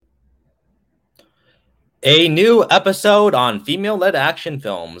A new episode on female led action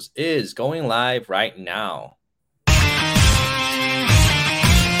films is going live right now.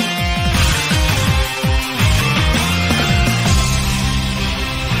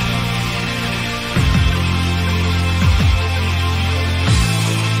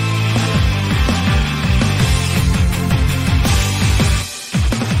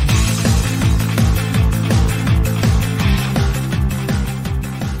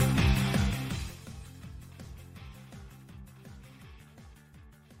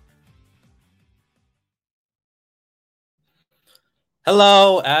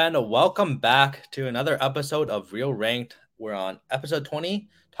 Hello and welcome back to another episode of Real Ranked. We're on episode 20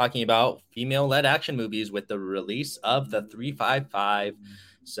 talking about female led action movies with the release of the 355.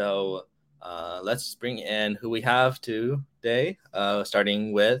 So let's bring in who we have today,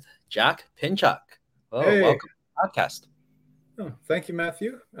 starting with Jack Pinchuk. Oh, Hey, welcome to the podcast. thank you,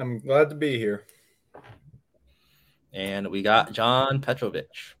 Matthew. I'm glad to be here. And we got John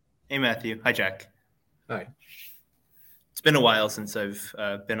Petrovich. Hey, Matthew. Hi, Jack. Hi. It's been a while since I've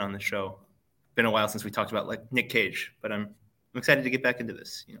been on the show. Been a while since we talked about like Nick Cage, but I'm excited to get back into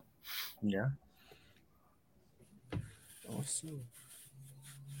this. Yeah. Awesome.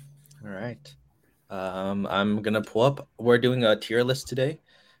 All right. I'm gonna pull up. We're doing a tier list today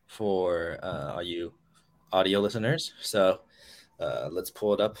for all you audio listeners. So let's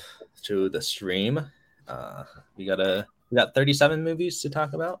pull it up to the stream. We got 37 movies to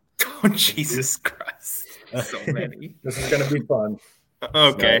talk about. Oh, Jesus Christ! So many. This is gonna be fun.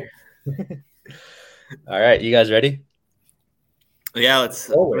 Okay. All right, you guys ready? Yeah, let's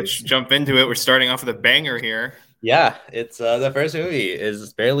jump into it. We're starting off with a banger here. Yeah, it's the first movie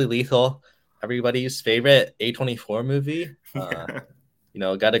is Barely Lethal, everybody's favorite A24 movie.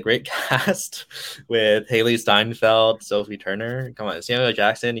 Got a great cast with Haley Steinfeld, Sophie Turner. Come on, Samuel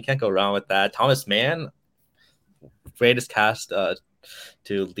Jackson. You can't go wrong with that. Thomas Mann, greatest cast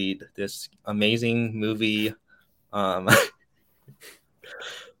to lead this amazing movie. You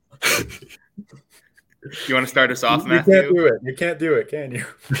want to start us off, You Matthew? can't do it. You can't do it, can you?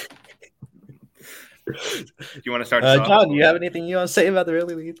 Do you want to start us off? John, do you have anything you want to say about the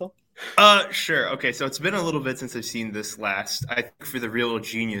Really Lethal? Sure. Okay, so it's been a little bit since I've seen this last. I think for the Real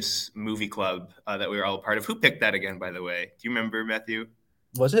Genius Movie Club that we were all a part of. Who picked that again, by the way? Do you remember, Matthew?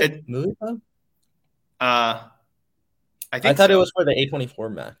 Was it Movie Club? I thought so. It was for the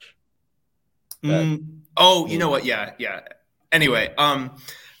A24 match. You know what? Yeah. Anyway,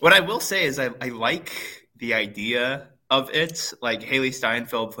 what I will say is I like the idea of it, like Haley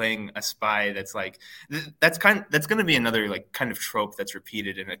Steinfeld playing a spy. That's like that's going to be another like kind of trope that's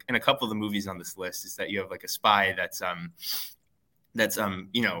repeated in a couple of the movies on this list. Is that you have like a spy that's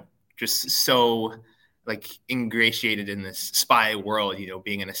just so like ingratiated in this spy world,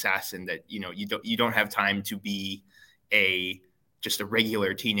 being an assassin that you don't have time to be just a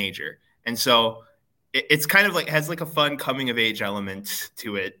regular teenager. And so it's kind of like has like a fun coming of age element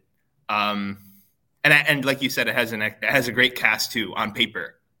to it. And like you said, it has a great cast too on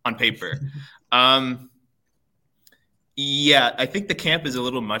paper. Yeah, I think the camp is a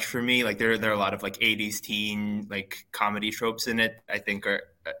little much for me. Like there are a lot of like 80s teen like comedy tropes in it. I think are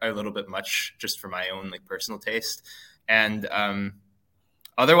a little bit much just for my own like personal taste. And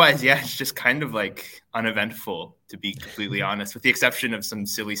otherwise, yeah, it's just kind of like uneventful, to be completely honest, with the exception of some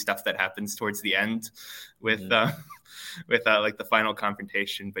silly stuff that happens towards the end with like the final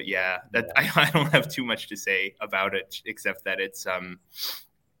confrontation. But yeah, I don't have too much to say about it, except that it's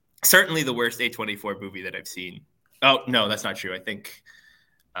certainly the worst A24 movie that I've seen. Oh, no, that's not true. I think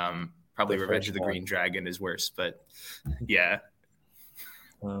probably Revenge of the Green Dragon is worse, but yeah.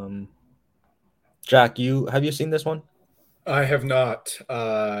 Jack, have you seen this one? I have not,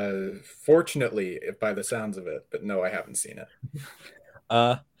 fortunately, by the sounds of it, but no, I haven't seen it.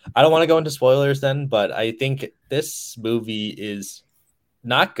 I don't want to go into spoilers then, but I think this movie is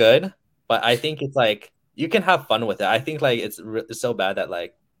not good, but I think it's like you can have fun with it. I think like it's so bad that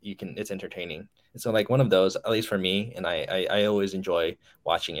like it's entertaining. So like one of those, at least for me, and I always enjoy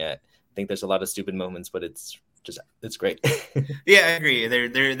watching it. I think there's a lot of stupid moments, but it's great. Yeah, I agree.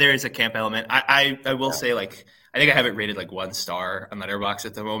 There is a camp element. I will say like I think I have it rated like 1 star on Letterboxd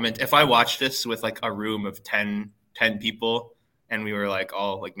at the moment. If I watched this with like a room of 10 people and we were like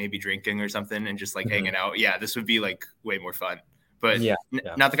all like maybe drinking or something and just like hanging out, yeah, this would be like way more fun. But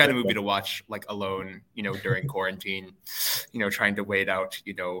not the kind of movie to watch like alone, during quarantine, trying to wait out,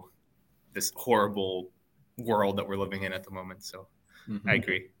 this horrible world that we're living in at the moment. So I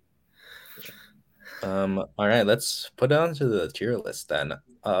agree. All right, let's put it onto the tier list then.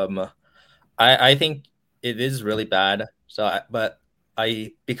 I think it is really bad. But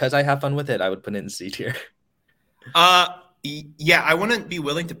because I have fun with it, I would put it in C tier. Yeah, I wouldn't be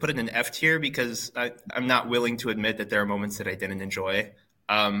willing to put it in F tier because I'm not willing to admit that there are moments that I didn't enjoy.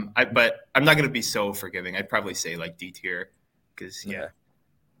 But I'm not going to be so forgiving. I'd probably say like D tier because Okay.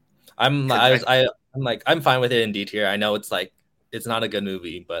 I'm fine with it in D tier. I know it's like it's not a good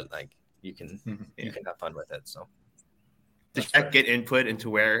movie, but like you can have fun with it. So to get input into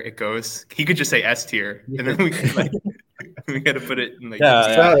where it goes, he could just say S tier, and then we can like we got to put it in like You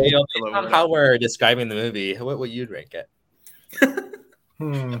know, based on how we're describing the movie, what would you rank it?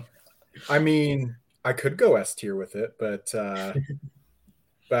 I mean, I could go S tier with it, but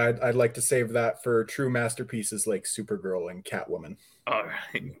I'd like to save that for true masterpieces like Supergirl and Catwoman. All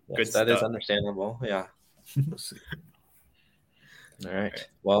right, yes, that is understandable. Yeah. We'll see. All right.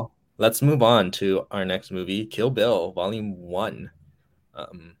 Well, let's move on to our next movie, Kill Bill, Volume 1.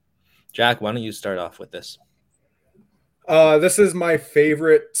 Jack, why don't you start off with this? This is my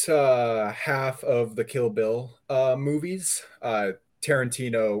favorite half of the Kill Bill movies.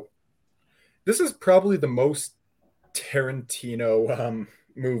 Tarantino. This is probably the most Tarantino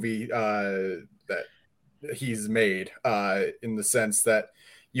movie that he's made, in the sense that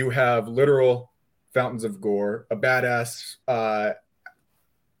you have literal fountains of gore, a badass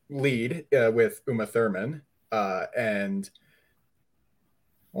lead with Uma Thurman, and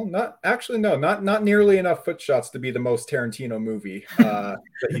well, not nearly enough foot shots to be the most Tarantino movie that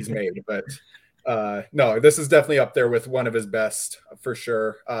he's made, but no, this is definitely up there with one of his best for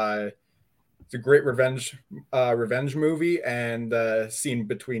sure. It's a great revenge movie, and the scene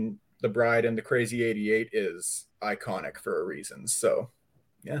between the bride and the Crazy 88 is iconic for a reason. So,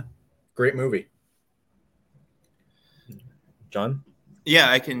 yeah, great movie. John? Yeah,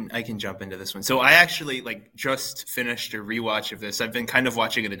 I can jump into this one. So I actually just finished a rewatch of this. I've been kind of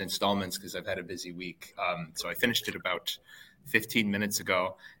watching it in installments because I've had a busy week. So I finished it about 15 minutes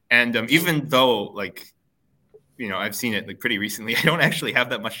ago. And even though I've seen it pretty recently, I don't actually have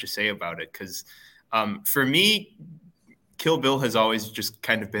that much to say about it because for me, Kill Bill has always just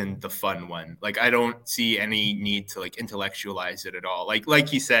kind of been the fun one. I don't see any need to intellectualize it at all. Like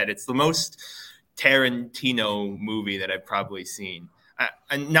he said, it's the most Tarantino movie that I've probably seen.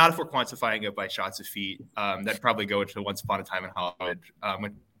 And not if we're quantifying it by shots of feet, that'd probably go to Once Upon a Time in Hollywood.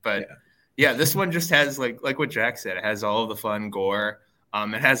 But this one just has like what Jack said. It has all of the fun gore.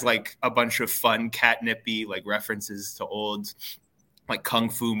 It has a bunch of fun catnippy references to old kung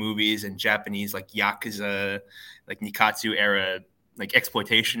fu movies and Japanese Yakuza, Nikatsu era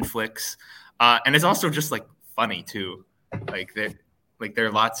exploitation flicks. And it's also just funny too. There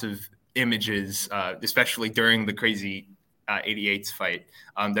are lots of images, especially during the Crazy 88's fight,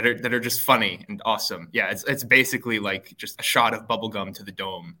 that are just funny and awesome. Yeah, it's basically just a shot of bubblegum to the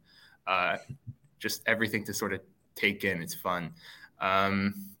dome. Just everything to sort of take in. It's fun.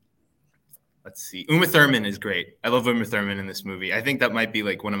 Let's see. Uma Thurman is great. I love Uma Thurman in this movie. I think that might be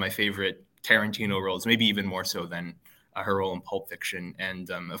one of my favorite Tarantino roles, maybe even more so than her role in Pulp Fiction. And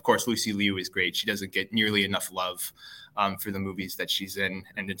of course, Lucy Liu is great. She doesn't get nearly enough love for the movies that she's in.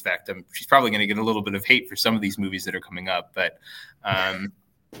 And in fact, she's probably going to get a little bit of hate for some of these movies that are coming up. But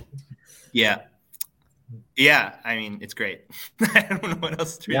yeah, I mean, it's great. I don't know what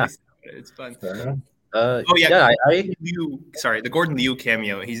else to really say about it. It's fun. The Gordon Liu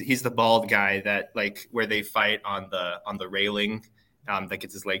cameo. He's the bald guy that where they fight on the railing. That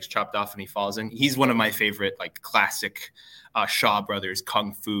gets his legs chopped off and he falls in. He's one of my favorite classic Shaw Brothers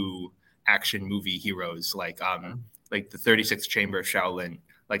kung fu action movie heroes. The 36th Chamber of Shaolin.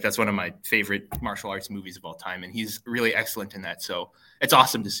 That's one of my favorite martial arts movies of all time, and he's really excellent in that. So it's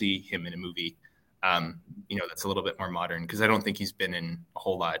awesome to see him in a movie. That's a little bit more modern because I don't think he's been in a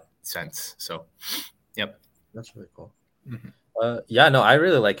whole lot since. So, yep, that's really cool. Mm-hmm. I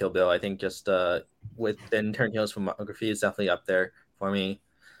really like Kill Bill. I think just within Tarantino's filmography is definitely up there for me.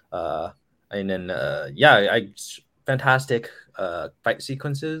 And then fantastic fight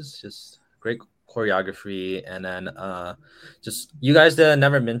sequences, just great choreography, and then just you guys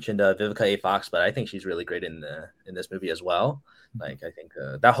never mentioned Vivica A. Fox, but I think she's really great in this movie as well. I think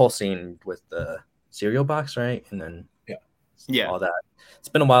that whole scene with the cereal box, right, and then all that. It's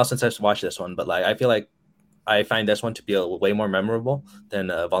been a while since I've watched this one, but I feel like I find this one to be way more memorable than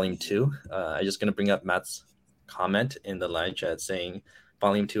Volume 2. I'm just gonna bring up Matt's comment in the live chat saying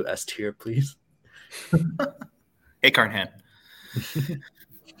Volume 2 S tier, please. Hey, Carnahan.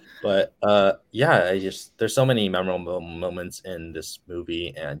 But there's so many memorable moments in this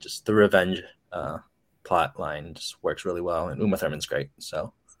movie, and just the revenge plot line just works really well, and Uma Thurman's great.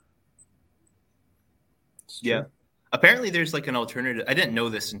 So yeah, apparently there's an alternative. I didn't know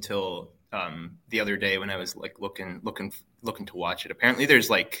this until the other day when I was looking looking to watch it. Apparently, there's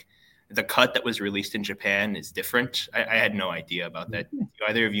like the cut that was released in Japan is different. I had no idea about that. Do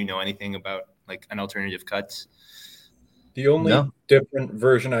either of you know anything about like an alternative cut? The only No. different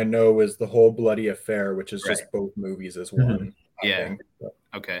version I know is the Whole Bloody Affair, which is just Right. both movies as one. I Yeah. think. But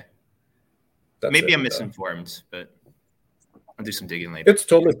Okay. that's Maybe it, I'm though. misinformed, but I'll do some digging later. It's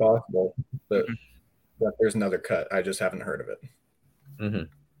totally possible that, Mhm. that there's another cut. I just haven't heard of it. Mm-hmm.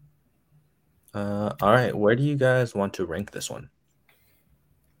 All right. Where do you guys want to rank this one?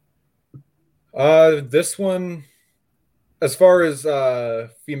 This one, as far as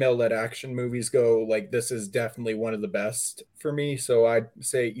female-led action movies go, like this is definitely one of the best for me. So I'd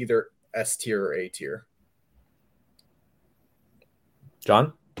say either S tier or A tier.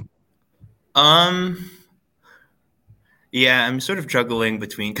 John? Yeah, I'm sort of juggling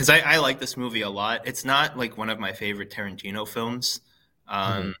between because I like this movie a lot. It's not like one of my favorite Tarantino films.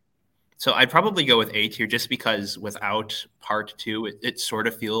 Mhm. So I'd probably go with A tier just because without part two, it sort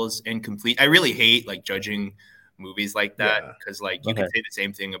of feels incomplete. I really hate like judging movies like that Yeah. because like you Okay. could say the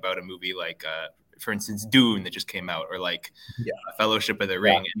same thing about a movie like for instance Dune that just came out or like Yeah. Fellowship of the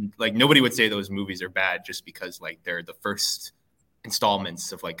Ring, and like nobody would say those movies are bad just because like they're the first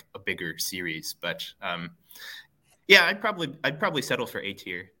installments of like a bigger series. But yeah, I'd probably settle for A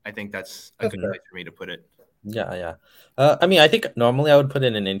tier. I think that's a That's good fair. place for me to put it. Yeah. I mean, I think normally I would put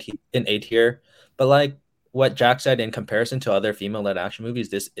it in A tier, but like what Jack said, in comparison to other female-led action movies,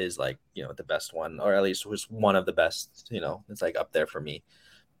 this is like, the best one, or at least was one of the best. It's like up there for me.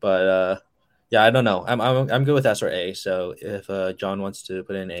 But yeah, I don't know. I'm good with S or A. So if John wants to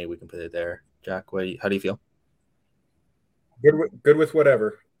put in A, we can put it there. Jack, how do you feel? Good with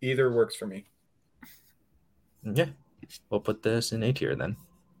whatever. Either works for me. Yeah, we'll put this in A tier then.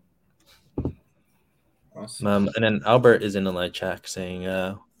 Awesome. And then Albert is in the live chat saying,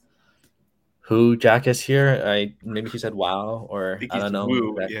 "Who Jack is here?" Maybe he said "Wow" or think I don't he's know.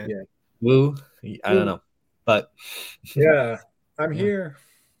 woo, That- yeah. Yeah. Woo. I don't know, but Yeah. I'm Yeah. here.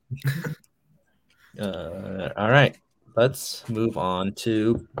 All right. Let's move on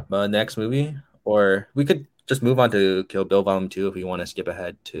to the next movie, or we could just move on to Kill Bill Volume 2 if we want to skip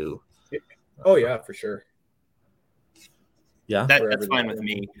ahead to. Oh yeah, for sure. Yeah. That's Wherever fine this with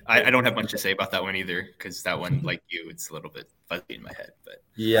is. me. I don't have much to say about that one either because that one, like you, it's a little bit fuzzy in my head. But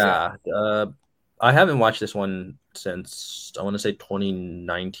Yeah. I haven't watched this one since I want to say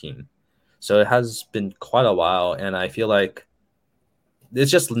 2019, so it has been quite a while, and I feel like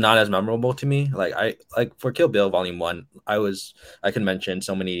it's just not as memorable to me. Like for Kill Bill Volume 1, I can mention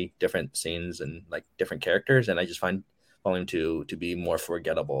so many different scenes and like different characters, and I just find Volume 2 to be more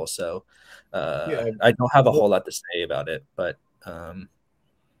forgettable. So Yeah. I don't have a whole lot to say about it, but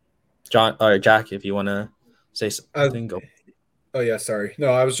John or Jack, if you want to say something, go. Oh yeah, sorry.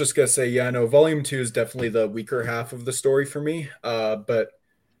 No, I was just gonna say, yeah, no, volume two is definitely the weaker half of the story for me. But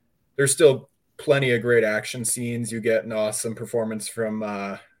there's still plenty of great action scenes. You get an awesome performance from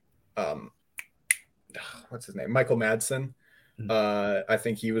um what's his name? Michael Madsen. I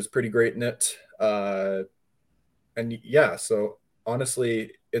think he was pretty great in it. And yeah, so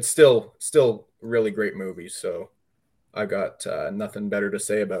honestly, it's still really great movie. So I got nothing better to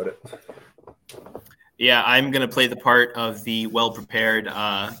say about it. yeah, I'm gonna play the part of the well-prepared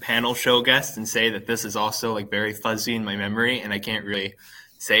panel show guest and say that this is also like very fuzzy in my memory, and I can't really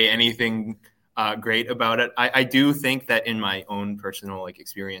say anything great about it. I do think that in my own personal like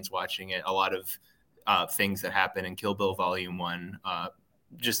experience watching it, a lot of things that happen in Kill Bill Volume 1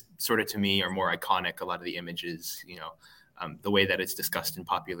 just sort of to me are more iconic. A lot of the images, the way that it's discussed in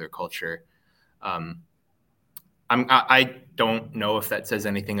popular culture. I don't know if that says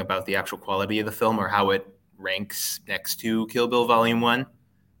anything about the actual quality of the film or how it ranks next to Kill Bill Volume 1.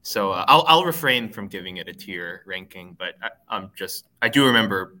 So I'll refrain from giving it a tier ranking, but I do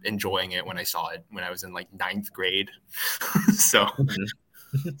remember enjoying it when I saw it when I was in like 9th grade. So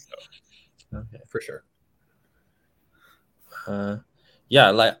Okay. For sure.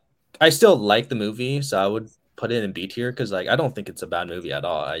 Yeah, like I still like the movie, so I would put it in B tier because like I don't think it's a bad movie at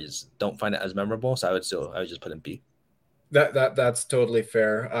all. I just don't find it as memorable, so I would just put it in B. That's totally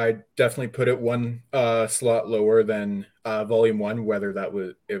fair. I definitely put it one slot lower than volume one, whether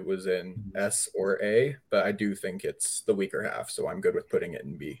it was in S or A, but I do think it's the weaker half, so I'm good with putting it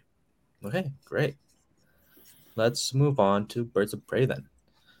in B. Okay, great. Let's move on to Birds of Prey then.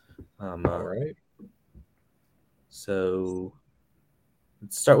 All right. So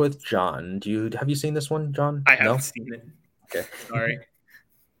let's start with John. Have you seen this one, John? I haven't seen it. Okay. Sorry.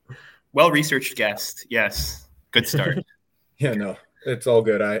 Well-researched guest. Yes. Good start. Yeah, no, it's all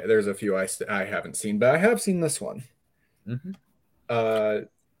good. There's a few I haven't seen, but I have seen this one. Mm-hmm.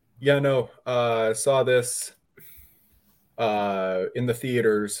 Yeah, no, saw this. in the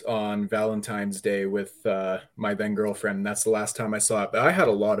theaters on Valentine's Day with my then girlfriend. That's the last time I saw it. But I had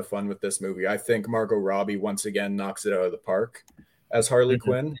a lot of fun with this movie. I think Margot Robbie once again knocks it out of the park as Harley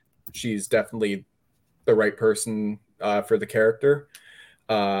Quinn. She's definitely the right person for the character.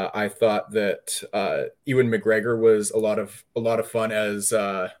 I thought that Ewan McGregor was a lot of fun as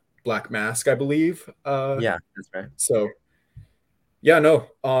Black Mask, I believe. Yeah, that's right. So yeah, no,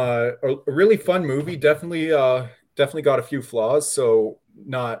 a really fun movie. Definitely got a few flaws. So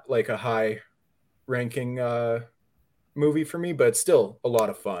not like a high ranking movie for me, but still a lot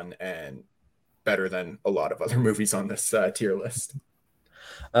of fun and better than a lot of other movies on this tier list.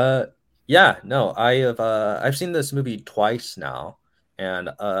 Yeah, no, I've seen this movie twice now, and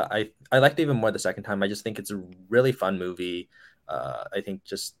I liked it even more the second time. I just think it's a really fun movie. I think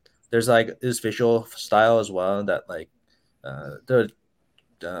just there's like this visual style as well that like the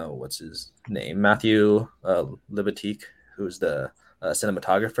what's his name, Matthew Libatique, who's the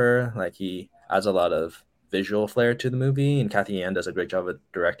cinematographer. Like he adds a lot of visual flair to the movie, and Kathy Ann does a great job of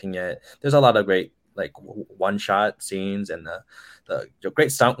directing it. There's a lot of great like one shot scenes and the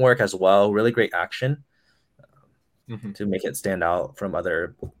great stunt work as well. Really great action to make it stand out from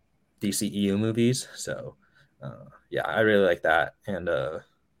other DCEU movies. So yeah, I really like that, and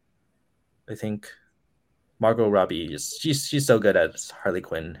I think Margot Robbie she's so good at Harley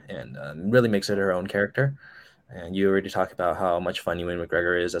Quinn and really makes it her own character. And you already talked about how much fun Ewan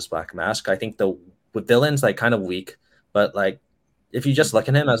McGregor is as Black Mask. I think the villain's like kind of weak, but like if you just look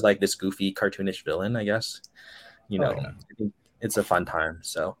at him as like this goofy cartoonish villain, I guess I think it's a fun time.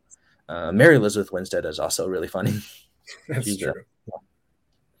 So Mary Elizabeth Winstead is also really funny. That's true.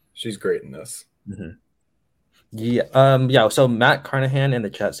 She's great in this. Mm-hmm. Yeah. So Matt Carnahan in the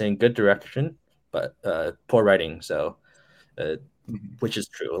chat saying good direction, but poor writing. So, which is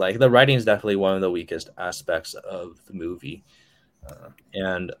true. Like the writing is definitely one of the weakest aspects of the movie.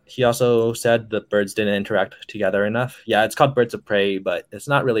 And he also said the birds didn't interact together enough. Yeah, it's called Birds of Prey, but it's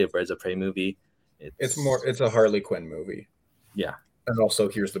not really a Birds of Prey movie. It's a Harley Quinn movie. Yeah. And also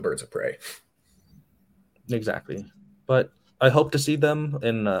here's the Birds of Prey. Exactly. But I hope to see them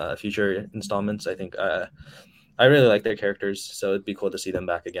in future installments. I think I really like their characters, so it'd be cool to see them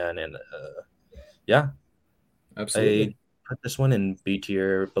back again. And yeah, absolutely. I put this one in B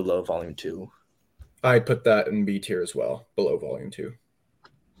tier below Volume 2. I put that in B tier as well, below Volume 2.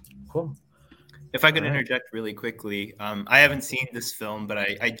 Cool. If I could interject really quickly, I haven't seen this film, but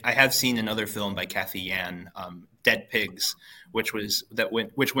I have seen another film by Kathy Yan, Dead Pigs, which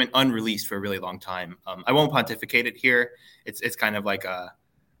went unreleased for a really long time. I won't pontificate it here. It's kind of like a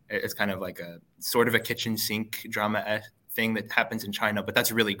sort of a kitchen sink drama thing that happens in China, but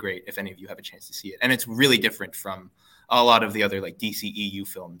that's really great if any of you have a chance to see it. And it's really different from a lot of the other like DCEU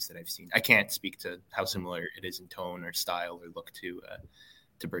films that I've seen. I can't speak to how similar it is in tone or style or look to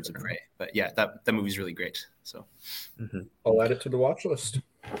Birds of Prey, but yeah, that movie's really great. So I'll add it to the watch list.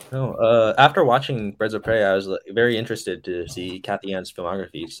 No, after watching Birds of Prey, I was very interested to see Kathy Ann's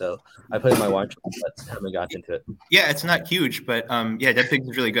filmography, so I put in my watch list, but haven't got into it. Yeah, it's not huge, but yeah, Dead Pigs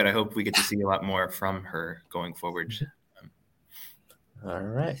is really good. I hope we get to see a lot more from her going forward. All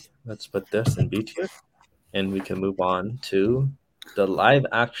right, let's put this in B tier, and we can move on to the live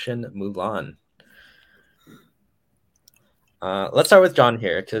action Mulan. Let's start with John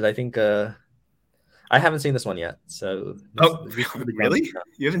here, because I think I haven't seen this one yet. So really?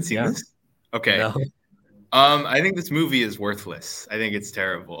 You haven't seen this? Okay. No. I think this movie is worthless. I think it's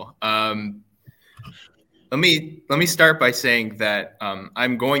terrible. Let me start by saying that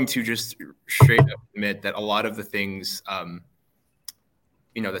I'm going to just straight up admit that a lot of the things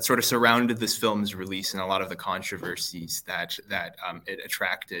that sort of surrounded this film's release and a lot of the controversies that it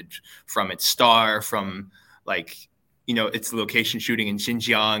attracted from its star, from like its location shooting in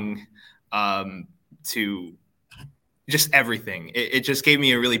Xinjiang, to just everything. It just gave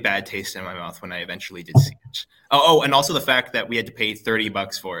me a really bad taste in my mouth when I eventually did see it. Oh, and also the fact that we had to pay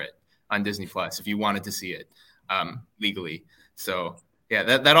 $30 for it on Disney Plus if you wanted to see it legally. So yeah,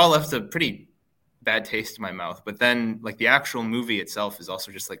 that all left a pretty bad taste in my mouth. But then like the actual movie itself is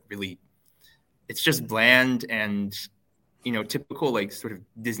also just like really, it's just bland and typical like sort of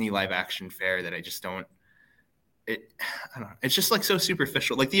Disney live action fare that I just don't. I don't know. It's just like so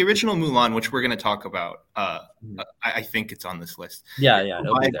superficial. Like the original Mulan, which we're going to talk about. I think it's on this list. Yeah,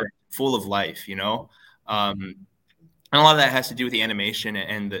 full of life, and a lot of that has to do with the animation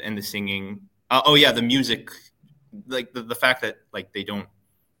and the singing. The music, like the fact that like they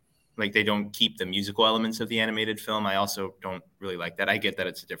don't keep the musical elements of the animated film. I also don't really like that. I get that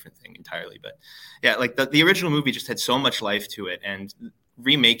it's a different thing entirely, but yeah, like the original movie just had so much life to it, and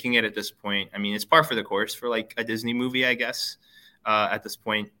remaking it at this point, I mean, it's par for the course for like a Disney movie, I guess, at this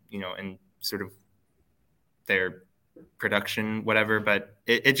point, and sort of their production, whatever. But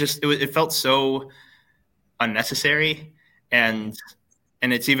it felt so unnecessary, and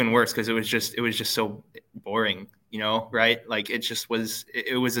it's even worse because it was just so boring, right? Like it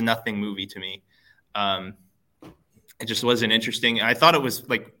was a nothing movie to me. It just wasn't interesting. I thought it was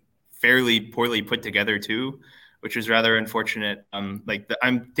like fairly poorly put together too, which was rather unfortunate.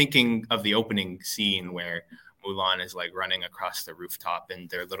 I'm thinking of the opening scene where Mulan is like running across the rooftop in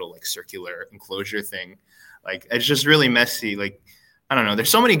their little like circular enclosure thing. Like it's just really messy. Like I don't know.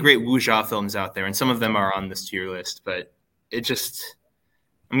 There's so many great wuxia films out there, and some of them are on this tier list, but it just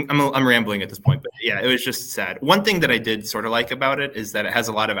I'm rambling at this point, but yeah, it was just sad. One thing that I did sort of like about it is that it has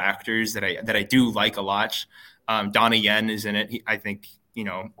a lot of actors that I do like a lot. Donnie Yen is in it. I think he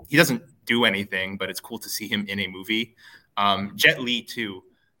doesn't do anything, but it's cool to see him in a movie. Jet Li too.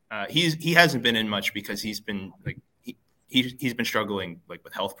 He hasn't been in much because he's been like he's been struggling like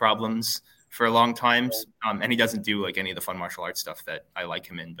with health problems for a long time, and he doesn't do like any of the fun martial arts stuff that I like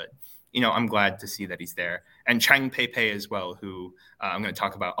him in. But I'm glad to see that he's there, and Chang Pei Pei as well, who I'm going to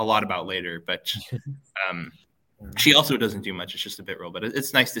talk about a lot about later. But she also doesn't do much; it's just a bit role. But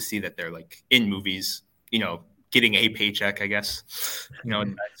it's nice to see that they're like in movies, getting a paycheck, I guess.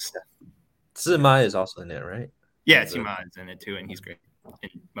 Zima is also in it, right? Yeah, Sima is in it too, and he's great in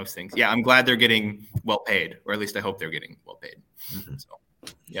most things. Yeah, I'm glad they're getting well paid, or at least I hope they're getting well paid. Mm-hmm. So,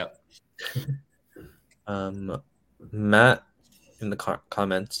 yeah. Matt in the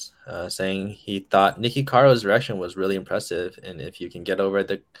comments saying he thought Nikki Caro's direction was really impressive, and if you can get over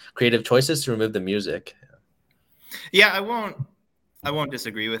the creative choices to remove the music. Yeah, I won't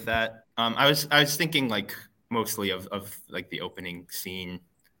disagree with that. I was thinking like mostly of like the opening scene.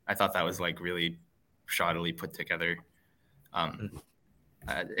 I thought that was like really shoddily put together.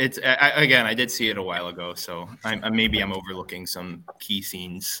 Again, I did see it a while ago, so maybe I'm overlooking some key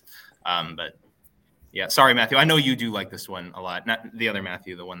scenes. But yeah, sorry, Matthew. I know you do like this one a lot. Not the other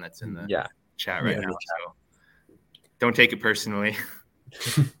Matthew, the one that's in the chat right now. So don't take it personally.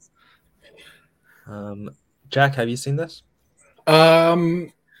 Jack, have you seen this?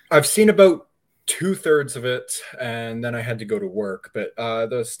 I've seen about 2/3 of it, and then I had to go to work. But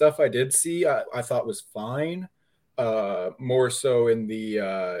the stuff I did see, I thought was fine. More so in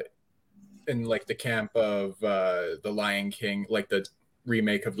the in like the camp of the Lion King, like the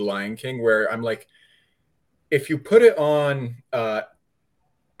remake of the Lion King, where I'm like, if you put it on,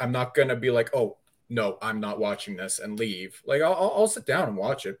 I'm not gonna be like, oh no, I'm not watching this and leave. Like I'll sit down and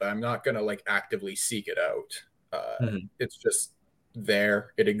watch it, but I'm not gonna like actively seek it out. It's just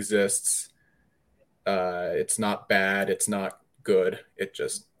there. It exists. It's not bad. It's not good. It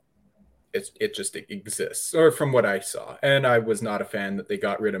just exists, or from what I saw. And I was not a fan that they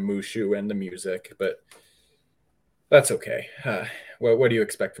got rid of Mushu and the music, but that's okay. What do you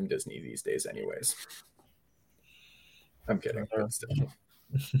expect from Disney these days, anyways? I'm kidding.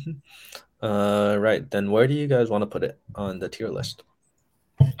 Right. Then where do you guys want to put it on the tier list?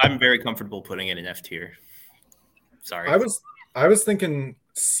 I'm very comfortable putting it in F tier. Sorry. I was thinking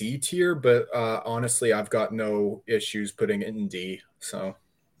C tier, but honestly, I've got no issues putting it in D. So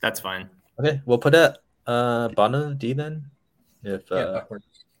that's fine. Okay, we'll put it bottom of D then. If yeah.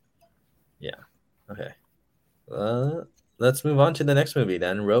 Okay. Let's move on to the next movie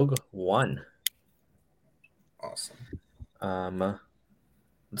then. Rogue One. Awesome.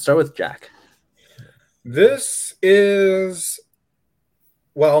 Let's start with Jack. This is,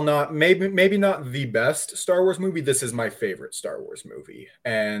 well, not maybe not the best Star Wars movie. This is my favorite Star Wars movie,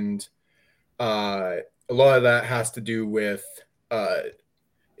 and a lot of that has to do with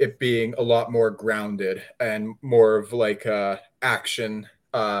it being a lot more grounded and more of like a action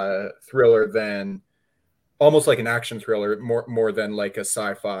thriller than, almost like an action thriller, more than like a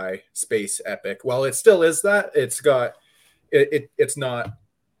sci-fi space epic. Well, it still is that. It's not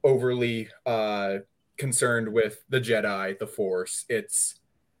overly concerned with the Jedi, the Force. It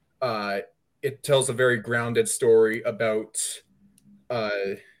tells a very grounded story about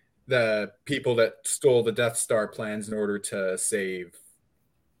the people that stole the Death Star plans in order to save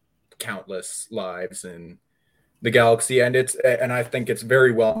countless lives in the galaxy, and I think it's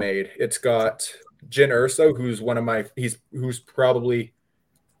very well made. It's got Jyn Erso, who's probably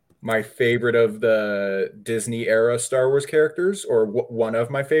my favorite of the Disney era Star Wars characters, or one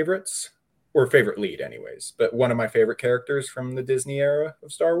of my favorites, or favorite lead anyways, but one of my favorite characters from the Disney era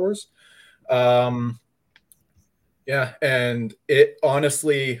of Star Wars. Yeah, and it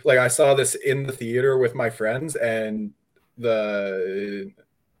honestly, like, I saw this in the theater with my friends, and the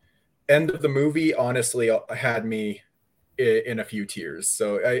end of the movie honestly had me in a few tears.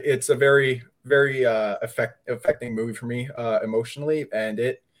 So it's a very, very affecting movie for me emotionally, and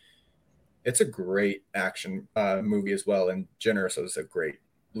it's a great action movie as well. And Jenna Erso is a great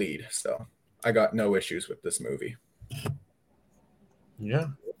lead, so I got no issues with this movie. Yeah.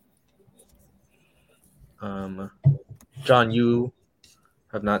 John, you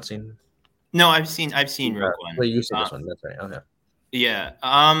have not seen. No, I've seen Rogue One. Wait, you've seen this one? That's right. Okay. Yeah.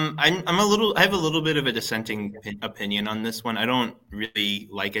 I have a little bit of a dissenting opinion on this one. I don't really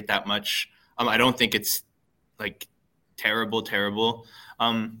like it that much. I don't think it's like terrible.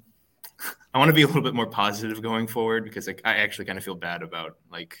 I want to be a little bit more positive going forward because like I actually kind of feel bad about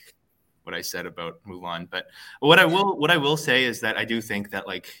like what I said about Mulan. But what I will say is that I do think that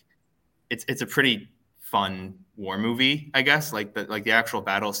like it's a pretty fun war movie, I guess. Like the actual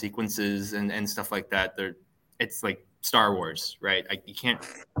battle sequences and stuff like that. It's like Star Wars, right? Like you can't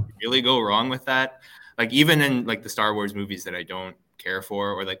really go wrong with that. Like even in like the Star Wars movies that I don't care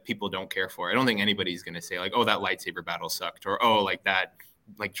for or like people don't care for, I don't think anybody's gonna say like, oh, that lightsaber battle sucked, or oh, like that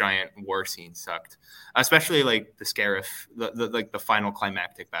like giant war scene sucked. Especially like the Scarif, the final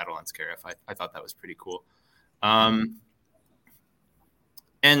climactic battle on Scarif. I thought that was pretty cool.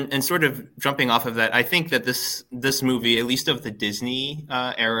 And sort of jumping off of that, I think that this movie, at least of the Disney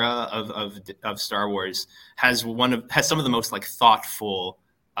era of Star Wars, has some of the most like thoughtful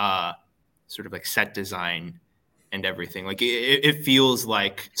sort of like set design and everything. Like it feels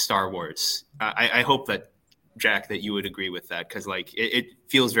like Star Wars. I hope that Jack, that you would agree with that, because like it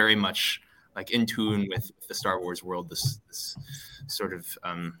feels very much like in tune with the Star Wars world. This sort of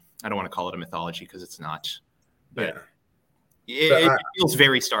I don't want to call it a mythology because it's not, but. Yeah. It feels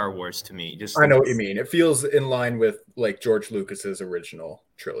very Star Wars to me. I know what you mean. It feels in line with like George Lucas's original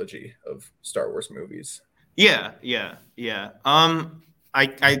trilogy of Star Wars movies. Yeah.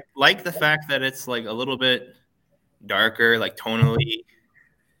 I like the fact that it's like a little bit darker, like tonally.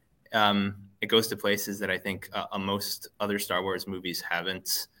 It goes to places that I think most other Star Wars movies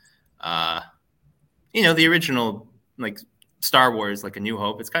haven't. The original like Star Wars, like A New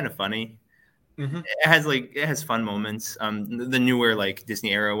Hope, it's kind of funny. Mm-hmm. It has fun moments. The newer like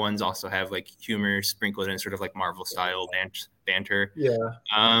Disney era ones also have like humor sprinkled in, sort of like Marvel style banter. Yeah.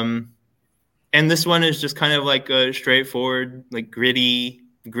 And this one is just kind of like a straightforward, like gritty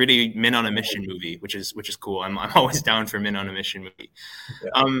men on a mission movie, which is cool. I'm always down for men on a mission movie.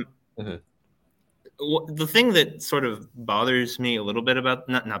 Yeah. The thing that sort of bothers me a little bit about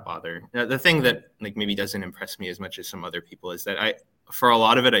not bother, the thing that like maybe doesn't impress me as much as some other people is that for a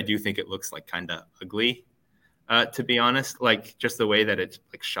lot of it, I do think it looks like kind of ugly, to be honest. Like just the way that it's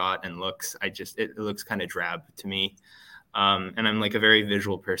like shot and looks, it looks kind of drab to me. And I'm like a very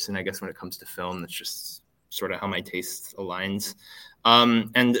visual person, I guess, when it comes to film. That's just sort of how my taste aligns.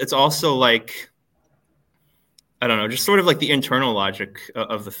 And it's also like, I don't know, just sort of like the internal logic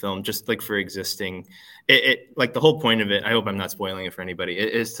of the film, just like for existing. It like the whole point of it, I hope I'm not spoiling it for anybody,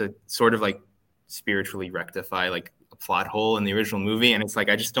 it is to sort of like spiritually rectify like a plot hole in the original movie. And it's like,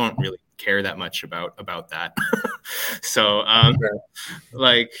 I just don't really care that much about that. So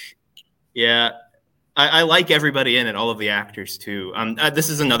like, yeah, I like everybody in it, all of the actors too. This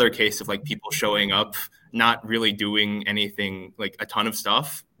is another case of like people showing up, not really doing anything, like a ton of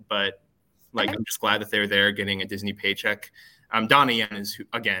stuff, but like I'm just glad that they're there getting a Disney paycheck. Donnie Yen is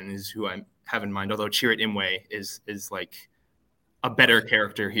who I have in mind, although Chirrut Imwe is like a better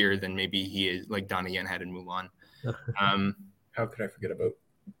character here than maybe he is like Donnie Yen had in Mulan. How could I forget about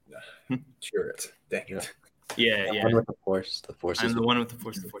Chirrut? Dang it. Yeah. The one with the Force. The Force. I'm the one with the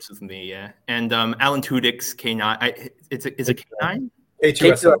Force. The Force is with me. Yeah. And Alan Tudyk's K9. Is it K9?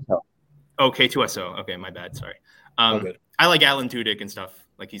 K2SO. Oh, K2SO. Okay, my bad. Sorry. I like Alan Tudyk and stuff.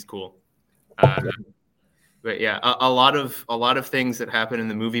 Like he's cool. But yeah, a lot of things that happen in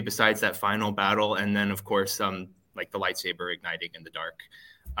the movie besides that final battle, and then of course like the lightsaber igniting in the dark.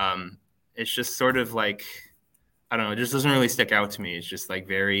 It's just sort of like, I don't know, it just doesn't really stick out to me. It's just like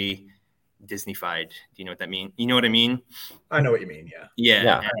very Disney-fied. Do you know what that means? You know what I mean? I know what you mean.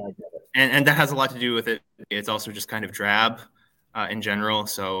 Yeah. And that has a lot to do with it. It's also just kind of drab in general.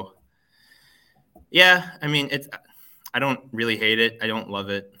 So yeah, I mean, I don't really hate it. I don't love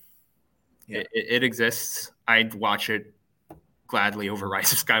it. Yeah. It exists. I'd watch it gladly over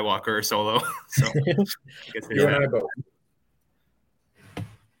Rise of Skywalker or Solo. So I guess you and I both.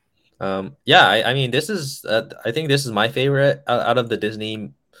 I mean, this is I think this is my favorite out of the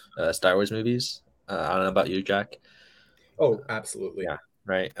Disney Star Wars movies. I don't know about you, Jack. Oh, absolutely. Yeah.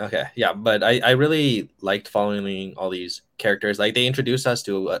 Right. Okay. Yeah. But I really liked following all these characters. Like they introduced us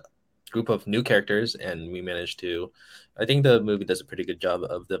to group of new characters, and we managed to. I think the movie does a pretty good job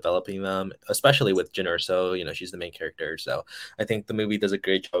of developing them, especially with Jyn Erso. She's the main character, so I think the movie does a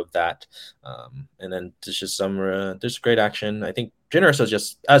great job of that. And then there's just there's great action. I think Jyn Erso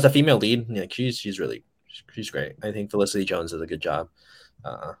just as a female lead, she's great. I think Felicity Jones does a good job.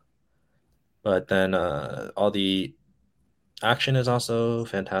 But then all the action is also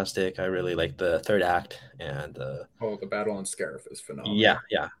fantastic. I really like the third act and the battle on Scarif is phenomenal. Yeah,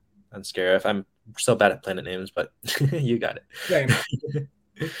 on Scarif. I'm so bad at planet names, but you got it. Same.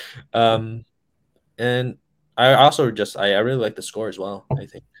 And I also I really like the score as well. I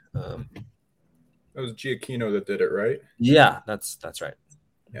think that was Giacchino that did it, right? Yeah, that's right.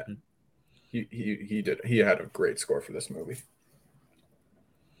 Yeah, he had a great score for this movie.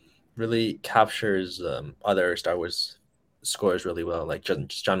 Really captures other Star Wars scores really well, like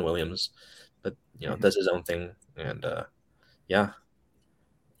John Williams, but does his own thing, and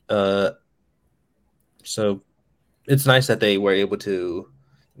so it's nice that they were able to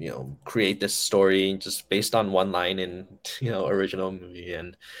create this story just based on one line in original movie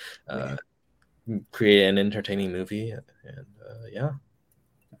and create an entertaining movie, and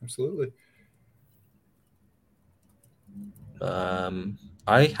absolutely.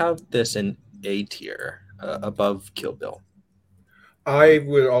 I have this in A tier, above Kill Bill. I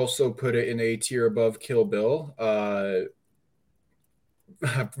would also put it in A tier above Kill Bill.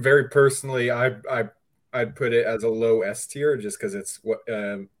 Very personally, I'd put it as a low S tier just because it's what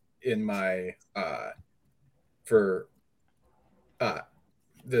in my for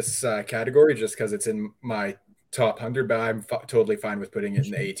this category, just because it's in my top 100. But I'm totally fine with putting it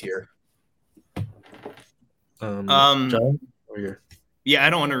in the A tier. John, yeah,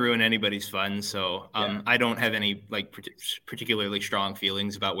 I don't want to ruin anybody's fun, so I don't have any particularly strong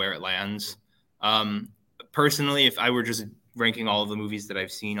feelings about where it lands. Personally, if I were just ranking all of the movies that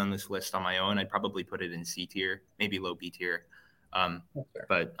I've seen on this list on my own, I'd probably put it in C tier, maybe low B tier.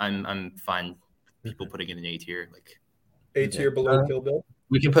 But I'm fine people putting it in A tier, like A tier below Kill Bill.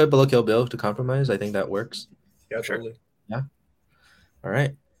 We can put it below Kill Bill to compromise. I think that works. Yeah, sure. Totally. Yeah. All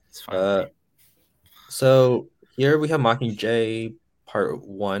right. It's fine. So here we have Mockingjay Part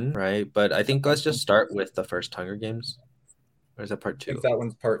 1, right? But I think let's just start with the first Hunger Games. Or is that Part 2? I think that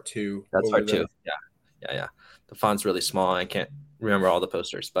one's Part 2. That's Part 2. Yeah. The font's really small. I can't remember all the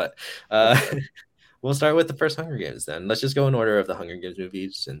posters, but we'll start with the first Hunger Games then. Let's just go in order of the Hunger Games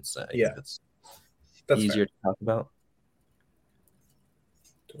movies since that's easier to talk about.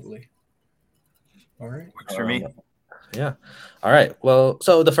 Totally. All right. Works for me. Yeah. All right. Well,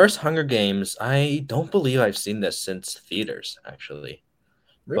 so the first Hunger Games, I don't believe I've seen this since theaters, actually.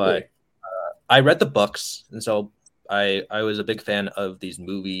 Really? But I read the books, and so I was a big fan of these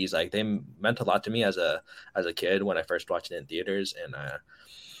movies. Like they meant a lot to me as a kid when I first watched it in theaters, and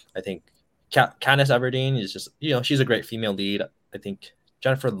I think Katniss Everdeen is just she's a great female lead. I think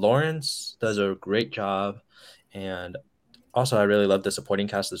Jennifer Lawrence does a great job, and also I really love the supporting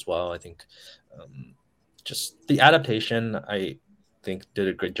cast as well. I think just the adaptation, I think, did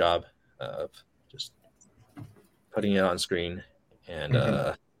a good job of just putting it on screen, and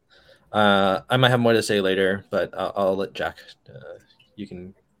I might have more to say later, but I'll let Jack. You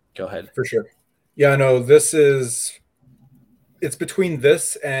can go ahead. For sure. Yeah, no, it's between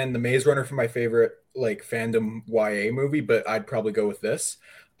this and The Maze Runner for my favorite fandom YA movie, but I'd probably go with this.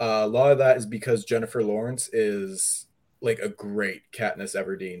 A lot of that is because Jennifer Lawrence is a great Katniss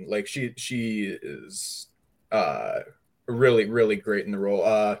Everdeen. She is really, really great in the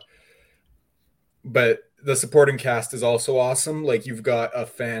role. But the supporting cast is also awesome. You've got a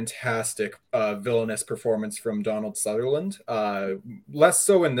fantastic villainous performance from Donald Sutherland. Less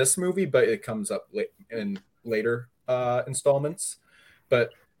so in this movie, but it comes up in later installments.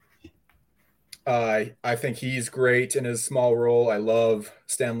 But I think he's great in his small role. I love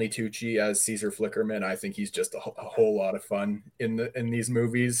Stanley Tucci as Caesar Flickerman. I think he's just a whole lot of fun in these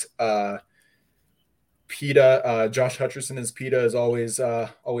movies. Peeta, Josh Hutcherson as Peeta is always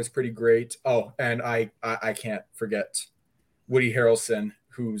pretty great. Oh, and I can't forget Woody Harrelson,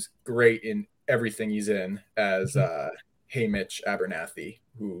 who's great in everything he's in as Haymitch Abernathy,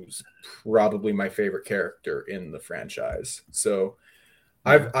 who's probably my favorite character in the franchise. So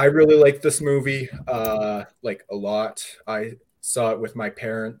I really like this movie a lot. I saw it with my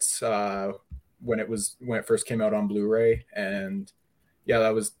parents when it first came out on Blu-ray, and yeah,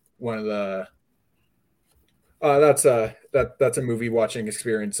 that was one of the that's a movie watching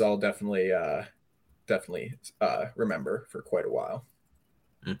experience I'll definitely remember for quite a while.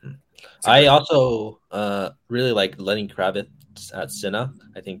 Mm-hmm. I also really like Lenny Kravitz at Cinna.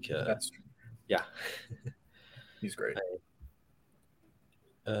 I think that's yeah, he's great.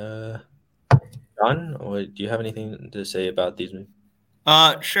 Uh, John, or do you have anything to say about these movies?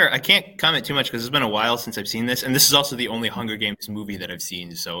 Sure. I can't comment too much because it's been a while since I've seen this, and this is also the only Hunger Games movie that I've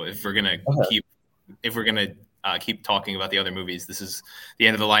seen. So Okay. if we're gonna keep talking about the other movies, this is the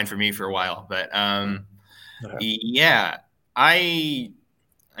end of the line for me for a while. But Okay. yeah, I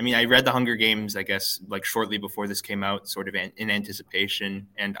I mean, I read the Hunger Games, I guess, like shortly before this came out, sort of in anticipation,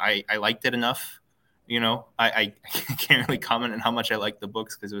 and I liked it enough. I can't really comment on how much I liked the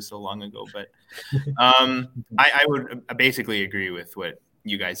books because it was so long ago, but I would basically agree with what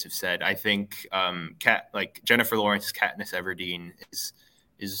you guys have said. I think like Jennifer Lawrence, Katniss Everdeen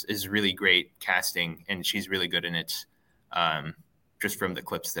is really great casting, and she's really good in it. Just from the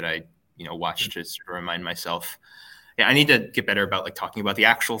clips that I watched to sort of remind myself. Yeah, I need to get better about like talking about the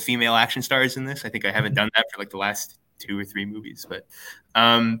actual female action stars in this. I think I haven't done that for like the last 2 or 3 movies, but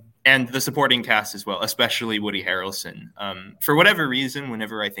and the supporting cast as well, especially Woody Harrelson. For whatever reason,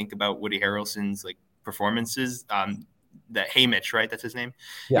 whenever I think about Woody Harrelson's like performances, that Haymitch, right? That's his name.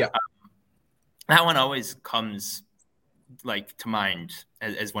 Yeah. That one always comes like to mind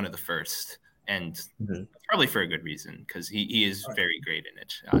as one of the first, and Mhm. probably for a good reason because he is very great in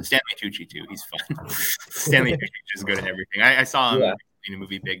it. Stanley Tucci too, he's fun. Stanley Tucci is good in everything. I saw him Yeah. in a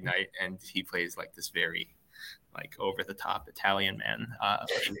movie Big Night, and he plays like this very like over the top Italian man,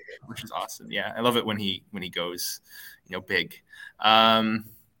 which is awesome. Yeah, I love it when he goes, big. Yeah.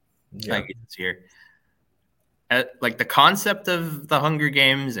 Like it's here. Like the concept of the Hunger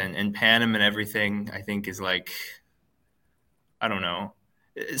Games and Panem and everything, I think is like, I don't know.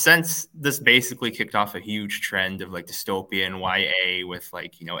 Since this basically kicked off a huge trend of like dystopian YA with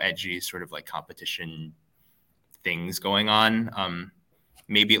like, edgy sort of like competition things going on.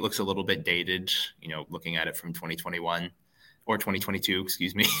 Maybe it looks a little bit dated, looking at it from 2021 or 2022,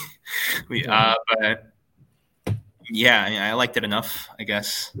 excuse me. But yeah, I liked it enough, I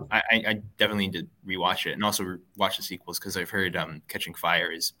guess. I definitely need to rewatch it and also watch the sequels because I've heard Catching Fire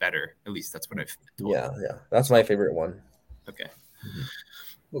is better. At least that's what I've been told. Yeah. That's my favorite one. Okay.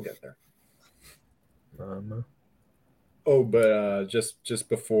 We'll get there. Um, Oh, but just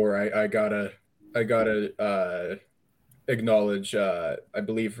before I gotta acknowledge I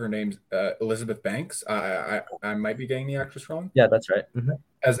believe her name's Elizabeth Banks. I might be getting the actress wrong. yeah, that's right.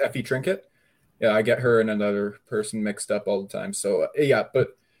 As Effie Trinket. Yeah, I get her and another person mixed up all the time. So yeah,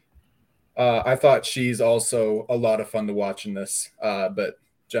 but I thought she's also a lot of fun to watch in this. But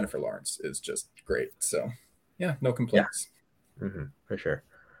Jennifer Lawrence is just great. So yeah, no Yeah. complaints. For sure.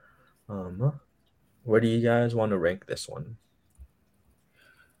 Where do you guys want to rank this one?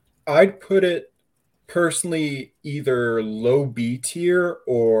 I'd put it personally either low B tier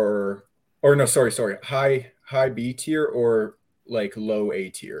or no, sorry, high B tier or like low A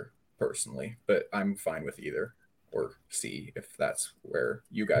tier personally, but I'm fine with either or C if that's where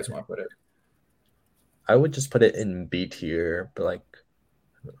you guys want to put it. I would just put it in B tier, but like,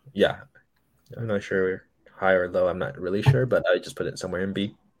 yeah, I'm not sure high or low. I'm not really sure, but I just put it somewhere in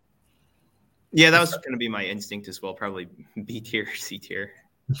B. Yeah, that was going to be my instinct as well. Probably B tier, C tier.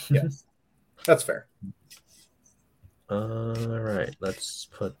 Yes, that's fair. All right, let's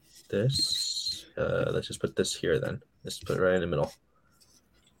put this. Let's just put this here then. Let's put it right in the middle.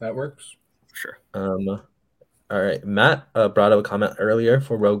 That works. Sure. All right, Matt brought up a comment earlier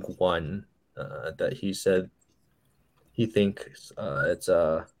for Rogue One that he said he thinks it's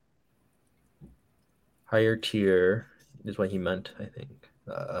a higher tier is what he meant, I think,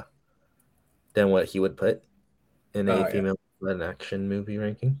 than what he would put in a female action movie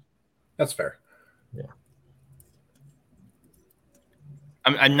ranking. That's fair. Yeah.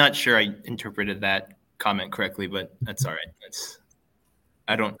 I'm not sure I interpreted that comment correctly, but that's all right.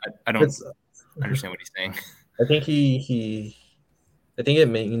 I don't understand what he's saying. I think I think it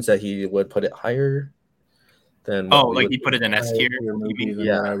means that he would put it higher than. Like he put it in S tier.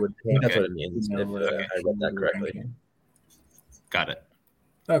 Yeah, I think that's what it means. If I read that correctly. Got it.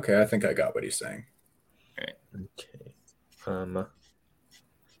 Okay, I think I got what he's saying. All right. Okay.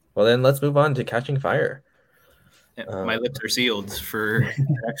 Well, then let's move on to Catching Fire. Yeah, my lips are sealed for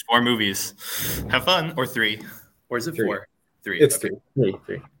the next 4 movies. Have fun, or 3, or is it 4? 3. It's okay.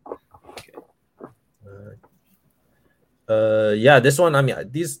 3. Okay. Yeah, this one. I mean,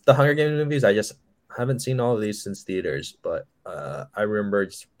 the Hunger Games movies. I just haven't seen all of these since theaters, but I remember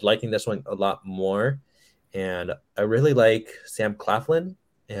just liking this one a lot more, and I really like Sam Claflin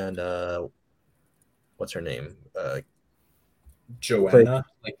and what's her name? Joanna.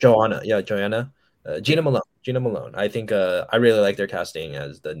 Joanna. Yeah, Joanna. Gina Malone. I think I really like their casting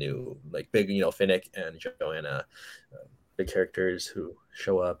as the new like big, Finnick and Joanna, big characters who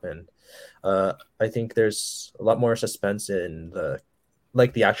show up, and I think there's a lot more suspense in the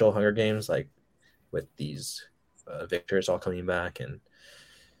like the actual Hunger Games, like with these victors all coming back, and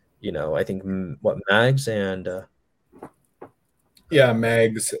I think what Mags and Yeah,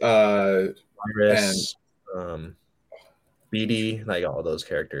 Megs, and Iris, BD, like all those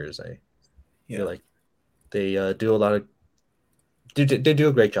characters, I feel yeah, like they do a lot of they do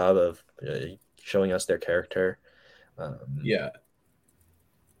a great job of showing us their character. yeah,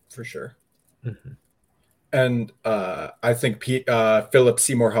 for sure. Mhm. And I think Philip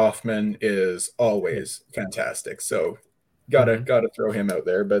Seymour Hoffman is always fantastic. So Mhm. gotta throw him out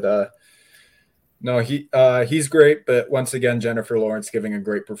there. But no, he's great. But once again, Jennifer Lawrence giving a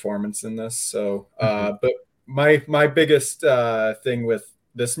great performance in this. So, Mhm. but my biggest thing with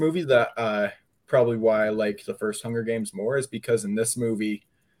this movie that probably why I like the first Hunger Games more is because in this movie,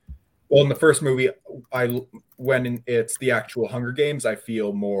 well, in the first movie, when it's the actual Hunger Games, I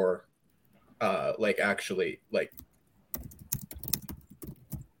feel more like actually like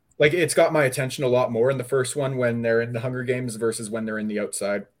it's got my attention a lot more in the first one when they're in the Hunger Games versus when they're in the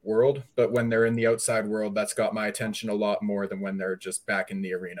outside world. But when they're in the outside world, that's got my attention a lot more than when they're just back in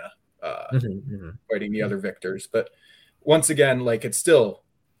the arena Mhm. fighting the other victors. But once again, like it's still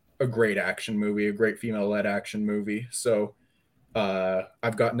a great action movie, a great female-led action movie. So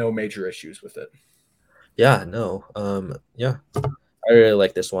I've got no major issues with it. Yeah, no, yeah, I really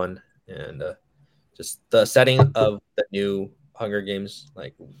like this one, and just the setting of the new Hunger Games,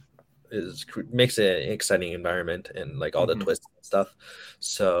 like makes it an exciting environment and like all the Mm-hmm. twists and stuff.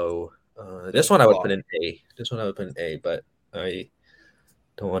 So The this one I would put plot. in A. This one I would put in A, but I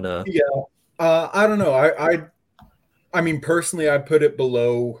don't want to. Yeah. I don't know. I mean, personally, I put it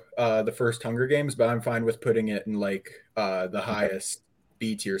below the first Hunger Games, but I'm fine with putting it in like the Okay. highest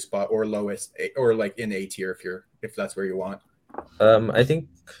B tier spot or lowest or like in A tier if that's where you want. I think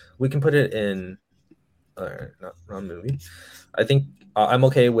we can put it in. Not wrong movie. I think I'm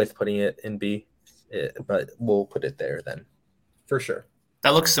okay with putting it in B, but we'll put it there then. For sure.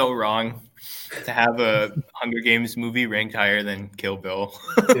 That looks so wrong to have a Hunger Games movie ranked higher than Kill Bill.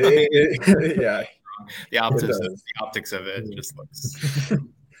 Yeah, the it optics, does. the optics of it just looks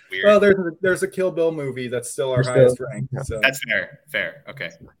Well, weird. there's a Kill Bill movie that's still our So, highest rank. So That's fair. Fair. Okay.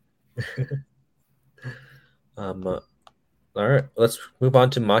 um, uh, all right, let's move on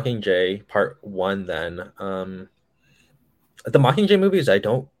to Mockingjay Part One then. The Mockingjay movies I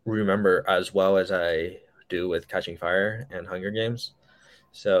don't remember as well as I do with Catching Fire and Hunger Games,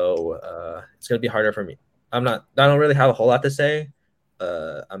 so it's gonna be harder for me. I don't really have a whole lot to say.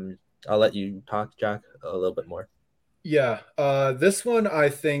 I'll let you talk, Jack, a little bit more. yeah, this one I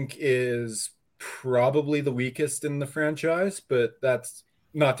think is probably the weakest in the franchise, but that's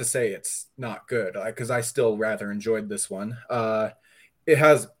not to say it's not good because I still rather enjoyed this one. It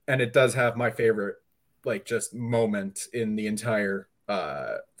has and it does have my favorite like just moment in the entire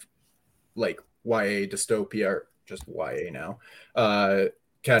like YA dystopia or just YA now uh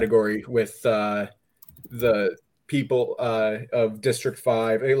category with the people of District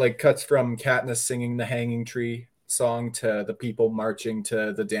 5. It like cuts from Katniss singing the Hanging Tree song to the people marching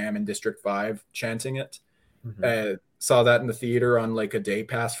to the dam in District 5 chanting it. Mm-hmm. Saw that in the theater on like a day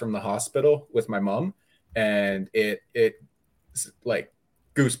pass from the hospital with my mom, and it like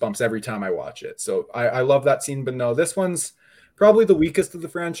goosebumps every time I watch it. So I love that scene, but no, this one's probably the weakest of the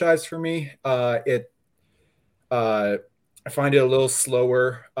franchise for me. Uh, I find it a little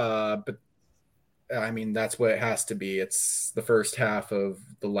slower, but I mean that's what it has to be. It's the first half of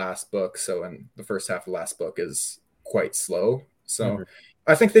the last book, so and the first half of the last book is quite slow. Mm-hmm. So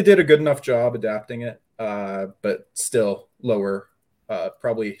I think they did a good enough job adapting it, but still lower,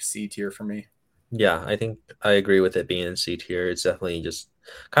 probably C tier for me. Yeah, I think I agree with it being in C tier. It's definitely just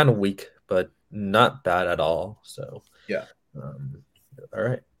kind of weak, but not bad at all. So, Yeah, um, all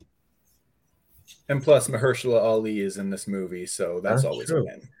right, and plus Mahershala Ali is in this movie, so that's that's always a true.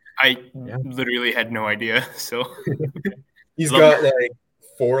 win. I Yeah. literally had no idea. So He's love. got like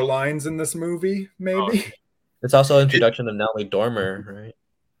 4 lines in this movie, Oh, maybe. It's also introduction of Natalie Dormer, right?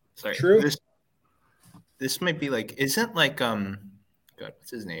 sorry. True. This might be like. Isn't like God,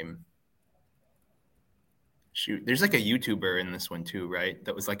 what's his name? Shoot, there's like a YouTuber in this one too, right?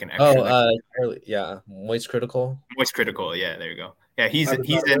 That was like an Oh, extra that yeah, Moist Critical. Voice Critical. Yeah, there you go. Yeah, I was he's not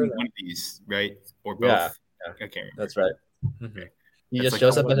aware in of that. one of these, right? Or Yeah, both. yeah, I can't remember. that's right. Hmm. Okay. He That's just like the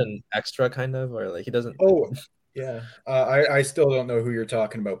shows up as one. an extra, kind of, or like he doesn't. Oh, yeah. I still don't know who you're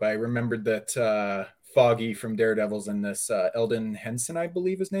talking about, but I remembered that Foggy from Daredevil's in this. Eldon Henson, I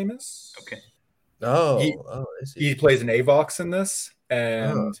believe his name is. Okay. He I see. he plays an Avox in this, Oh,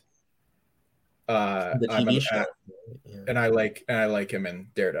 and the I'm TV show. Yeah, I like him in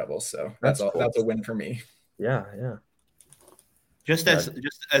Daredevil, so that's cool. that's a win for me. Yeah, yeah. Just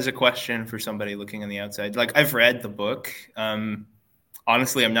as a question for somebody looking on the outside, like I've read the book.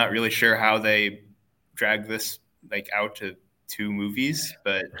 Honestly, I'm not really sure how they drag this like out to 2 movies,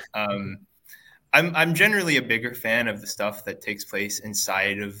 but I'm generally a bigger fan of the stuff that takes place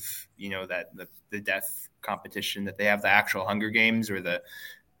inside of that the death competition that they have, the actual Hunger Games, or the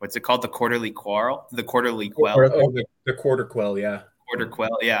what's it called, the Quarterly Quell. The Quarter Quell, yeah. Quarter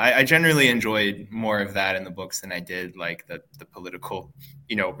Quell, yeah. I generally enjoyed more of that in the books than I did like the political,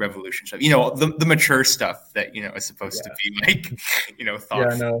 revolution stuff. The mature stuff that is supposed to be like,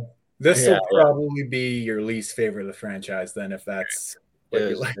 thoughtful. Yeah, no. This will probably be your least favorite of the franchise, then, if that's what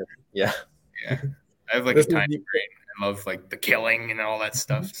you like. Yeah. I have like a tiny brain. I love like the killing and all that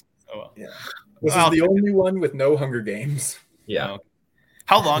stuff. So, yeah. This is the only one with no Hunger Games. Yeah.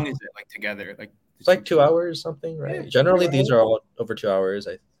 How long is it like together? Like it's like 2 hours something, right? Yeah, generally these are all over 2 hours,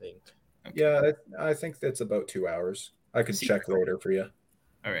 I think. Okay. Yeah, I think that's about 2 hours. I could check later for you.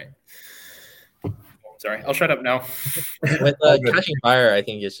 All right. Sorry, I'll shut up now. With Catching Fire, I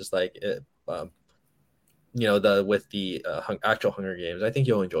think it's just like with the actual Hunger Games. I think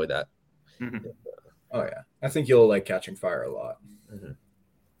you'll enjoy that. Mm-hmm. Oh yeah, I think you'll like Catching Fire a lot. Mm-hmm.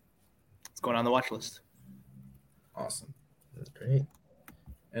 It's going on the watch list. Awesome. That's great.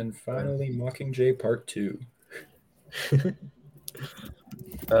 And finally, Mockingjay Part 2.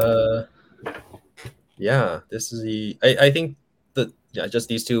 Yeah, this is I think just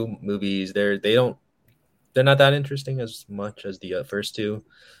these 2 movies, they're not that interesting as much as the first 2,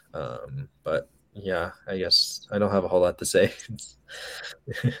 but yeah, I guess I don't have a whole lot to say.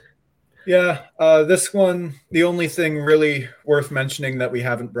 Yeah, this one, the only thing really worth mentioning that we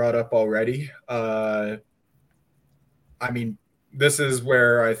haven't brought up already, I mean, this is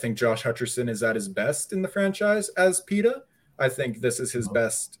where I think Josh Hutcherson is at his best in the franchise as Peeta. I think this is his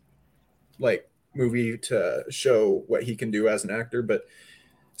best movie to show what he can do as an actor, but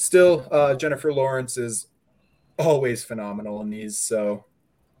still, Jennifer Lawrence is always phenomenal in these, so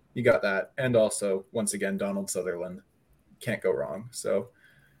you got that. And also, once again, Donald Sutherland. Can't go wrong. So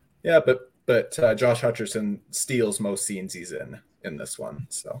yeah, but Josh Hutcherson steals most scenes he's in this one.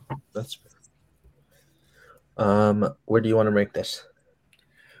 So that's where do you want to rank this?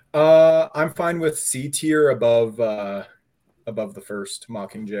 I'm fine with C tier above the first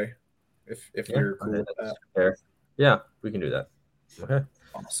Mockingjay. If you're cool with that. Fair. Yeah, we can do that. Okay.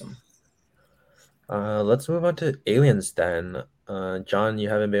 Awesome. Let's move on to Aliens then. John, you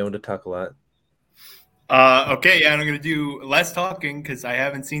haven't been able to talk a lot. Okay, yeah, and I'm gonna do less talking because I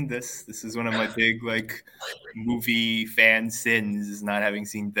haven't seen this. This is one of my big movie fan sins, is not having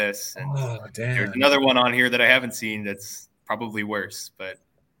seen this. And there's another one on here that I haven't seen that's probably worse. But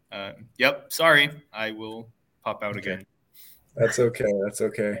yep, sorry, I will pop out again. That's okay. That's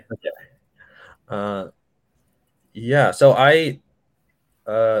okay. Yeah. So I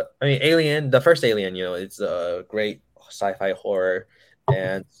mean, Alien, the first Alien, it's a great sci-fi horror.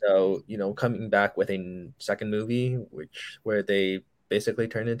 And so, coming back with a second movie, where they basically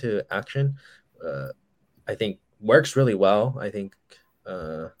turn into action, I think works really well. I think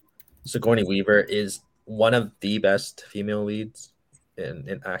Sigourney Weaver is one of the best female leads in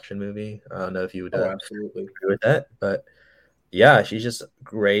an action movie. I don't know if you would absolutely agree with that, but yeah, she's just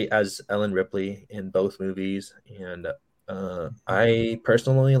great as Ellen Ripley in both movies. And I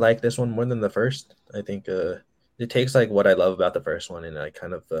personally like this one more than the first. I think it takes what I love about the first one and I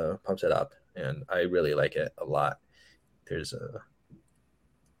kind of pumps it up, and I really like it a lot. There's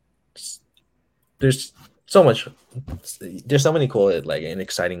so many cool and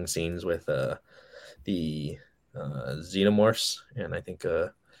exciting scenes with the xenomorphs, and I think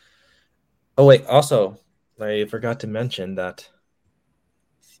oh wait, also I forgot to mention that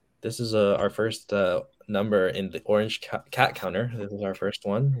this is our first number in the Orange Cat Counter. This is our first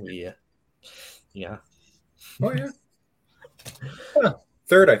one. Yeah. Oh yeah.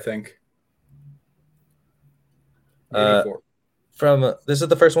 Third, I think. This is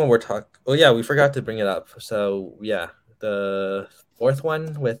the first one we're talking. Oh yeah, we forgot to bring it up. So yeah, the fourth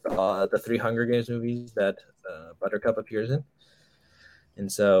one with the 3 Hunger Games movies that Buttercup appears in,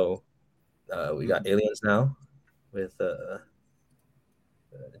 and so we got Aliens now with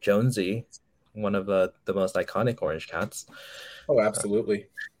Jonesy, one of the most iconic orange cats. Oh, absolutely.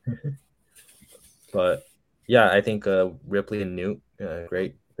 But yeah, I think Ripley and Newt,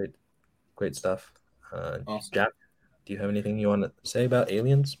 great stuff. Awesome. Jack, do you have anything you want to say about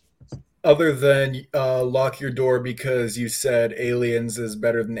Aliens? Other than lock your door because you said Aliens is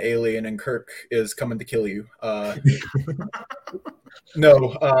better than Alien and Kirk is coming to kill you.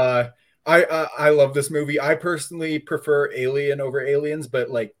 No, I love this movie. I personally prefer Alien over Aliens, but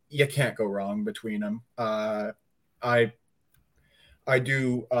you can't go wrong between them. I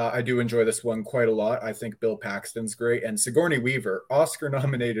do enjoy this one quite a lot. I think Bill Paxton's great, and Sigourney Weaver, Oscar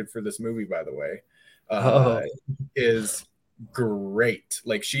nominated for this movie, by the way, uh, Oh, is great.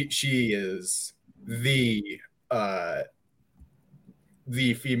 Like she is uh,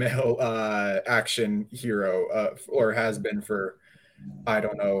 the female action hero, or has been for I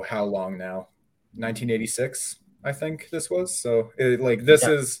don't know how long now. 1986, I think this was. So like this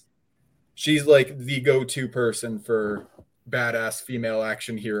yeah. is she's like the go-to person for badass female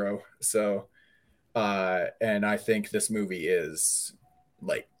action hero. So and I think this movie is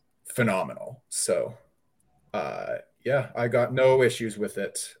like phenomenal. So yeah, I got no issues with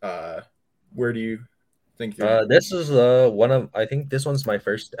it. Where do you think you're This is one of I think this one's my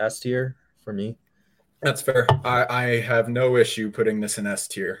first S tier for me. That's fair. I have no issue putting this in S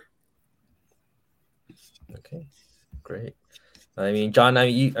tier. Okay, great. I mean, John,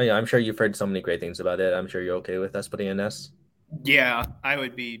 I'm sure you've heard so many great things about it. I'm sure you're okay with us putting in S. Yeah, I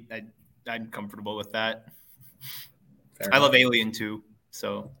would be. I'm comfortable with that. Fair I enough. love Alien too,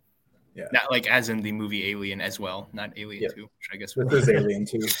 so Yeah. not like as in the movie Alien as well, not Alien Yeah. 2, which I guess. This is Alien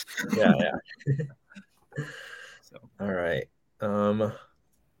too. Yeah, yeah. So All right.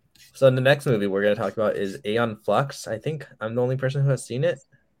 So the next movie we're gonna talk about is Aeon Flux. I think I'm the only person who has seen it.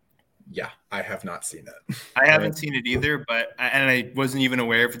 Yeah, I have not seen it. I haven't seen it either, and I wasn't even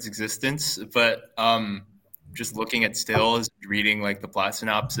aware of its existence. But just looking at stills, reading like the plot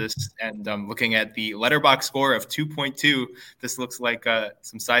synopsis, and looking at the Letterboxd score of 2.2, this looks like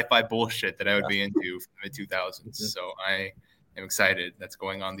some sci-fi bullshit that I would be into from the 2000s. So I am excited. That's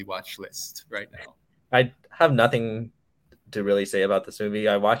going on the watch list right now. I have nothing to really say about this movie.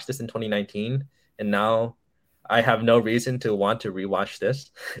 I watched this in 2019, and now I have no reason to want to rewatch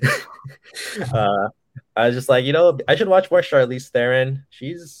this. I was just like, I should watch more Charlize Theron.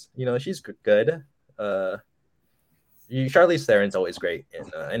 She's good. Charlize Theron's always great,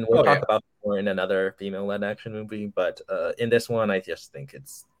 and we'll talk about more in another female-led action movie. But in this one, I just think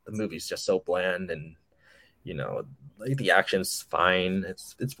the movie's just so bland, and like the action's fine.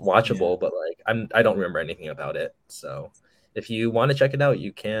 It's watchable, but like I don't remember anything about it. So if you want to check it out,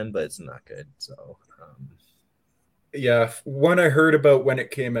 you can, but it's not good. So yeah, one I heard about when it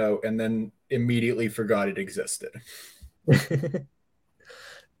came out, and then immediately forgot it existed.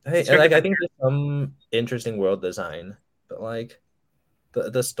 Hey, and like I think there's some interesting world design, but like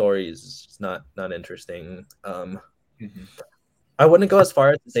the story is not interesting. I wouldn't go as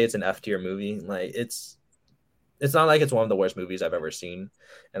far as to say it's an F tier movie. Like it's not like it's one of the worst movies I've ever seen,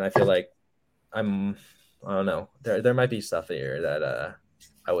 and I feel like I don't know. There might be stuff here that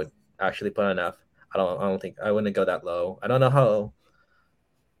I would actually put on F. I don't think I wouldn't go that low. I don't know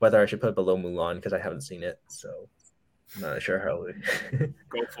whether I should put it below Mulan because I haven't seen it, so I'm not sure how.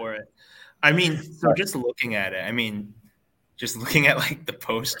 Go for it. I mean, so just looking at it, just looking at like the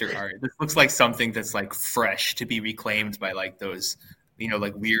poster art, this looks like something that's like fresh to be reclaimed by like those,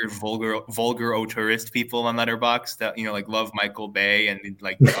 like weird vulgar auteurist people on Letterboxd that like love Michael Bay and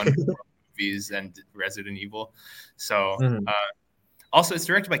like movies and Resident Evil. So also it's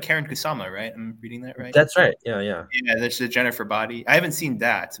directed by Karen Kusama, right? I'm reading that right? That's right. Yeah. That's the Jennifer Body. I haven't seen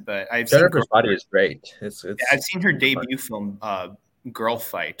that, but Jennifer's Body is great. I've seen her debut film, Girl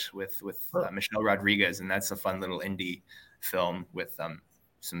Fight, with Michelle Rodriguez, and that's a fun little indie film with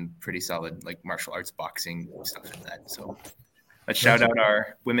some pretty solid like martial arts boxing stuff in that. So let's shout out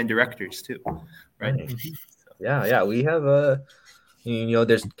our women directors too, right? Yeah. We have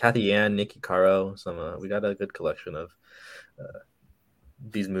there's Kathy Yan, Nikki Caro. We got a good collection of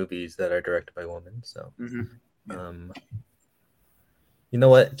these movies that are directed by women. So, you know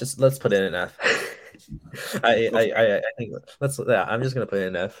what? Just let's put it in F. I think I'm just gonna put it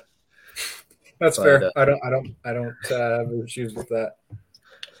in F. That's fair. I don't have issues with that.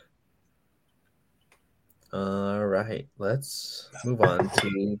 All right, let's move on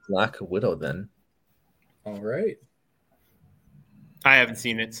to Black Widow then. All right. I haven't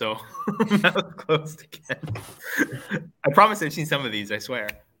seen it, so that was close again. I promise I've seen some of these, I swear.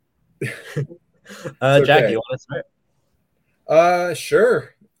 Jack, you want to start?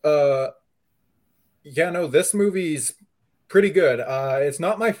 Sure. Yeah, no, this movie's pretty good. It's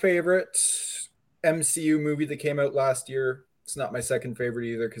not my favorite MCU movie that came out last year. It's not my second favorite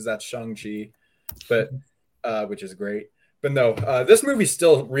either because that's Shang-Chi, but which is great. But no, this movie's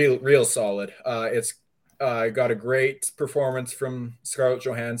still real solid. It's got a great performance from Scarlett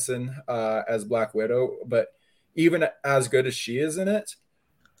Johansson as Black Widow, but even as good as she is in it,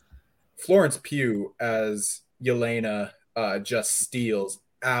 Florence Pugh as Yelena just steals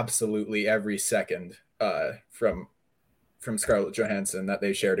absolutely every second from Scarlett Johansson that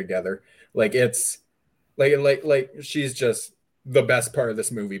they share together. Like it's like she's just the best part of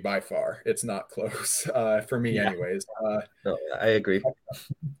this movie by far. It's not close, for me, Yeah, anyways. no, I agree.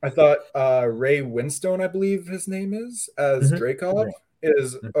 I thought Ray Winstone, I believe his name is, as Mhm. Dreykov, Yeah.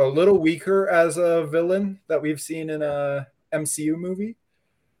 is Mhm. a little weaker as a villain that we've seen in a MCU movie.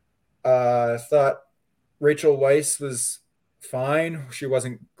 I thought Rachel Weisz was fine. She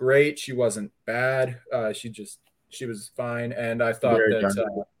wasn't great. She wasn't bad. She was fine. And I thought Very that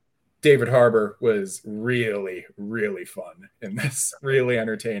John. David Harbour was really, really fun in this, really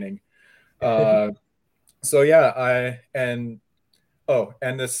entertaining. Uh, so yeah, and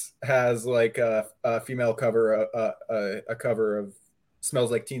this has like a female cover, a cover of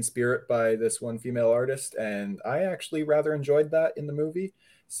 "Smells Like Teen Spirit" by this one female artist, and I actually rather enjoyed that in the movie.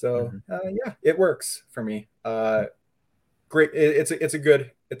 So Mhm. yeah, it works for me. Great, it's a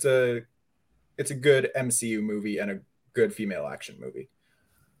good MCU movie and a good female action movie.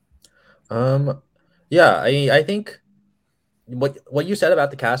 Um, yeah, I think what you said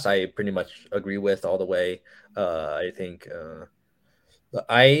about the cast, I pretty much agree with all the way. I think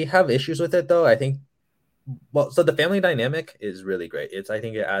I have issues with it though. I think so the family dynamic is really great. I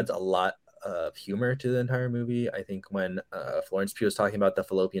think it adds a lot of humor to the entire movie. I think when Florence Pugh was talking about the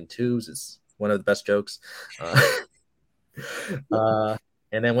fallopian tubes is one of the best jokes. Uh, uh,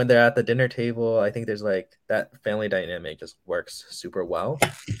 and then when they're at the dinner table, I think there's like that family dynamic just works super well.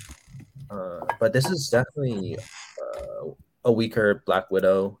 But this is definitely a weaker Black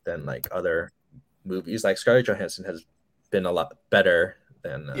Widow than like other movies. Like Scarlett Johansson has been a lot better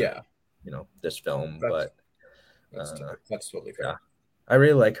than Yeah, this film, that's but that's uh, that's totally yeah, fair. I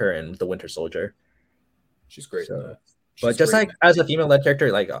really like her in The Winter Soldier. She's great in So, that. but She's just great in like it. as a female led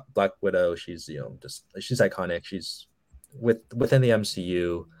character, like Black Widow, she's just she's iconic. She's within the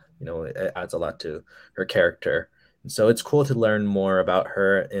MCU. It adds a lot to her character, and so it's cool to learn more about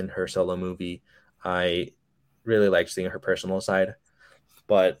her in her solo movie. I really like seeing her personal side,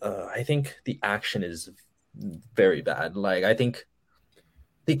 but I think the action is very bad. Like I think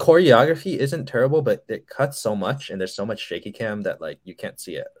the choreography isn't terrible, but it cuts so much, and there's so much shaky cam that like you can't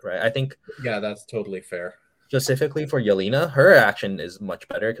see it, right? I think Yeah, that's totally fair. specifically for Yelena, her action is much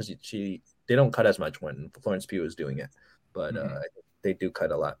better because they don't cut as much when Florence Pugh is doing it, but Mhm. they do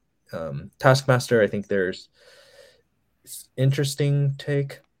cut a lot. Taskmaster, I think there's interesting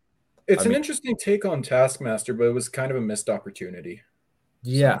take. I It's an mean, interesting take on Taskmaster, but it was kind of a missed opportunity. So,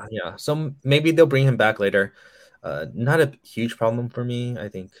 yeah. So maybe they'll bring him back later. Not a huge problem for me, I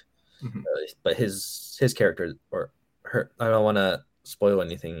think, mhm. but his character or her, I don't want to spoil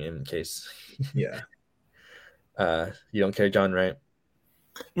anything in case Yeah. you don't care, John, right?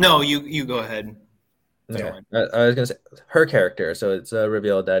 No, you go ahead. Okay, Dylan. I was gonna say her character. So it's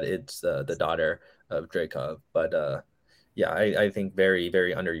revealed that it's the daughter of Dreykov, but yeah, I think very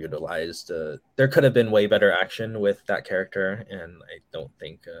very underutilized. There could have been way better action with that character, and I don't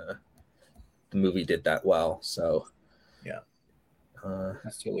think the movie did that well. So Yeah, uh,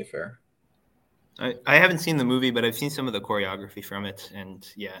 that's totally fair. I haven't seen the movie, but I've seen some of the choreography from it, and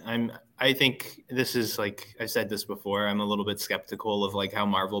yeah, I think this is like I said this before. I'm a little bit skeptical of like how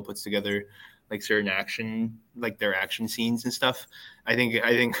Marvel puts together like certain action, like their action scenes and stuff. I think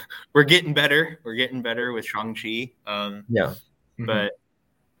we're getting better. We're getting better with Shang Chi. yeah, Mhm. But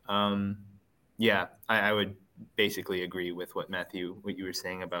yeah, I would basically agree with what you were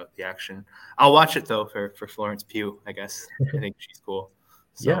saying about the action. I'll watch it though for Florence Pugh. I guess I think she's cool.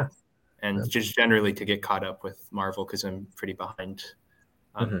 yeah. So and just generally to get caught up with Marvel because I'm pretty behind.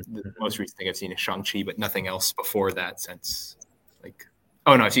 Mhm. The most recent thing I've seen is Shang Chi, but nothing else before that since like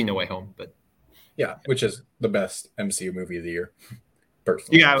oh no, I've seen No Way Home, but Yeah, which is the best MCU movie of the year,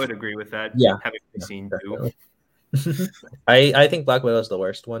 personally. yeah, I would agree with that. Yeah, Having yeah, seen two. definitely. I think Black Widow is the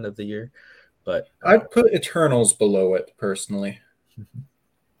worst one of the year, but I'd put Eternals below it personally,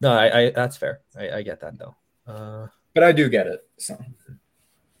 no, I that's fair. I get that though. but I do get it. So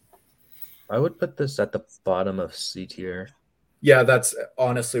I would put this at the bottom of C tier. yeah, that's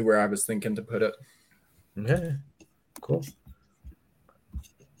honestly where I was thinking to put it. Okay, cool.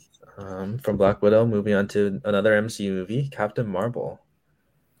 From Black Widow, moving on to another MCU movie, Captain Marvel.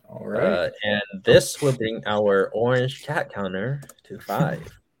 All right. And this will bring our orange cat counter to 5.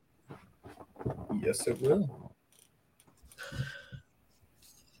 Yes, it will.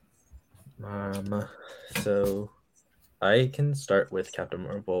 So I can start with Captain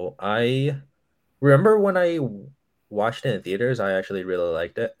Marvel. I remember when I watched it in theaters, I actually really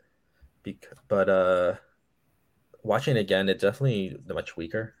liked it. But watching it again, it's definitely much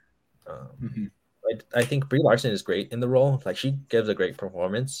weaker. Mhm. I think Brie Larson is great in the role. Like she gives a great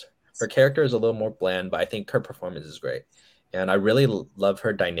performance. Her character is a little more bland, but I think her performance is great. And I really love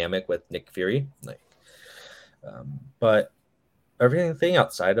her dynamic with Nick Fury. But everything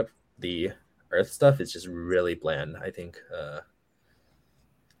outside of the Earth stuff is just really bland. I think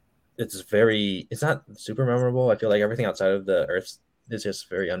it's not super memorable. I feel like everything outside of the Earth is just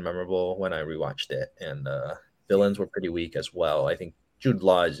very unmemorable when I rewatched it, and villains were pretty weak as well. I think Jude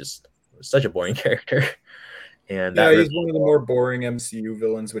Law is just such a boring character, and Yeah, that he's one of the more boring MCU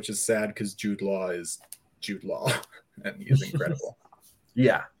villains, which is sad because Jude Law is Jude Law, and he's incredible.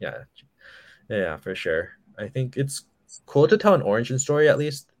 yeah, for sure. I think it's cool to tell an origin story at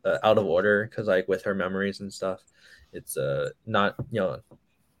least out of order, because like with her memories and stuff, it's not,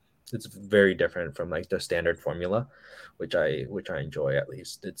 it's very different from like the standard formula, which I enjoy. At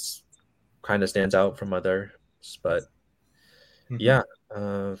least it's kind of stands out from others. But yeah,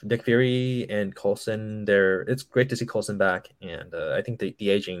 Nick Fury and Coulson, it's great to see Coulson back, and I think the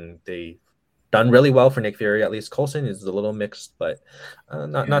aging, they done really well for Nick Fury. At least Coulson is a little mixed, but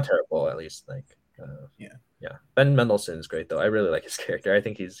not terrible. At least yeah. Ben Mendelsohn is great though. I really like his character. I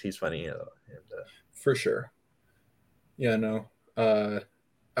think he's funny. For sure. Yeah, no.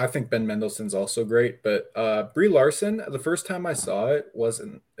 I think Ben Mendelsohn's also great, but Brie Larson, the first time I saw it,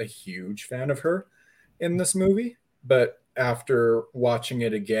 wasn't a huge fan of her in this movie, but after watching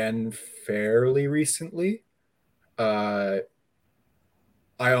it again fairly recently, I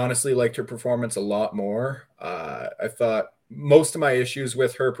honestly liked her performance a lot more. I thought most of my issues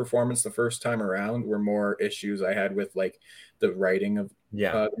with her performance the first time around were more issues I had with like the writing of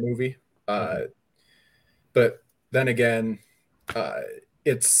the movie. But then again,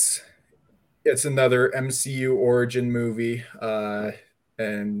 it's another MCU origin movie,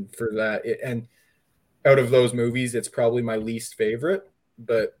 and for that, and out of those movies, it's probably my least favorite.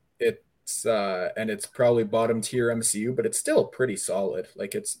 But it's probably bottom tier MCU, but it's still pretty solid.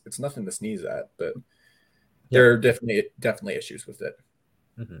 Like it's nothing to sneeze at. But there are definitely issues with it.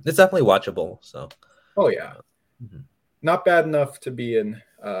 It's definitely watchable. So, oh yeah, not bad enough to be in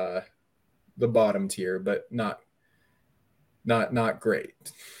the bottom tier, but not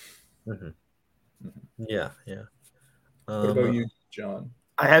great. Yeah. What about you, John?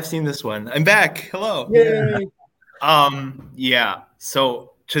 I have seen this one. I'm back. Hello. Yay. Yeah. So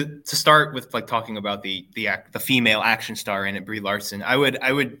to start with, like talking about the female action star in it, Brie Larson, I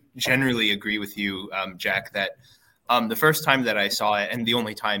would generally agree with you, Jack, that the first time that I saw it, and the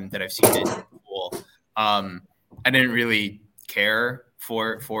only time that I've seen it in full, I didn't really care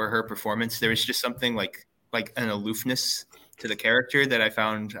for her performance. There was just something like an aloofness to the character that I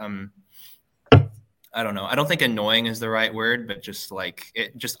found, I don't know. I don't think annoying is the right word, but just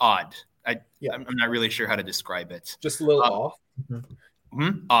odd. I'm not really sure how to describe it. Just a little off.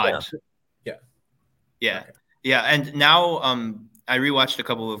 Odd. Yeah. Yeah. And now I rewatched a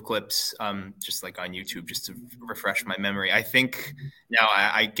couple of clips just like on YouTube just to refresh my memory. I think now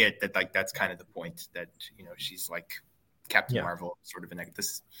I get that, like, that's kind of the point, that, she's like Captain Marvel, sort of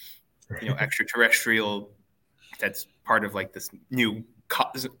this, extraterrestrial that's part of like this new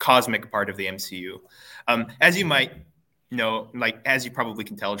cosmic part of the MCU. As you might know, like, as you probably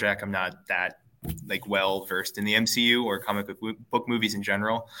can tell, Jack, I'm not that like well versed in the MCU or comic book movies in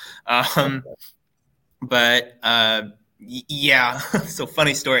general. But yeah, so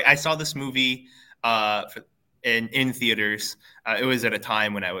funny story. I saw this movie in theaters. It was at a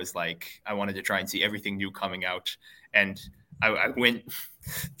time when I was like, I wanted to try and see everything new coming out, and I went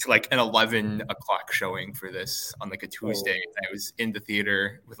to like an 11 o'clock showing for this on like a Tuesday. And I was in the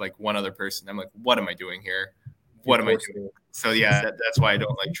theater with like one other person. I'm like, what am I doing here? What am I doing? So yeah, that's why I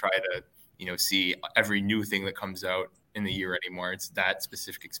don't like try to, see every new thing that comes out in the year anymore. It's that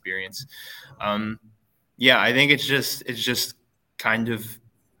specific experience. Yeah, I think it's just kind of,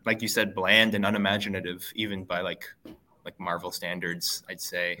 like you said, bland and unimaginative, even by like Marvel standards, I'd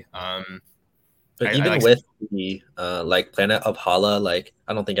say. But even with the like Planet of Hala, like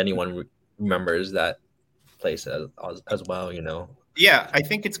I don't think anyone remembers that place as well, Yeah, I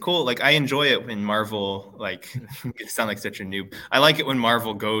think it's cool. Like, I enjoy it when Marvel, like, it sound like such a noob. I like it when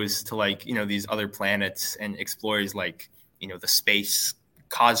Marvel goes to like, these other planets and explores like, the space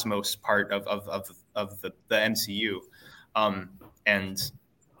cosmos part of the MCU. And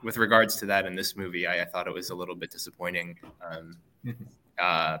with regards to that in this movie, I thought it was a little bit disappointing.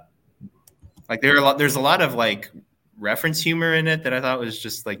 Like there's a lot of like reference humor in it that I thought was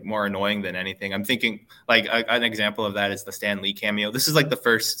just like more annoying than anything. I'm thinking like an example of that is the Stan Lee cameo. This is like the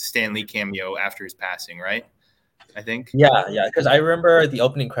first Stan Lee cameo after his passing, right? I think. Yeah, because I remember the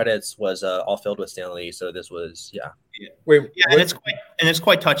opening credits was all filled with Stan Lee, so this was Wait, and it's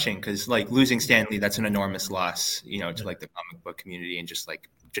quite touching because like losing Stan Lee, that's an enormous loss, to like the comic book community and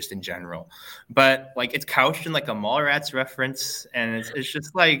just in general. But like it's couched in like a Mallrats reference, and it's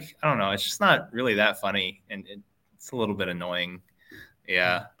just like, I don't know, it's just not really that funny, and it's a little bit annoying.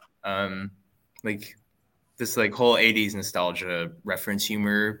 Yeah. Like this like whole 80s nostalgia reference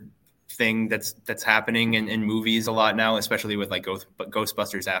humor thing that's happening in movies a lot now, especially with like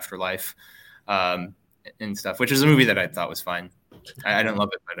Ghostbusters Afterlife and stuff, which is a movie that I thought was fine. I didn't love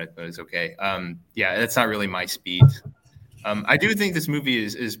it, but it was okay. Yeah, that's not really my speed. I do think this movie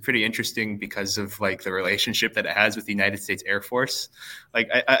is pretty interesting because of like the relationship that it has with the United States Air Force. Like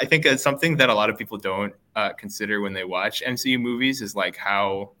I think it's something that a lot of people don't consider when they watch MCU movies is like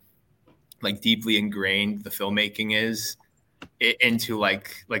how like deeply ingrained the filmmaking is into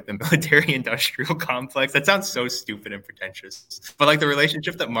like the military industrial complex. That sounds so stupid and pretentious, but like the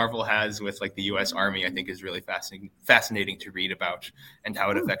relationship that Marvel has with like the U.S. Army, I think is really fascinating to read about and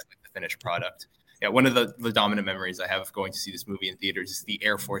how it affects like the finished product. Yeah, one of the dominant memories I have of going to see this movie in theaters is the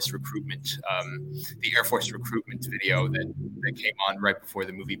Air Force recruitment video that came on right before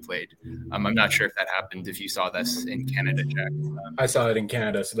the movie played. I'm not sure if that happened if you saw this in Canada, Jack. I saw it in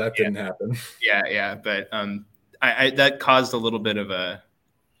Canada, so that didn't happen. Yeah, but I that caused a little bit of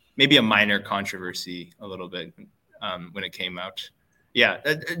maybe a minor controversy a little bit when it came out. Yeah,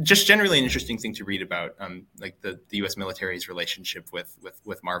 just generally an interesting thing to read about, like the U.S. military's relationship with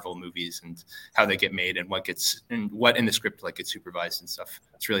Marvel movies and how they get made and what in the script like gets supervised and stuff.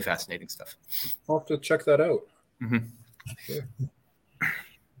 It's really fascinating stuff. I'll have to check that out. Mm-hmm.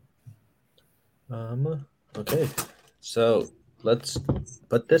 Sure. Okay, so let's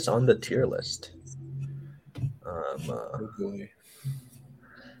put this on the tier list. Oh boy.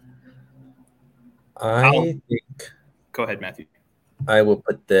 I think Go ahead, Matthew. I will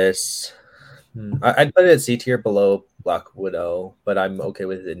put this. I'd put it C tier below Black Widow, but I'm okay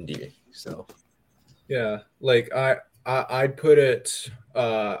with it in D. So yeah, like I'd put it.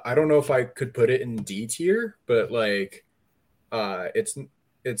 I don't know if I could put it in D tier, but like,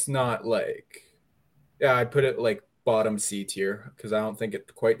 it's not like. Yeah, I'd put it like bottom C tier because I don't think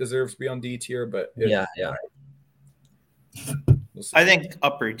it quite deserves to be on D tier. But yeah. We'll see. I think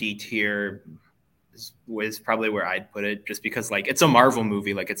upper D tier was probably where I'd put it, just because like it's a Marvel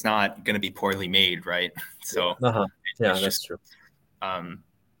movie, like it's not going to be poorly made, right? So yeah, that's true.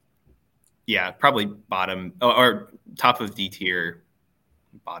 Yeah, probably bottom or top of D tier,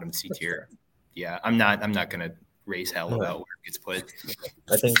 bottom C tier. Yeah, I'm not going to raise hell about where it gets put.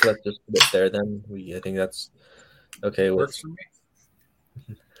 I think let's just put it there then. I think that's okay. Works for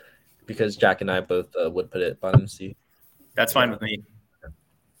me. Because Jack and I both would put it bottom C. That's fine with me.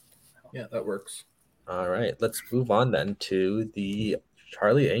 Yeah, that works. All right, let's move on then to the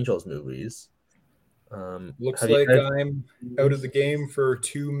Charlie Angels movies. Looks like I'm out of the game for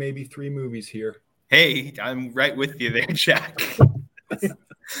 2, maybe 3 movies here. Hey, I'm right with you there, Jack.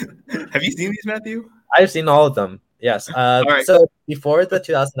 Have you seen these, Matthew? I've seen all of them. Yes. Right. So before the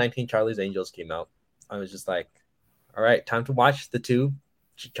 2019 Charlie's Angels came out, I was just like, all right, time to watch the 2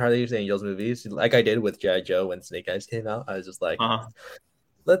 Charlie's Angels movies, like I did with G.I. Joe when Snake Eyes came out. I was just like,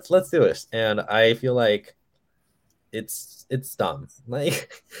 let's do this, and I feel like it's dumb.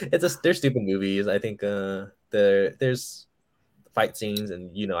 Like they're stupid movies. I think there's fight scenes,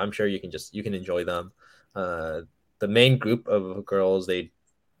 and I'm sure you can enjoy them. The main group of girls,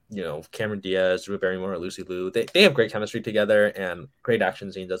 Cameron Diaz, Drew Barrymore, Lucy Liu, they have great chemistry together and great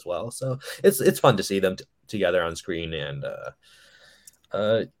action scenes as well. So it's fun to see them together on screen. And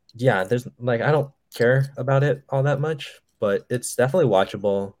yeah, there's like I don't care about it all that much, but it's definitely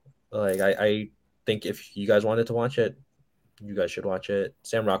watchable. Like I think if you guys wanted to watch it, you guys should watch it.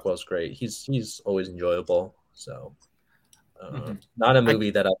 Sam Rockwell's great. He's always enjoyable. So not a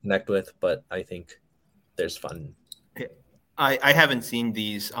movie that I connect with, but I think there's fun. I haven't seen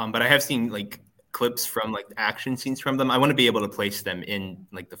these, but I have seen like clips from like action scenes from them. I want to be able to place them in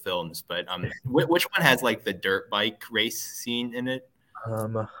like the films, but which one has like the dirt bike race scene in it?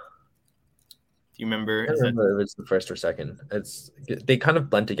 Do you remember? I remember it was the first or second. They kind of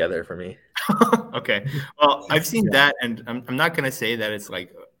blend together for me. Okay, well, I've seen that, and I'm not gonna say that it's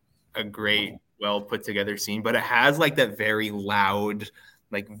like a great, well put together scene, but it has like that very loud,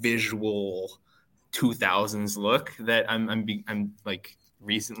 like visual 2000s look that I'm like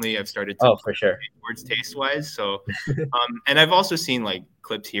recently I've started to for sure towards taste wise. So and I've also seen like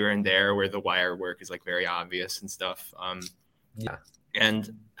clips here and there where the wire work is like very obvious and stuff. Yeah,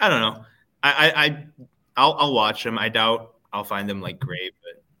 and I don't know, I'll watch them. I doubt I'll find them like great,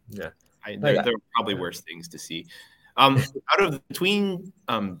 but yeah, there are probably worse things to see. Between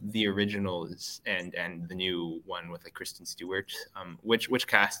the originals and the new one with like Kristen Stewart, which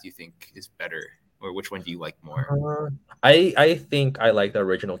cast do you think is better, or which one do you like more? I think I like the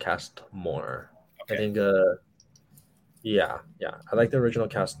original cast more. Okay. I think I like the original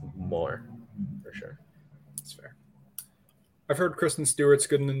cast more for sure. That's fair. I've heard Kristen Stewart's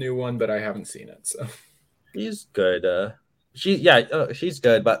good in the new one, but I haven't seen it. So She's good. She's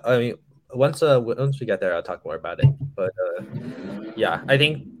good. But I mean, once we get there, I'll talk more about it. But yeah, I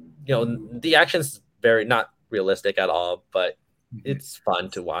think the action's very not realistic at all, but it's fun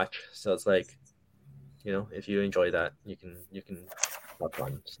to watch. So it's like, if you enjoy that, you can have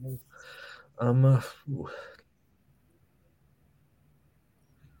fun. So,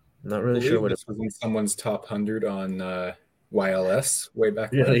 not really sure what this was in someone's top 100 on YLS way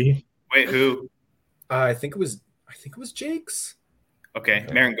back really. Wait, who? I think it was Jake's. Okay,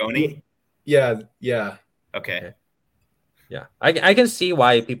 Marangoni. Yeah. Okay. Yeah, I can see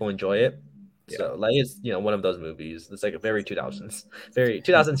why people enjoy it. Yeah. So like it's one of those movies. It's like a very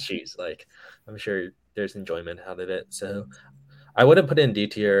 2000s cheese. Like I'm sure there's enjoyment out of it. So I wouldn't put it in D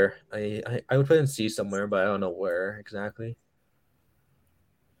tier. I would put it in C somewhere, but I don't know where exactly.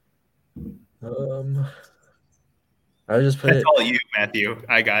 I would just put That's all you, Matthew.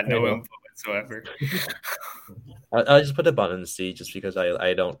 I got no info whatsoever. I'll just put it bottom C just because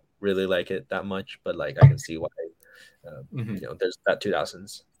I don't really like it that much, but like I can see why. There's that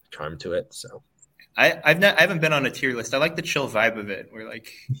 2000s charm to it. So I haven't been on a tier list. I like the chill vibe of it, where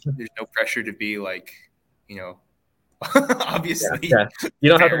like there's no pressure to be like, obviously. Yeah. You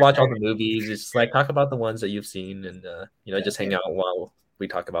don't have to watch all the movies. Just like talk about the ones that you've seen, and just hang out while we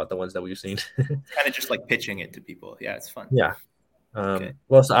talk about the ones that we've seen. Kind of just like pitching it to people. Yeah, it's fun. Yeah. Okay.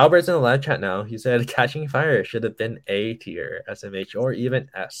 Well, so Albert's in the live chat now. He said Catching Fire should have been A tier, SMH, or even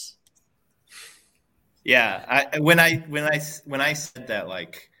S. Yeah, when I said that,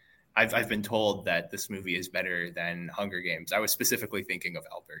 like I've been told that this movie is better than Hunger Games, I was specifically thinking of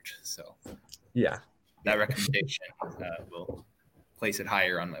Albert. So yeah, that recommendation will place it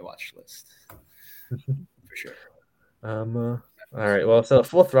higher on my watch list for sure. All right. Well, so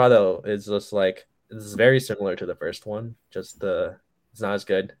Full Throttle is just like it's very similar to the first one. Just it's not as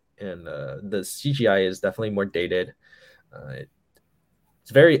good, and the CGI is definitely more dated.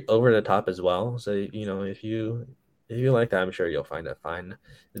 It's very over the top as well. So if you like that, I'm sure you'll find it fine.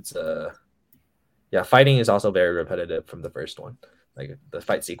 It's fighting is also very repetitive from the first one. Like the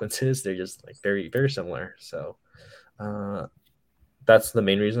fight sequences, they're just like very very similar. So that's the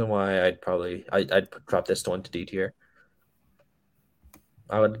main reason why I'd drop this one to D tier.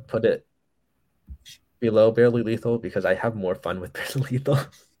 I would put it below Barely Lethal because I have more fun with Barely Lethal.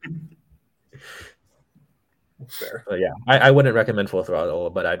 Fair. But yeah, I wouldn't recommend Full Throttle,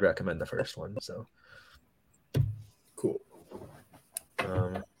 but I'd recommend the first one. So cool.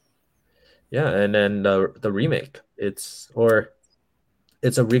 Yeah, and then the remake, it's a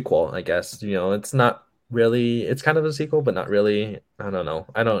requel, I guess. It's not really. It's kind of a sequel, but not really. I don't know.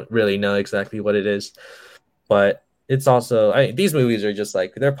 I don't really know exactly what it is, but it's also these movies are just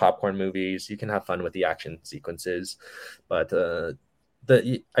like they're popcorn movies. You can have fun with the action sequences, but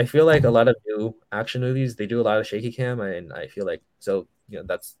I feel like a lot of new action movies, they do a lot of shaky cam, and I feel like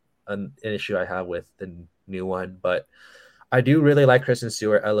that's an issue I have with the new one. But I do really like Kristen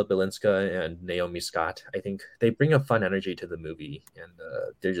Stewart, Ella Balinska, and Naomi Scott. I think they bring a fun energy to the movie, and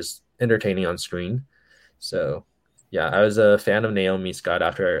they're just entertaining on screen. So yeah, I was a fan of Naomi Scott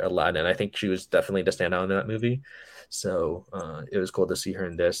after Aladdin. I think she was definitely the standout in that movie. So it was cool to see her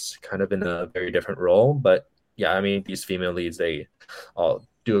in this, kind of in a very different role. But yeah, I mean, these female leads, they all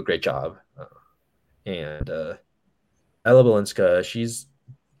do a great job. And Ella Balinska,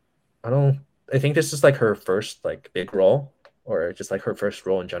 I think this is like her first like big role, or just like her first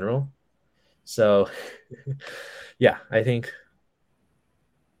role in general. So yeah, I think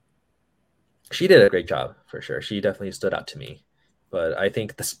she did a great job for sure. She definitely stood out to me. But I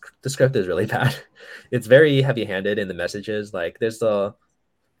think the script is really bad. It's very heavy-handed in the messages. Like there's the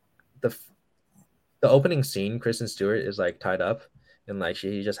opening scene, Kristen Stewart is like tied up, and like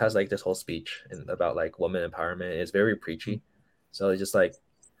she just has like this whole speech about like woman empowerment. It's very preachy. So it's just like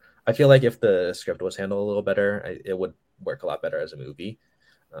I feel like if the script was handled a little better, it would work a lot better as a movie.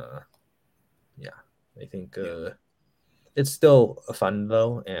 Yeah, I think it's still fun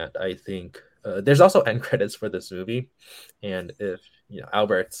though, and I think there's also end credits for this movie, and if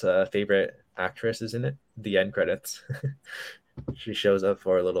Albert's favorite actress is in it, the end credits. She shows up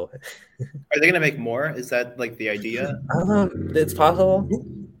for a little. Are they gonna make more? Is that like the idea? It's possible.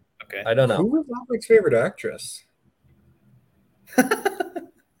 Okay, I don't know. Who was Albert's favorite actress?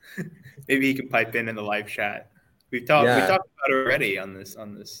 Maybe he can pipe in the live chat. We talked about it already on this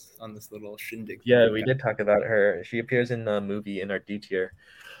little shindig. Yeah, we did talk about her. She appears in the movie in our D tier.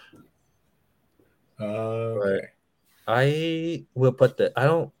 Okay. I will put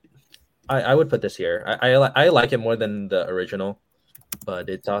I would put this here. I like it more than the original, but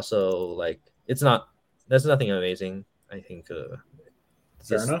it's also like there's nothing amazing. I think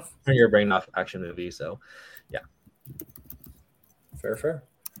Fair enough. Turn your brain off action movie. So, yeah. Fair.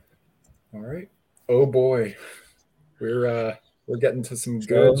 All right. Oh boy, we're getting to some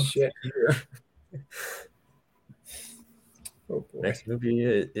good shit here. Oh boy. Next movie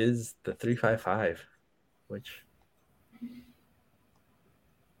is the 355, which.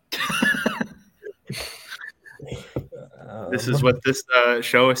 This is what this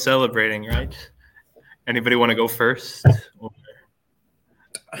show is celebrating, right? Anybody want to go first? All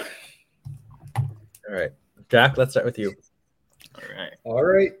right, Jack, let's start with you. All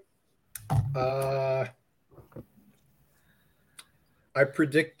right. I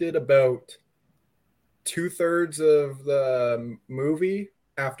predicted about 2/3 of the movie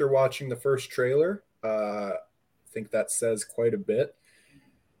after watching the first trailer. I think that says quite a bit.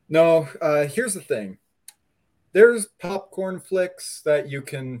 No, here's the thing. There's popcorn flicks that you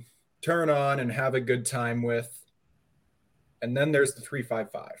can turn on and have a good time with. And then there's the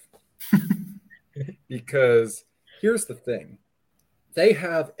 355. Because here's the thing. They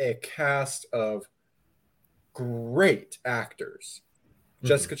have a cast of great actors. Mm-hmm.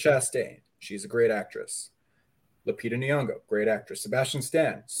 Jessica Chastain, she's a great actress. Lupita Nyong'o, great actress. Sebastian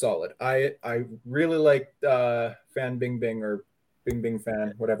Stan, solid. I really like Fan Bingbing or Bing Bing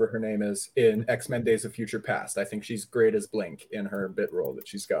Fan, whatever her name is, in X-Men Days of Future Past. I think she's great as Blink in her bit role that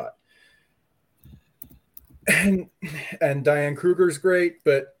she's got. And Diane Kruger's great,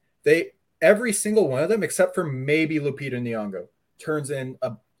 but every single one of them, except for maybe Lupita Nyong'o, turns in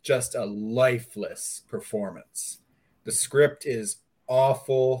just a lifeless performance. The script is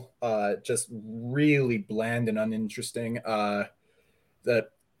awful, just really bland and uninteresting.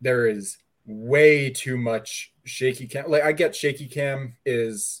 That there is way too much shaky cam. Like, I get shaky cam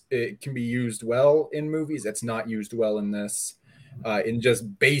it can be used well in movies. It's not used well in this. In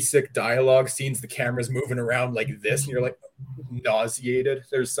just basic dialogue scenes, the camera's moving around like this, and you're like nauseated.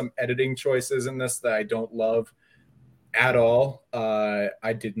 There's some editing choices in this that I don't love at all.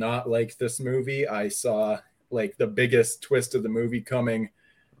 I did not like this movie. I saw like the biggest twist of the movie coming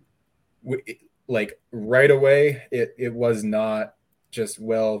like right away. It was not just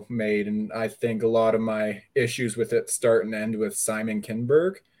well made, and I think a lot of my issues with it start and end with Simon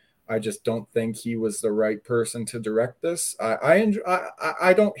Kinberg. I just don't think he was the right person to direct this.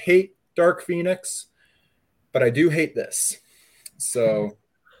 I don't hate Dark Phoenix, but I do hate this. So,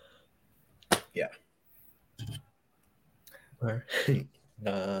 yeah.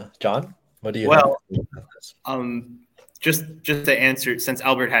 John, what do you? Well, just to answer, since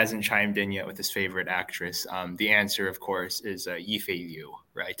Albert hasn't chimed in yet with his favorite actress, the answer, of course, is Yifei Liu,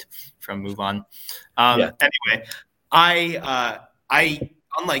 right, from Move On. Anyway, I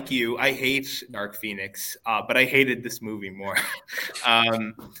unlike you, I hate Dark Phoenix, but I hated this movie more.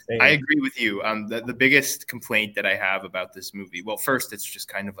 I agree with you. The biggest complaint that I have about this movie, well, first, it's just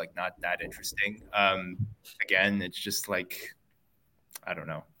kind of like not that interesting. Again, it's just like, I don't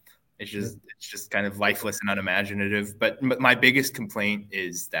know. It's just kind of lifeless and unimaginative. But my biggest complaint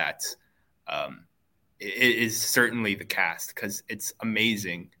is that it is certainly the cast, because it's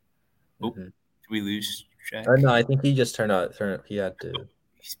amazing. Oh, did we lose Jack? No, I think he just turned out. He had to.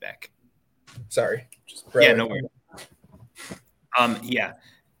 He's back. Sorry. Yeah, no worries. Yeah,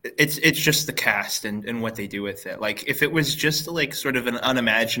 it's just the cast and what they do with it. Like, if it was just like sort of an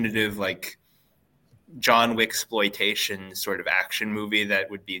unimaginative, like John Wick exploitation sort of action movie that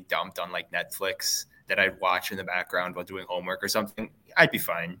would be dumped on like Netflix that I'd watch in the background while doing homework or something, I'd be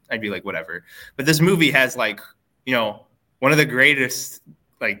fine. I'd be like, whatever. But this movie has like, one of the greatest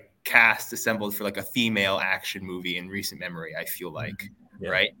like cast assembled for like a female action movie in recent memory, I feel like. Yeah.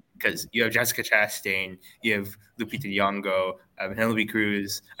 Right? Because you have Jessica Chastain, you have Lupita Nyong'o, Penelope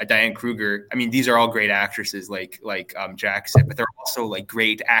Cruz, Diane Kruger. I mean, these are all great actresses, like Jack said, but they're also like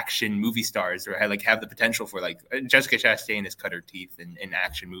great action movie stars, or have the potential for, like, Jessica Chastain has cut her teeth in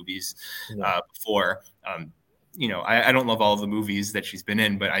action movies before. I don't love all of the movies that she's been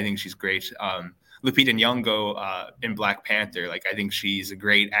in, but I think she's great. Lupita Nyong'o in Black Panther, like, I think she's a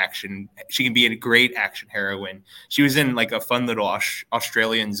great action. She can be a great action heroine. She was in like a fun little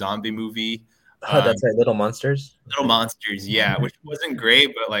Australian zombie movie. That's right, Little Monsters. Little Monsters, yeah, which wasn't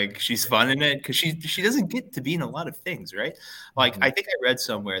great, but like she's fun in it because she doesn't get to be in a lot of things, right? Like, I think I read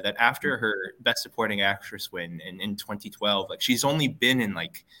somewhere that after her Best Supporting Actress win in 2012, like she's only been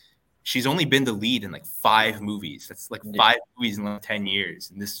the lead in like 5 movies. That's like 5 movies in like 10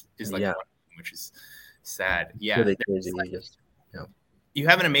 years, and this is like. Which is sad. Yeah. Really crazy. You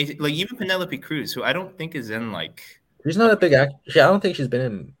have an amazing, like, even Penelope Cruz, who I don't think is in like. She's not a big actor. I don't think she's been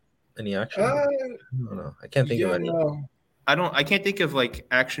in any action. I don't know. I can't think of any. No. I can't think of like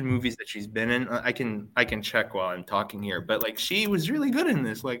action movies that she's been in. I can check while I'm talking here, but like she was really good in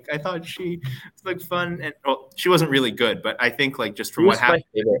this. Like I thought she was like fun, and well, she wasn't really good, but I think like just She from what was my happened,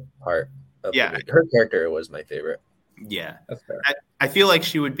 favorite part of the yeah, movie. Her character was my favorite. yeah. That's fair. I feel like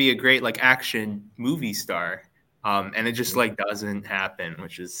she would be a great like action movie star, and it just like doesn't happen,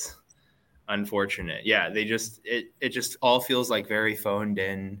 which is unfortunate. Yeah, it just all feels like very phoned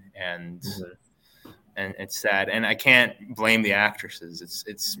in, and it's sad. And I can't blame the actresses.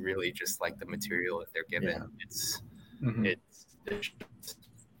 It's really just like the material that they're given. Yeah. It's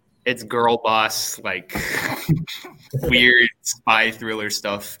it's girl boss like weird spy thriller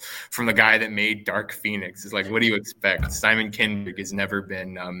stuff from the guy that made Dark Phoenix. It's like, what do you expect? Simon Kinberg has never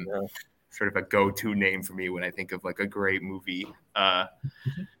been sort of a go-to name for me when I think of like a great movie. Yeah,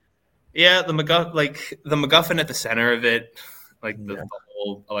 the MacGuffin at the center of it, like the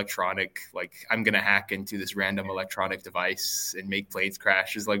whole electronic, like I'm gonna hack into this random electronic device and make planes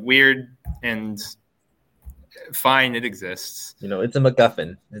crash is like weird and fine. It exists. You know, it's a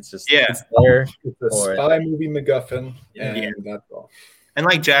MacGuffin. It's just it's there. It's a spy movie MacGuffin, and that's all. And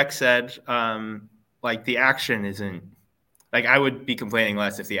like Jack said, like the action isn't like I would be complaining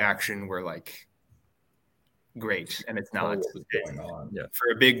less if the action were like great, and it's not. Going on. Yeah.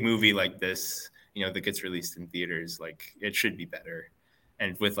 For a big movie like this, you know, that gets released in theaters, like it should be better,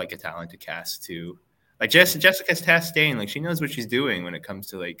 and with like a talented cast too. Like Jessica Chastain, like she knows what she's doing when it comes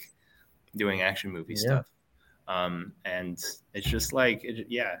to like doing action movie stuff. And it's just like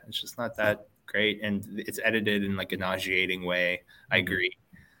it's just not that great, and it's edited in like a nauseating way. I agree.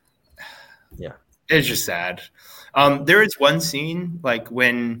 Yeah, it's just sad. There is one scene like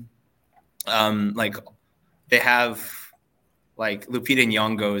when like they have like Lupita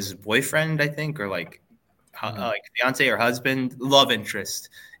Nyong'o's boyfriend, I think, or like like fiance or husband, love interest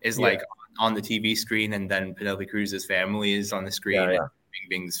is like on the TV screen, and then Penelope Cruz's family is on the screen. And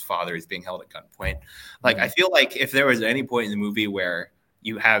Bing's father is being held at gunpoint. Like I feel like if there was any point in the movie where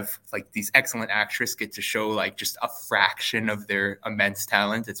you have like these excellent actresses get to show like just a fraction of their immense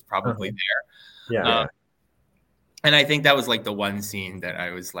talent, it's probably there. And I think that was like the one scene that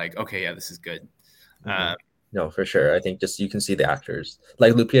I was like, okay, yeah, this is good. No, for sure. I think just you can see the actors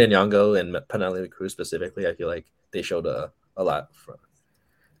like Lupita Nyong'o and Penelope Cruz specifically. I feel like they showed a lot.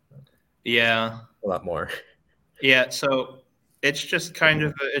 A lot more. Yeah. So it's just kind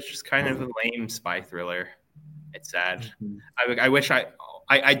of a lame spy thriller. It's sad. I wish I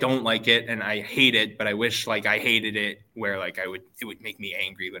don't like it and I hate it, but I wish like I hated it where like it would make me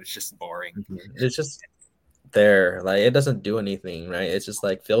angry, but it's just boring. It's just there, like it doesn't do anything, right? It's just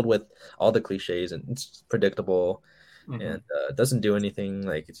like filled with all the cliches and it's predictable, and it doesn't do anything.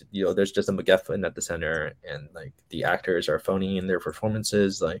 Like it's, you know, there's just a MacGuffin at the center, and like the actors are phony in their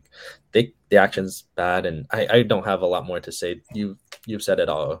performances. Like the action's bad, and I don't have a lot more to say. You've said it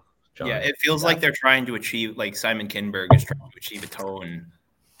all, John. Yeah, it feels like they're trying to achieve, like Simon Kinberg is trying to achieve a tone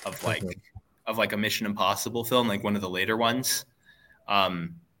of like a Mission Impossible film, like one of the later ones.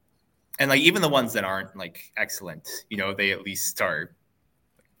 And like even the ones that aren't like excellent, you know, they at least are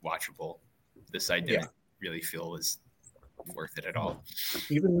watchable. This I didn't really feel was worth it at all.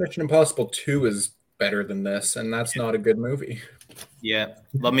 Even Mission Impossible 2 is better than this, and that's not a good movie. Yeah,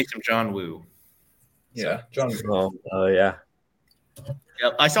 love me some John Woo. Yeah, John Woo. Oh yeah.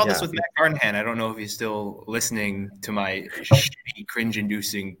 Yep. I saw this with Matt Carnahan. I don't know if he's still listening to my shitty,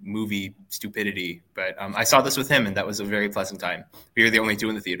 cringe-inducing movie stupidity, but I saw this with him, and that was a very pleasant time. We were the only two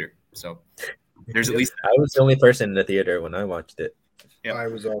in the theater, so there's at least. I was the only person in the theater when I watched it. Yep. I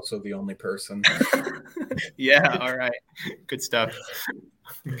was also the only person. Yeah. All right. Good stuff.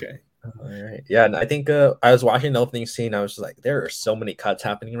 Okay. All right. Yeah, and I think I was watching the opening scene. I was just like, there are so many cuts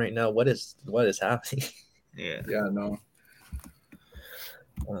happening right now. What is happening? Yeah. Yeah. No.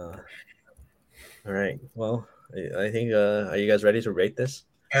 All right. Well, I think are you guys ready to rate this?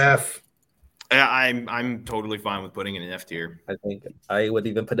 F. Yeah, I'm totally fine with putting it in F tier. I think I would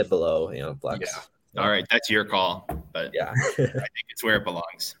even put it below, you know, Flex. Yeah. All right, that's your call, but yeah, I think it's where it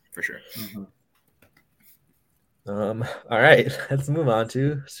belongs for sure. All right, let's move on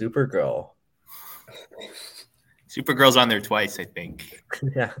to Supergirl. Supergirl's on there twice, I think.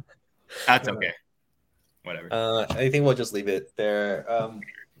 Yeah, that's okay. Whatever. I think we'll just leave it there.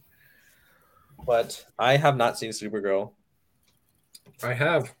 But I have not seen Supergirl. I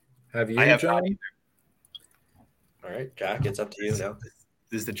have. Have you, John? All right, Jack, it's up to you now.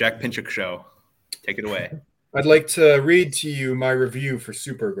 This is the Jack Pinchuk show. Take it away. I'd like to read to you my review for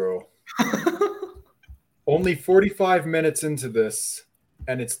Supergirl. Only 45 minutes into this,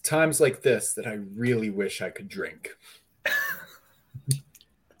 and it's times like this that I really wish I could drink.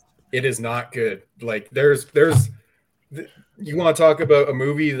 It is not good. Like there's You want to talk about a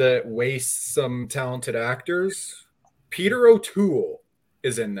movie that wastes some talented actors? Peter O'Toole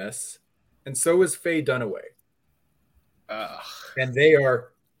is in this, and so is Faye Dunaway, and they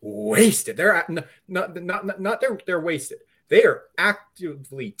are wasted. They're they're wasted. They are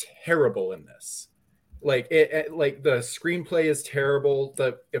actively terrible in this. Like the screenplay is terrible.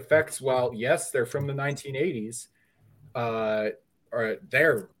 The effects, while yes, they're from the 1980s,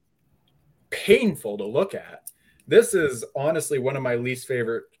 they're painful to look at. This is honestly one of my least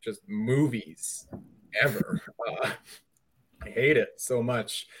favorite just movies ever. I hate it so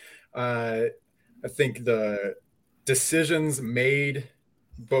much. I think the decisions made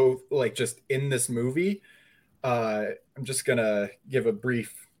both like just in this movie. I'm just gonna give a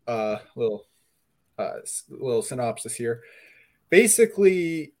brief little synopsis here.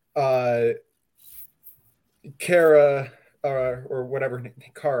 Basically, Kara or whatever,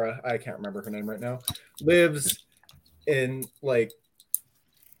 Kara, I can't remember her name right now, lives in like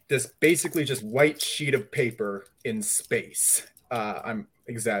this basically just white sheet of paper in space. I'm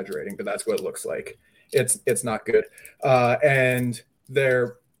exaggerating, but that's what it looks like. It's not good. And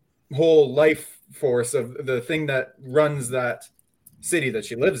their whole life force of the thing that runs that city that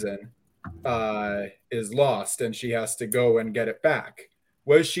she lives in is lost, and she has to go and get it back.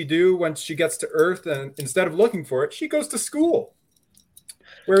 What does she do once she gets to Earth? And instead of looking for it, she goes to school.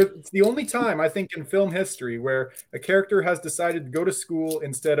 Where it's the only time I think in film history where a character has decided to go to school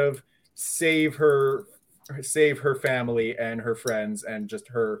instead of save her family and her friends and just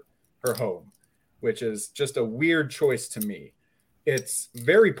her home, which is just a weird choice to me. It's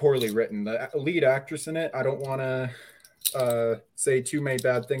very poorly written. The lead actress in it, I don't want to say too many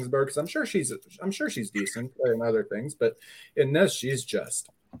bad things about her because I'm sure she's decent in other things, but in this she's just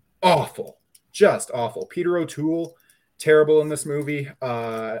awful. Peter O'Toole, terrible in this movie.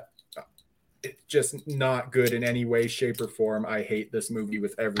 It's just not good in any way, shape, or form. I hate this movie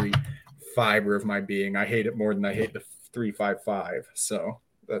with every fiber of my being. I hate it more than I hate the 355. So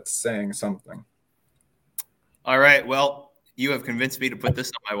that's saying something. All right. Well, you have convinced me to put this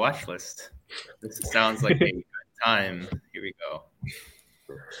on my watch list. This sounds like a good time. Here we go.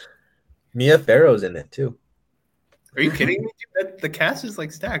 Mia Farrow's in it too. Are you kidding me? The cast is like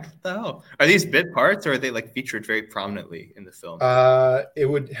stacked. What the hell? Are these bit parts or are they like featured very prominently in the film? It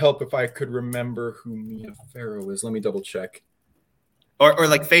would help if I could remember who Mia Farrow is. Let me double check. Or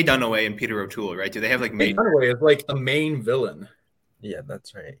like Faye Dunaway and Peter O'Toole, right? Do they have like Faye Dunaway is like the main villain. Yeah,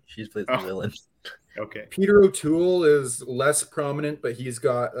 that's right. She's played the villain. Okay. Peter O'Toole is less prominent, but he's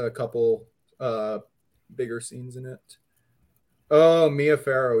got a couple bigger scenes in it. Oh, Mia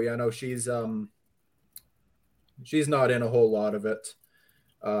Farrow. Yeah, no, she's not in a whole lot of it.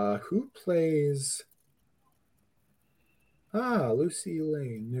 Who plays? Lucy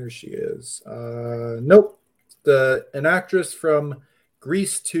Lane. There she is. Nope. An actress from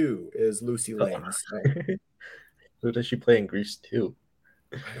Grease 2 is Lucy Lane. So. Who does she play in Grease 2?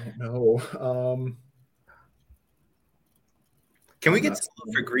 I don't know. Can we get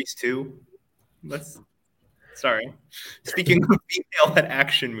some for Grease 2? Sorry. Speaking of female-led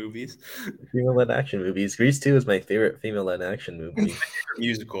action movies. Female-led action movies. Grease 2 is my favorite female-led action movie.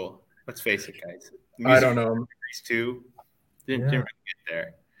 Musical. Let's face it, guys. I don't know. Grease 2 didn't really get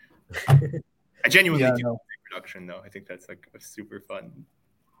there. I genuinely do like production, though. I think that's like a super fun.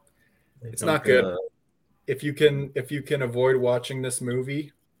 It's not good. If you can avoid watching this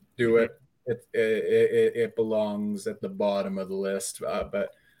movie, do it. It belongs at the bottom of the list. But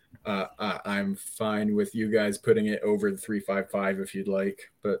I'm fine with you guys putting it over the 355 if you'd like.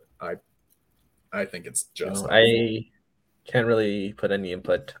 But I think it's just. I can't really put any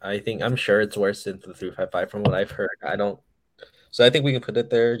input. I'm sure it's worse than the 355 from what I've heard. So I think we can put it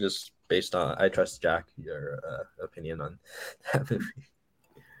there just based on. I trust Jack your opinion on that movie.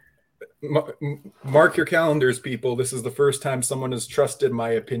 Mark your calendars, people. This is the first time someone has trusted my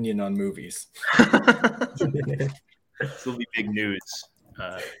opinion on movies. This will be big news.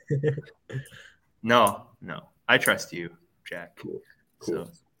 No, I trust you, Jack. Cool. So,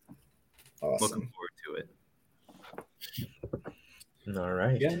 Awesome. Looking forward to it. All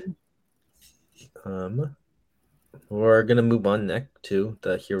right. Yeah. We're gonna move on next to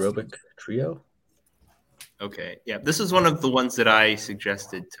the Heroic Trio. Okay. Yeah, this is one of the ones that I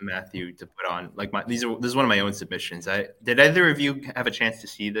suggested to Matthew to put on. Like this is one of my own submissions. Did either of you have a chance to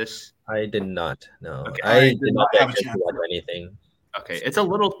see this? I did not. No, okay. I did not have a chance to watch anything. Okay, it's a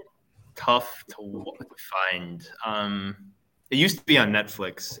little tough to find. It used to be on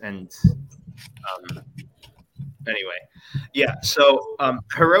Netflix, and anyway, yeah. So,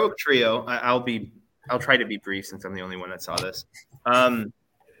 Heroic Trio. I'll try to be brief since I'm the only one that saw this.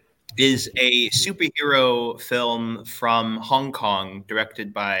 is a superhero film from Hong Kong,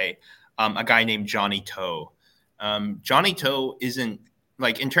 directed by a guy named Johnny To. Johnny To isn't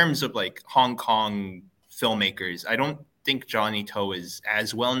like, in terms of like Hong Kong filmmakers, I don't think Johnny To is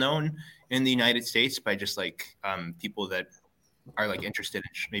as well known in the United States by just like people that are like interested in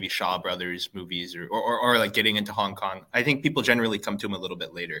maybe Shaw Brothers movies or like getting into Hong Kong. I think people generally come to him a little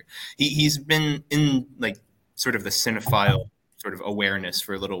bit later. He's been in like sort of the cinephile sort of awareness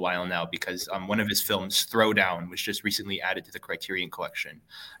for a little while now because one of his films, Throwdown, was just recently added to the Criterion Collection.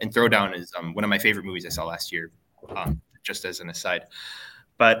 And Throwdown is one of my favorite movies I saw last year, just as an aside.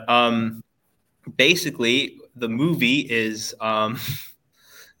 But basically, the movie is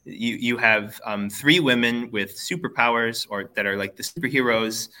you have three women with superpowers, or that are like the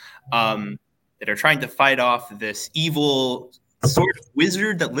superheroes, that are trying to fight off this evil sort of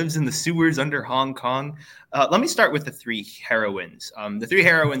wizard that lives in the sewers under Hong Kong. Let me start with the three heroines. The three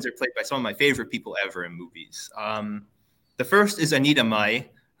heroines are played by some of my favorite people ever in movies. The first is Anita Mui,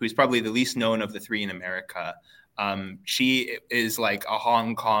 who's probably the least known of the three in America. She is like a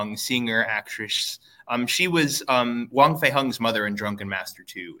Hong Kong singer, actress. She was Wong Fei-hung's mother in Drunken Master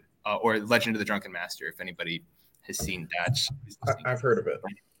 2, or Legend of the Drunken Master, if anybody has seen that. I've heard of it.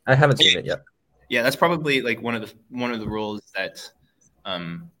 I haven't seen it yet. Yeah, that's probably like one of the roles that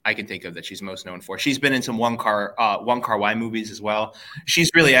I can think of that she's most known for. She's been in some Wong Kar-wai movies as well.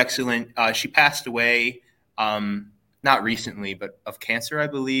 She's really excellent. She passed away not recently, but of cancer, I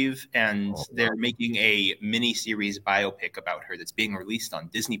believe. And they're making a mini-series biopic about her that's being released on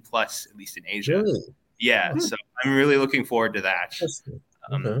Disney Plus, at least in Asia. Really? Yeah, so I'm really looking forward to that.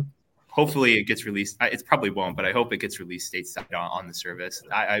 Okay. Hopefully it gets released. It probably won't, but I hope it gets released stateside on the service.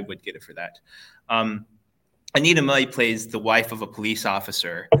 I would get it for that. Anita Mui plays the wife of a police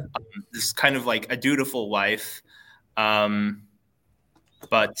officer. This is kind of like a dutiful wife, but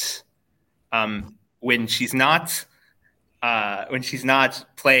when she's not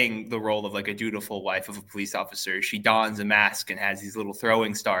playing the role of like a dutiful wife of a police officer, she dons a mask and has these little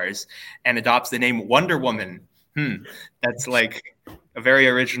throwing stars and adopts the name Wonder Woman. That's like a very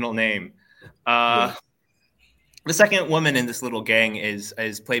original name. The second woman in this little gang is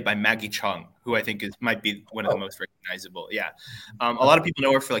played by Maggie Cheung, who I think might be one of the most recognizable. Yeah, a lot of people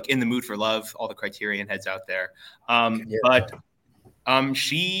know her for like In the Mood for Love, all the Criterion heads out there. But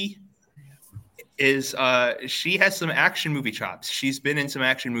she has some action movie chops. She's been in some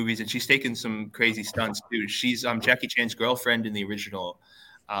action movies and she's taken some crazy stunts too. She's Jackie Chan's girlfriend in the original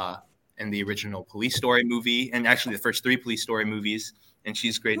Police Story movie, and actually the first three Police Story movies, and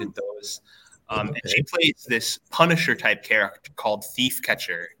she's great at those. And she plays this Punisher type character called Thief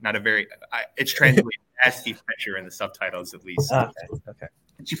Catcher. It's translated as Thief Catcher in the subtitles, at least. Okay.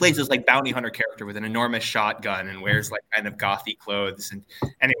 She plays this like bounty hunter character with an enormous shotgun and wears like kind of gothy clothes. And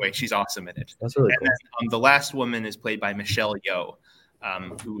anyway, she's awesome in it. That's really cool. Then, the last woman is played by Michelle Yeoh,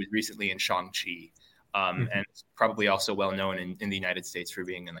 who was recently in Shang-Chi. And probably also well known in the United States for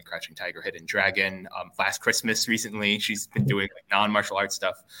being in like Crouching Tiger, Hidden Dragon, Last Christmas recently. She's been doing like non-martial arts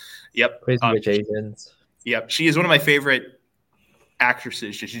stuff. Yep. Crazy Rich Asians. Yep. She is one of my favorite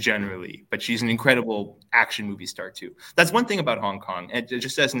actresses just generally, but she's an incredible action movie star too. That's one thing about Hong Kong. And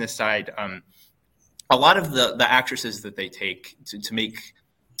just as an aside, a lot of the actresses that they take to make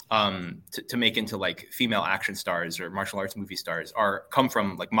into like female action stars or martial arts movie stars come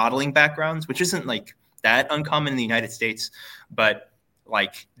from like modeling backgrounds, which isn't like that uncommon in the United States, but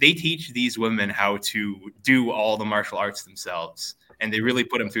like they teach these women how to do all the martial arts themselves, and they really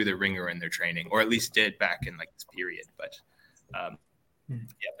put them through the ringer in their training, or at least did back in like this period. But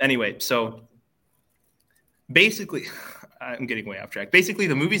anyway, so basically, I'm getting way off track. Basically,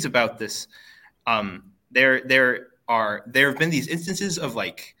 the movie's about this. There have been these instances of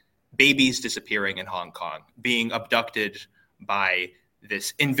like babies disappearing in Hong Kong, being abducted by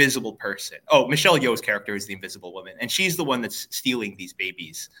this invisible person. Oh, Michelle Yeoh's character is the Invisible Woman, and she's the one that's stealing these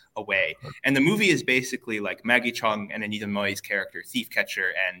babies away. And the movie is basically like Maggie Cheung and Anita Mui's character, Thief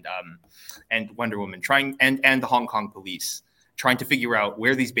Catcher, and Wonder Woman and the Hong Kong police trying to figure out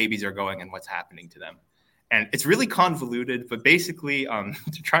where these babies are going and what's happening to them. And it's really convoluted, but basically,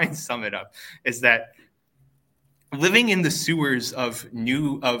 to try and sum it up, is that living in the sewers of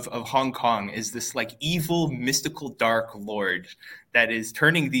Hong Kong is this like evil, mystical, dark lord that is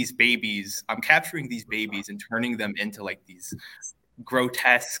turning these babies, capturing these babies and turning them into like these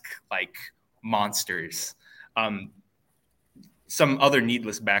grotesque like monsters. Some other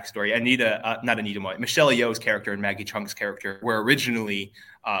needless backstory. Michelle Yeoh's character and Maggie Cheung's character were originally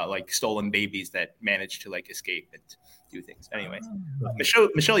like stolen babies that managed to like escape and do things. Anyway,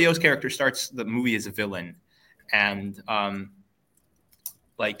 Michelle Yeoh's character starts the movie as a villain. And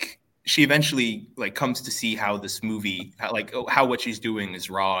like she eventually like comes to see how this movie, how what she's doing is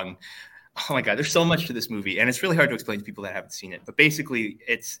wrong. Oh my god, there's so much to this movie, and it's really hard to explain to people that haven't seen it. But basically,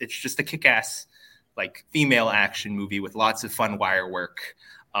 it's just a kick-ass like female action movie with lots of fun wire work.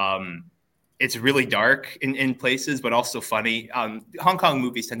 It's really dark in places, but also funny. Hong Kong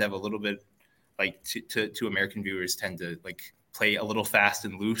movies tend to have a little bit like to American viewers tend to like play a little fast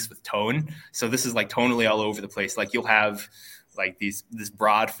and loose with tone. So this is like tonally all over the place. Like you'll have like this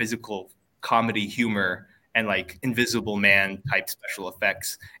broad physical comedy humor and like Invisible Man type special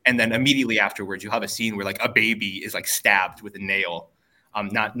effects. And then immediately afterwards, you'll have a scene where like a baby is like stabbed with a nail.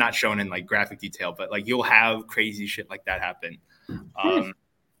 Not shown in like graphic detail, but like you'll have crazy shit like that happen.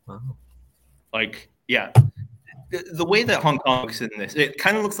 Wow. Like, yeah, the way that Hong Kong looks in this, it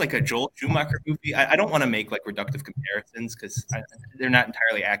kind of looks like a Joel Schumacher movie. I don't want to make like reductive comparisons because they're not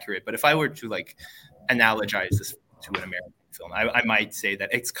entirely accurate. But if I were to like analogize this to an American film, I might say that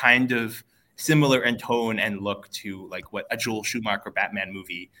it's kind of similar in tone and look to like what a Joel Schumacher Batman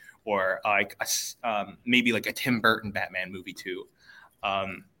movie or like maybe like a Tim Burton Batman movie too.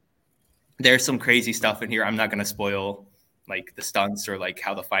 There's some crazy stuff in here. I'm not going to spoil like the stunts or like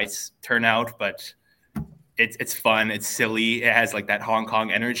how the fights turn out, but it's fun. It's silly. It has like that Hong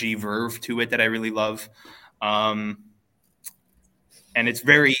Kong energy verve to it that I really love. And it's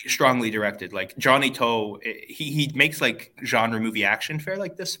very strongly directed. Like Johnny To, he makes like genre movie action fare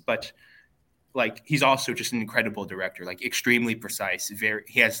like this, but like he's also just an incredible director, like extremely precise.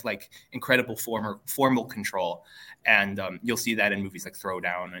 He has like incredible formal control, and you'll see that in movies like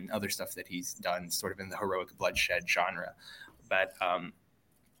Throwdown and other stuff that he's done, sort of in the heroic bloodshed genre. But I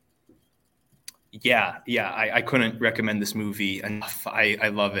couldn't recommend this movie enough. I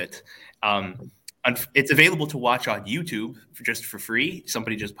love it. It's available to watch on YouTube just for free.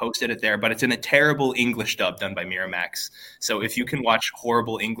 Somebody just posted it there, but it's in a terrible English dub done by Miramax. So if you can watch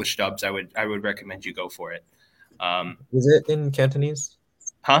horrible English dubs, I would recommend you go for it. Is it in Cantonese?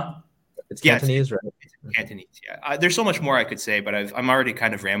 Huh? It's Cantonese, right? It's Cantonese, yeah. There's so much more I could say, but I'm already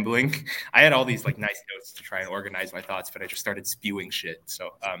kind of rambling. I had all these like nice notes to try and organize my thoughts, but I just started spewing shit.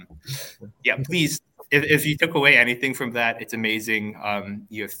 So yeah, please. If you took away anything from that, it's amazing.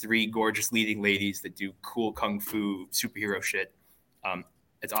 You have 3 gorgeous leading ladies that do cool kung fu superhero shit.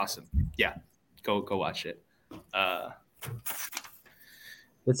 It's awesome. Yeah, go watch it.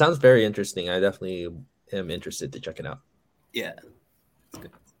 It sounds very interesting. I definitely am interested to check it out. Yeah, it's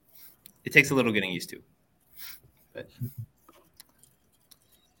good. It takes a little getting used to. But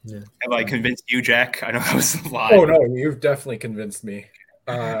yeah. Have I convinced you, Jack? I know that was a lot. Oh no, you've definitely convinced me.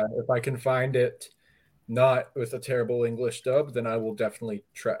 If I can find it not with a terrible English dub, then I will definitely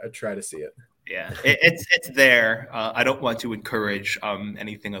try to see it. Yeah, it's there. I don't want to encourage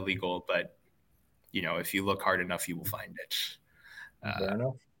anything illegal, but you know, if you look hard enough, you will find it. Fair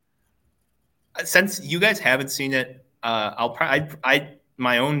enough. Since you guys haven't seen it,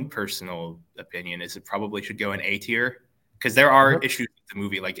 my own personal opinion is it probably should go in A tier because there are issues with the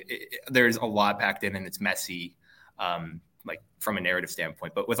movie. Like there's a lot packed in and it's messy. Like from a narrative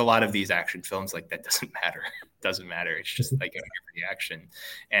standpoint, but with a lot of these action films, like that doesn't matter. It doesn't matter. It's just like every action.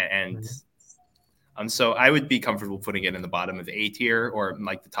 And so I would be comfortable putting it in the bottom of A tier or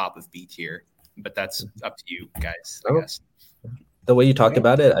like the top of B tier, but that's up to you guys, I guess. The way you talked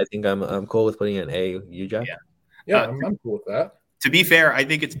about it, I think I'm cool with putting it in A. You, Jack? Yeah, I'm cool with that. To be fair, I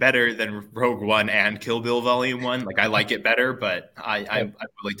think it's better than Rogue One and Kill Bill Volume 1. Like I like it better, but I'm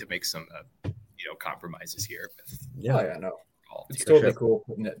willing to make some compromises here. Yeah, no. It's totally cool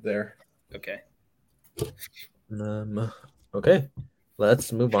putting it there. Okay. Okay.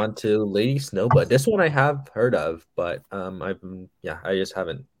 Let's move on to Lady Snowblood. This one I have heard of, but I just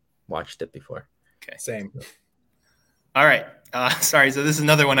haven't watched it before. Okay. Same. All right. Sorry. So this is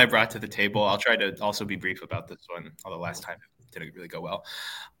another one I brought to the table. I'll try to also be brief about this one, although last time it didn't really go well.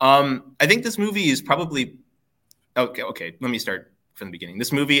 I think this movie is probably okay. Let me start from the beginning.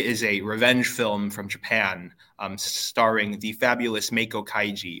 This movie is a revenge film from Japan, starring the fabulous Meiko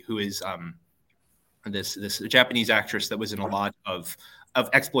Kaji, who is this Japanese actress that was in a lot of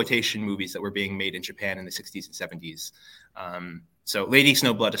exploitation movies that were being made in Japan in the 60s and 70s. So Lady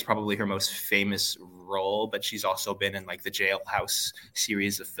Snowblood is probably her most famous role, but she's also been in like the Jailhouse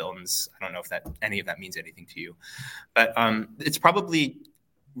series of films. I don't know if any of that means anything to you, but it's probably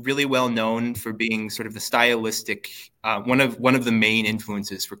really well known for being sort of the stylistic one of the main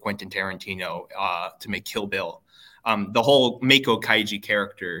influences for Quentin Tarantino to make Kill Bill. The whole Meiko Kaji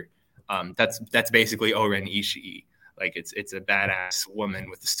character, that's basically Oren Ishii. Like it's a badass woman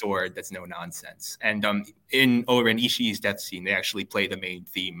with a sword that's no nonsense. And in Oren Ishii's death scene, they actually play the main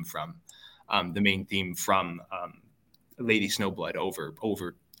theme from Lady Snowblood over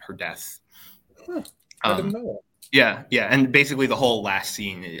her death. I didn't know that. Yeah, and basically the whole last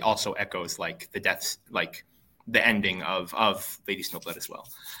scene also echoes like the deaths, like the ending of Lady Snowblood as well.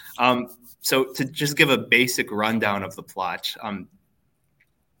 So to just give a basic rundown of the plot,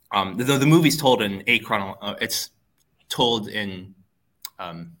 the movie's told in it's told in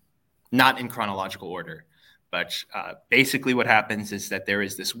not in chronological order, but basically what happens is that there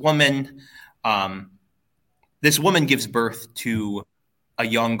is this woman. This woman gives birth to a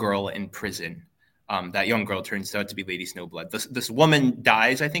young girl in prison. That young girl turns out to be Lady Snowblood. This woman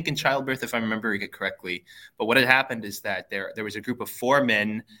dies, I think, in childbirth, if I'm remembering it correctly. But what had happened is that there was a group of 4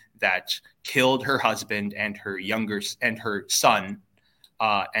 men that killed her husband and her son,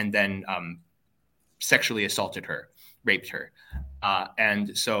 and then sexually assaulted her, raped her.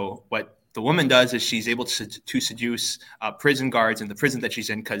 And so what the woman does is she's able to seduce prison guards in the prison that she's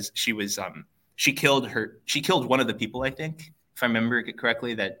in, because she killed one of the people, I think, if I remember it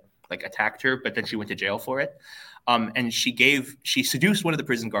correctly, that like attacked her, but then she went to jail for it. And she seduced one of the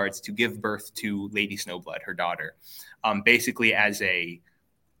prison guards to give birth to Lady Snowblood, her daughter, basically as a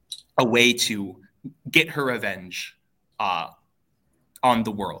way to get her revenge on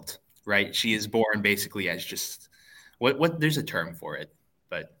the world, right? She is born basically as just what there's a term for it,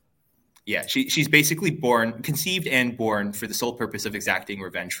 but yeah, she's basically conceived and born for the sole purpose of exacting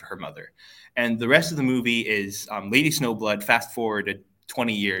revenge for her mother. And the rest of the movie is Lady Snowblood, fast forwarded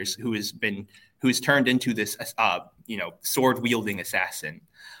 20 years, who's turned into this sword wielding assassin,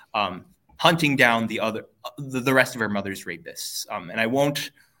 hunting down the rest of her mother's rapists. And I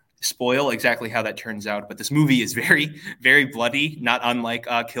won't spoil exactly how that turns out, but this movie is very, very bloody, not unlike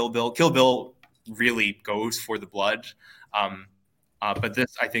Kill Bill. Kill Bill really goes for the blood. But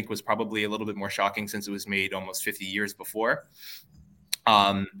this, I think, was probably a little bit more shocking since it was made almost 50 years before.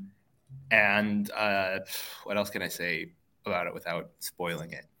 And what else can I say about it without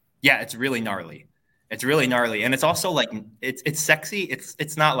spoiling it? Yeah, it's really gnarly. It's really gnarly, and it's also like it's sexy.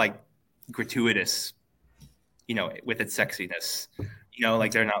 It's not like gratuitous, with its sexiness.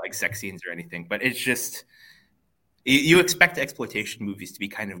 Like they're not like sex scenes or anything, but it's just you expect exploitation movies to be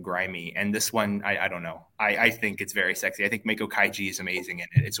kind of grimy, and this one, I don't know. I think it's very sexy. I think Meiko Kaji is amazing in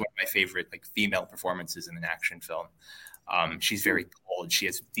it. It's one of my favorite like female performances in an action film. She's very cold. She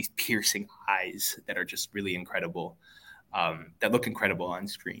has these piercing eyes that are just really incredible, that look incredible on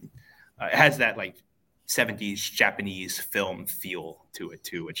screen. It has that like 70s Japanese film feel to it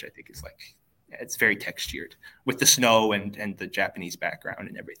too, which I think is like, it's very textured with the snow and the Japanese background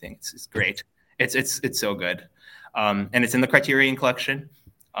and everything. It's great. It's so good. And it's in the Criterion Collection,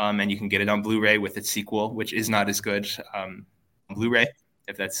 and you can get it on Blu-ray with its sequel, which is not as good on Blu-ray,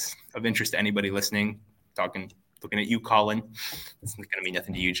 if that's of interest to anybody listening. Looking at you, Colin. It's going to mean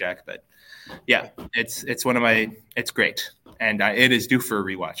nothing to you, Jack, but yeah, it's great, and it is due for a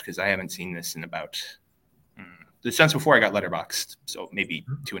rewatch because I haven't seen this in about since before I got Letterboxd, so maybe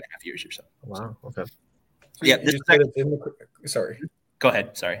 2.5 years or so. Wow. Okay. Yeah. Sorry. Go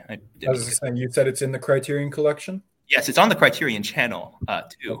ahead. Sorry. I was just saying, you said it's in the Criterion Collection? Yes, it's on the Criterion channel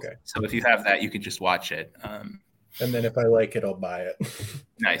too. Okay. So if you have that, you can just watch it. And then if I like it, I'll buy it.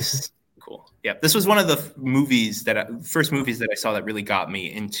 Nice. Cool. Yeah. This was one of the first movies that I saw that really got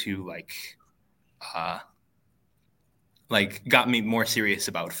me into got me more serious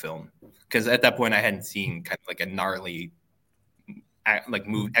about film. Because at that point I hadn't seen kind of like a gnarly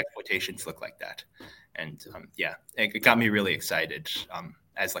exploitation flick like that. And it got me really excited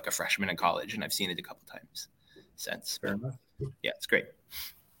as like a freshman in college, and I've seen it a couple times since. Fair enough. Yeah, it's great.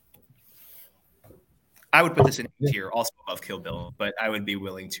 I would put this in A tier, also above Kill Bill, but I would be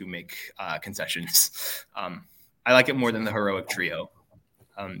willing to make concessions. I like it more than the Heroic Trio,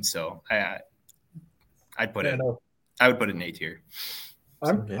 so I'd put it. I would put it in A tier.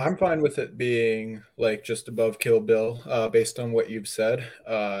 I'm fine with it being like just above Kill Bill, based on what you've said.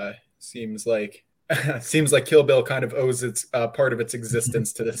 Seems like Kill Bill kind of owes its part of its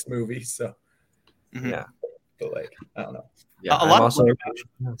existence to this movie. So yeah, but like I don't know. Yeah, a lot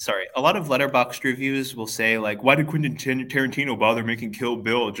of Letterboxd reviews will say like, "Why did Quentin Tarantino bother making Kill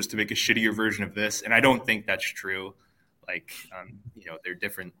Bill just to make a shittier version of this?" And I don't think that's true. Like, they're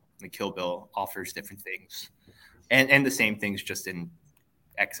different. The Kill Bill offers different things, and the same things just in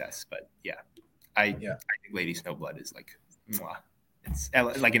excess. But I think Lady Snowblood is like, mwah. It's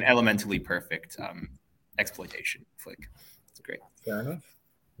like an elementally perfect exploitation flick. It's great. Fair enough.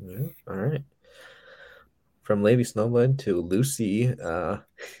 Yeah. All right. From Lady Snowblood to Lucy,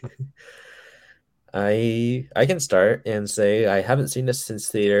 I can start and say I haven't seen this since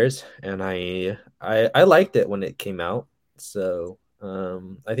theaters, and I liked it when it came out. So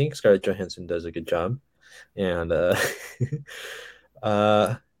I think Scarlett Johansson does a good job, and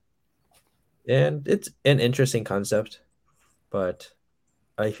And it's an interesting concept, but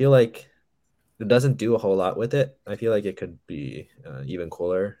I feel like it doesn't do a whole lot with it. I feel like it could be even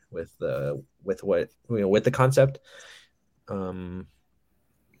cooler with what with the concept. Um,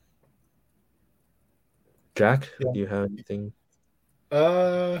 Jack, Yeah. do you have anything?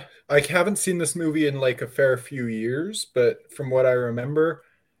 I haven't seen this movie in like a fair few years, but from what I remember,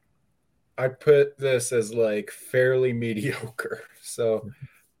 I put this as like fairly mediocre. So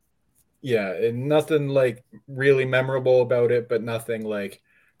yeah, and nothing like really memorable about it, but nothing like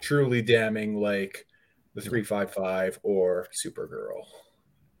truly damning like the Yeah. 355 or Supergirl.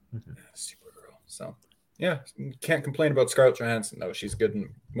 Mhm. Supergirl. So yeah, can't complain about Scarlett Johansson though. She's good in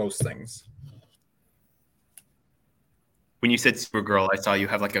most things. When you said Supergirl, I saw you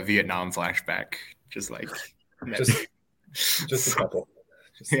have like a Vietnam flashback, just like Just just a so, couple.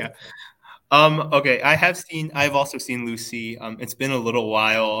 Just a yeah. couple. Okay, I've also seen Lucy. It's been a little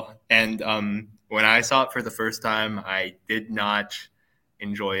while, and when I saw it for the first time, I did not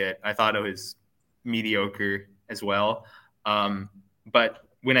enjoy it. I thought it was mediocre as well. But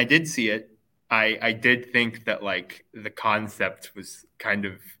when I did see it, I did think that like the concept was kind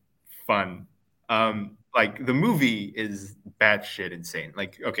of fun. Like the movie is batshit insane.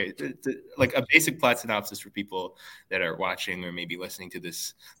 Like okay, like a basic plot synopsis for people that are watching or maybe listening to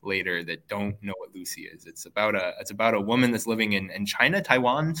this later that don't know what Lucy is. It's about a woman that's living in China,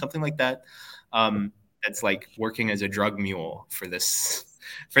 Taiwan, something like that. That's like working as a drug mule for this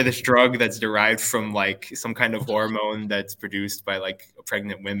drug that's derived from like some kind of hormone that's produced by like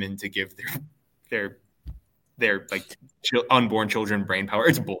pregnant women to give their their like unborn children brain power.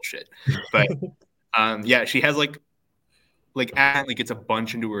 It's bullshit. But yeah, she has like gets a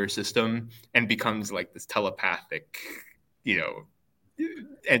bunch into her system and becomes like this telepathic, you know,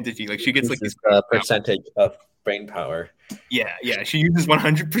 entity. Like she gets like Increases these. the percentage of brain power. Yeah. She uses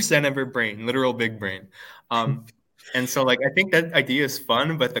 100% of her brain, literal big brain. Um, and so like I think that idea is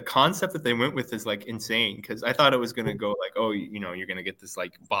fun, but the concept that they went with is like insane because I thought it was gonna go like, oh, you're gonna get this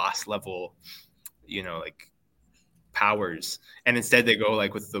like boss level, like powers, and instead they go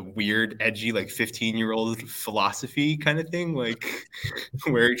like with the weird edgy like 15-year-old philosophy kind of thing, like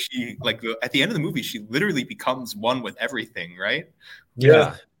where she like at the end of the movie she literally becomes one with everything, right? which is Yeah. Yeah,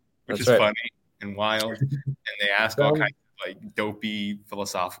 which that's is right. funny and wild, and they ask all Sounds kinds of like dopey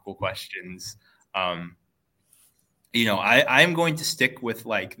philosophical questions. um I'm going to stick with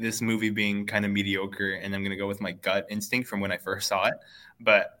like this movie being kind of mediocre, and I'm going to go with my gut instinct from when I first saw it,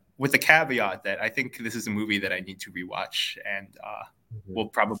 but with the caveat that I think this is a movie that I need to rewatch and Mhm. will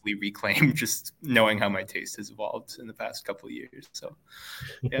probably reclaim just knowing how my taste has evolved in the past couple of years. So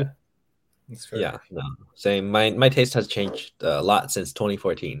yeah. that's fair. Yeah, no, same. My taste has changed a lot since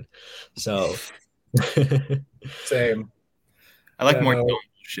 2014. So Same. I like Yeah, more no. dumb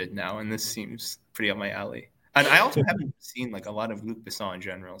shit now, and this seems pretty up my alley. And I also haven't seen like a lot of Luc Besson in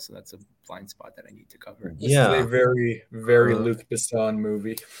general, so that's a blind spot that I need to cover. This is a yeah, very, very uh, Luc Besson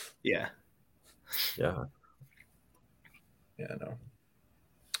movie. Yeah. yeah. Yeah, no. Uh,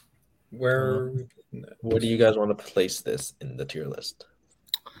 Where are we putting where do you guys want to place this in the tier list?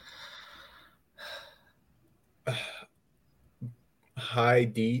 it? High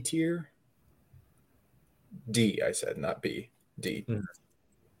D tier? D, I said, not B. D. Mhm.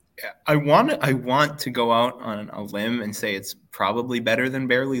 I want to go out on a limb and say it's probably better than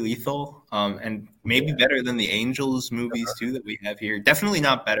Barely Lethal, and maybe Yeah. better than the Angels movies too that we have here. Definitely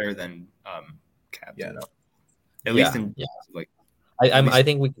not better than Yeah, Captain. no. At least Yeah, in yeah. like at I least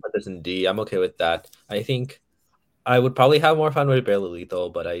think we can put this in D. I'm okay with that. I think I would probably have more fun with Barely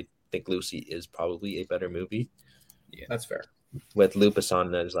Lethal, but I think Lucy is probably a better movie yeah. That's fair. with Lou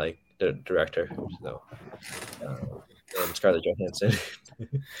Besson as like the director. So, and Scarlett Johansson.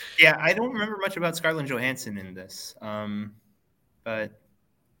 Yeah, I don't remember much about Scarlett Johansson in this, but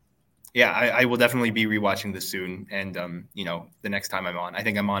yeah, I will definitely be rewatching this soon. And the next time I'm on, I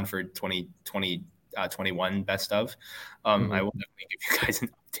think I'm on for 2020 21 best of. I Mhm. will definitely give you guys an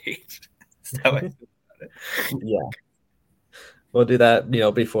update. That's how I feel about it. Yeah, we'll do that.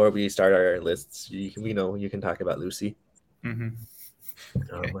 Before we start our lists, you can talk about Lucy. Mm-hmm.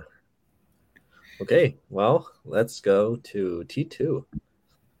 Okay. Um, okay, well, let's go to T2.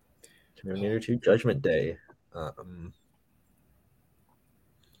 Terminator 2 Judgment Day. Um,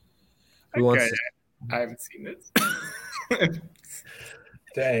 who Okay, wants to? I haven't seen this.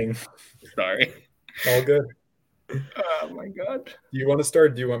 Dang. Sorry. All good. Oh my god. Do you want to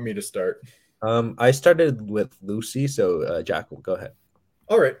start? Do you want me to start? I started with Lucy, so Jack, go ahead.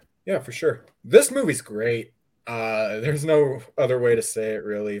 All right. Yeah, for sure. This movie's great. There's no other way to say it,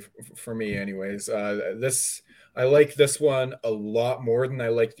 really, for me, anyways. This I like this one a lot more than I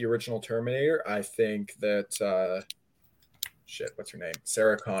like the original Terminator. I think that what's her name?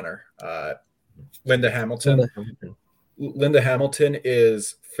 Sarah Connor, Linda Hamilton. Linda Hamilton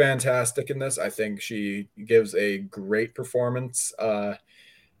is fantastic in this. I think she gives a great performance.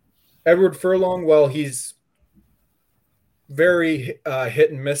 Edward Furlong, well, he's very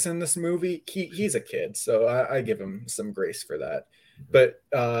hit and miss in this movie. He's a kid, so I give him some grace for that. But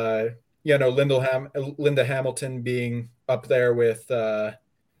Linda Hamilton being up there with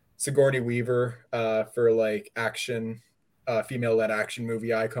Sigourney Weaver for like action, female-led action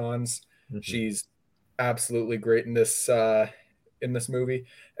movie icons. Mm-hmm. She's absolutely great in this movie,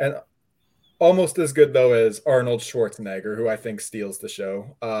 and almost as good though as Arnold Schwarzenegger, who I think steals the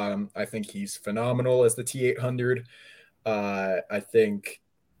show. I think he's phenomenal as the T-800. I think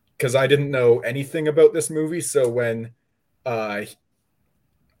because I didn't know anything about this movie, so when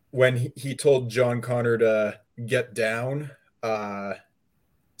he told John Connor to get down,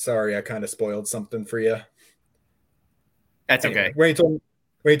 sorry, I kind of spoiled something for you. That's okay. When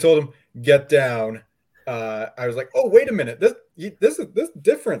he told him get down, I was like, oh, wait a minute, this is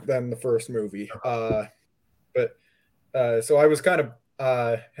different than the first movie. So I was kind of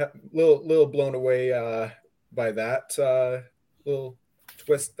little blown away by that little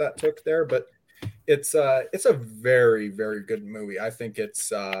twist that took there, but it's a very, very good movie. I think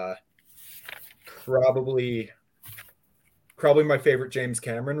it's probably my favorite James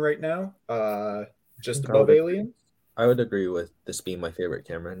Cameron right now, just above Alien. I would agree with this being my favorite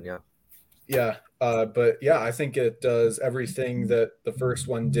Cameron. Yeah, but yeah, I think it does everything that the first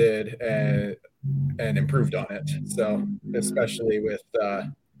one did and improved on it. So especially with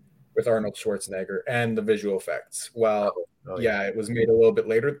Arnold Schwarzenegger and the visual effects. Well, it was made a little bit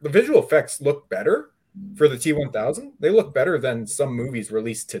later. The visual effects look better for the T-1000. They look better than some movies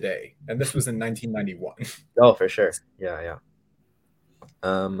released today, and this was in 1991. Oh, for sure. Yeah.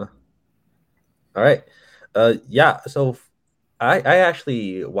 All right. So I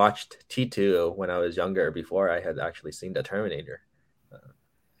actually watched T2 when I was younger before I had actually seen the Terminator.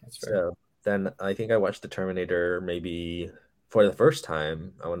 That's fair. So then I think I watched the Terminator maybe for the first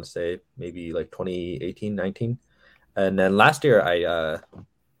time, I want to say maybe like 2018, 19. And then last year I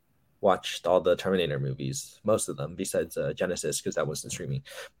watched all the Terminator movies, most of them besides Genesis, because that wasn't streaming.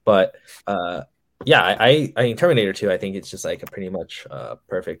 But I mean, Terminator 2, I think it's just like a pretty much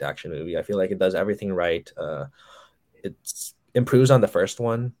perfect action movie. I feel like it does everything right. It improves on the first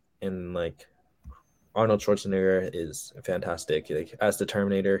one, and like Arnold Schwarzenegger is fantastic. Like, as the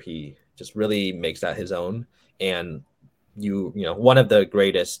Terminator, he just really makes that his own. And you know, one of the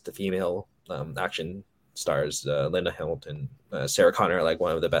greatest female action stars, Linda Hamilton, Sarah Connor, like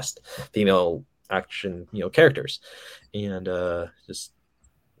one of the best female action characters, and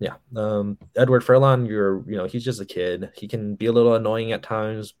Edward Furlong, he's just a kid. He can be a little annoying at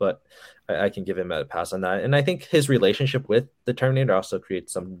times, but I can give him a pass on that. And I think his relationship with the Terminator also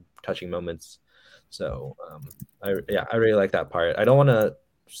creates some touching moments. So I really like that part. I don't want to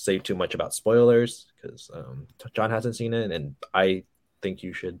say too much about spoilers because John hasn't seen it, and I think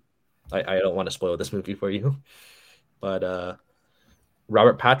you should. I don't want to spoil this movie for you, but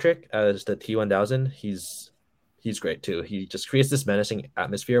Robert Patrick as the T-1000, he's great too. He just creates this menacing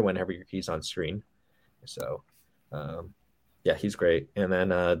atmosphere whenever he's on screen. So he's great. And then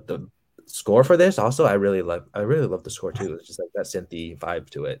the score for this also, I really love the score too. It's just like that synthy vibe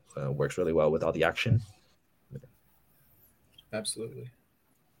to it works really well with all the action. Absolutely.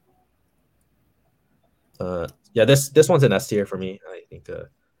 This one's an S tier for me. I think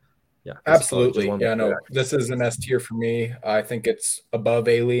absolutely. Yeah, no, this is an S tier for me. I think it's above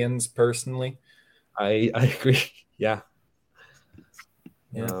Aliens personally. I agree. Yeah.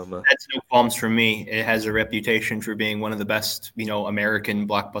 That's no qualms for me. It has a reputation for being one of the best, American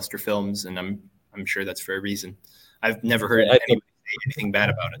blockbuster films, and I'm sure that's for a reason. I've never heard anybody say anything bad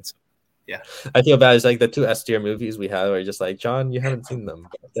about it. So, yeah. I feel bad. It's like the two S tier movies we have are just like, John, you haven't seen them.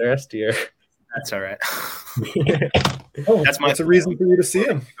 They're S tier. That's all right. That's a reason for you to see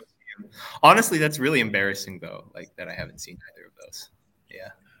them. Honestly, that's really embarrassing though, like that I haven't seen either of those. Yeah.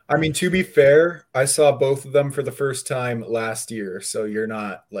 I mean, to be fair, I saw both of them for the first time last year, so you're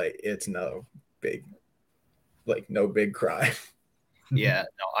not like it's no big crime. Yeah,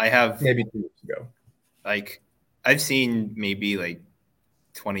 no, I have maybe 2 years ago. Like, I've seen maybe like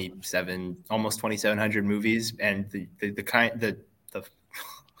almost 2,700 movies, and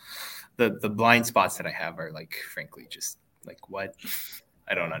the blind spots that I have are like, frankly, just like what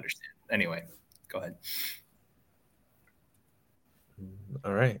I don't understand. Anyway, go ahead.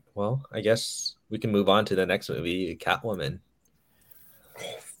 All right. Well, I guess we can move on to the next movie, Catwoman.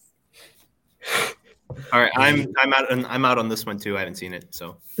 All right, I'm out on this one too. I haven't seen it,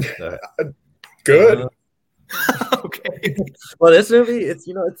 so Good. okay. Well, this movie,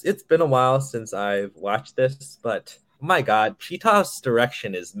 it's been a while since I've watched this, but oh my God, Cheetah's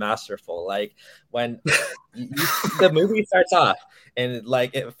direction is masterful. Like when the movie starts off and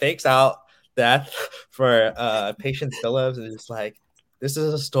like it fakes out death for Patience Phillips, and it's like, this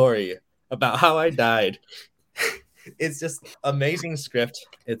is a story about how I died. It's just amazing script.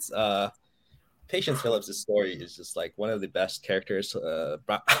 It's Patience Phillips' story is just like one of the best characters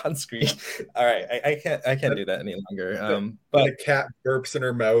on screen. All right, I can't do that any longer. But a cat burps in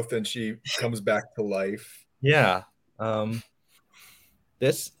her mouth and she comes back to life. Yeah.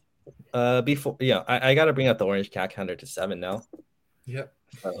 This before I gotta bring up the orange cat counter to 7 now. Yep.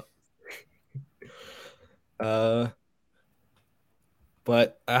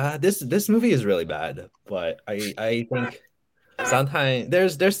 But this movie is really bad. But I think sometimes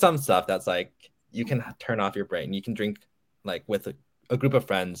there's some stuff that's like you can turn off your brain. You can drink like with a group of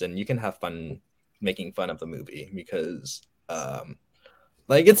friends and you can have fun making fun of the movie because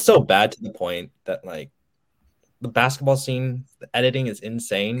like it's so bad to the point that like the basketball scene, the editing is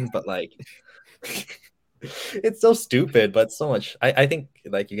insane, but like it's so stupid, but so much. I think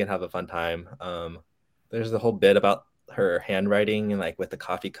like you can have a fun time. There's the whole bit about her handwriting and like with the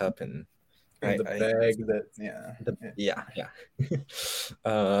coffee cup and bag that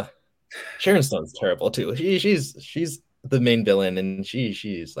Sharon Stone's terrible too. She's the main villain and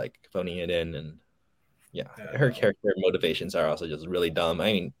she's like phoning it in and her character motivations are also just really dumb.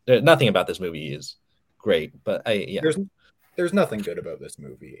 I mean, nothing about this movie is great, but there's nothing good about this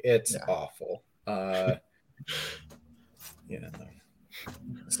movie. It's awful.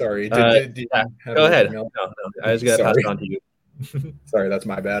 Sorry. Go ahead. No, I just gotta pass it on to you. Sorry, that's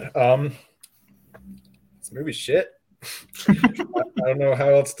my bad. This movie's shit. I don't know how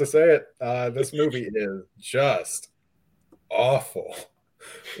else to say it. This movie is just awful.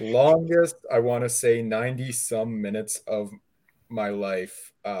 Longest, I want to say 90 some minutes of my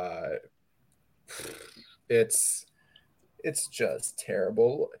life. It's just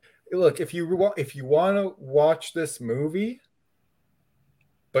terrible. Look, if you want to watch this movie,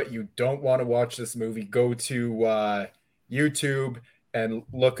 but you don't want to watch this movie, go to YouTube and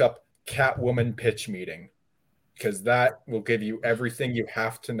look up Catwoman pitch meeting, because that will give you everything you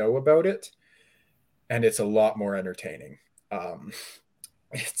have to know about it, and it's a lot more entertaining.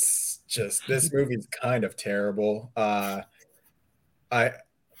 It's just, this movie's kind of terrible. I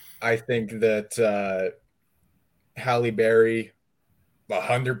think that Halle Berry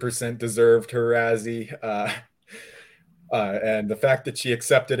 100% deserved her Razzie. And the fact that she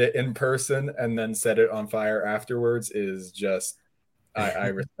accepted it in person and then set it on fire afterwards is just, I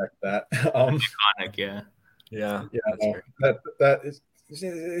respect that. Iconic, yeah. That is,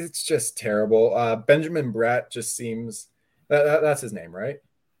 it's just terrible. Benjamin Bratt just seems, that's his name, right?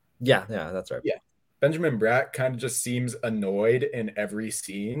 Yeah, that's right. Yeah, Benjamin Bratt kind of just seems annoyed in every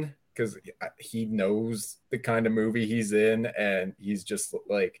scene because he knows the kind of movie he's in, and he's just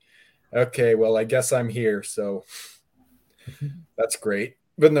like, okay, well, I guess I'm here, so that's great.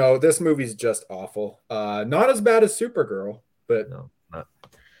 But no, this movie's just awful. Not as bad as Supergirl, but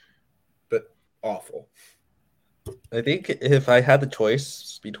awful. I think if I had the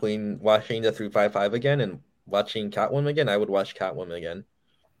choice between watching the 355 again and watching Catwoman again, I would watch Catwoman again.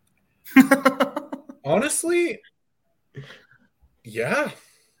 Honestly, yeah.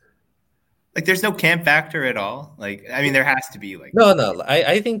 Like, there's no camp factor at all. Like, I mean, there has to be. Like, no.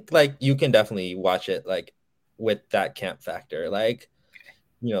 I think like you can definitely watch it like with that camp factor. Like,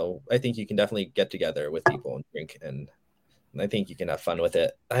 I think you can definitely get together with people and drink, and I think you can have fun with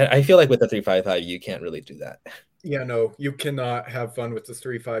it. I feel like with the 355, you can't really do that. Yeah, no, you cannot have fun with the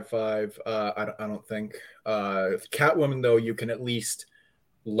 355. I don't think. Catwoman, though, you can at least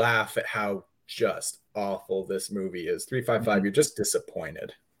laugh at how just awful this movie is. 355, you're just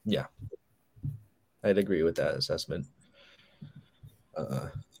disappointed. Yeah, I'd agree with that assessment.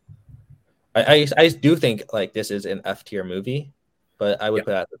 I do think like this is an F tier movie, but I would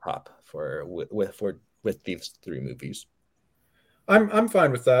put it at the top with these 3 movies. I'm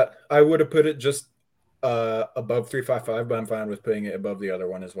fine with that. I would have put it just above 355, but I'm fine with putting it above the other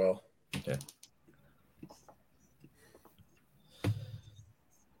one as well. Okay.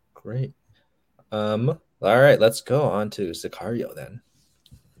 Great. All right, let's go on to Sicario then.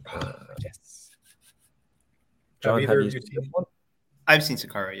 Yes. John, have you seen this one? I've seen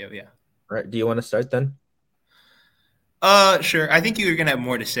Sicario, yeah. All right, do you want to start then? Sure. I think you're gonna have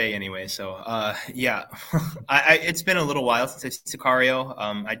more to say anyway. So, yeah, it's been a little while since I've seen Sicario.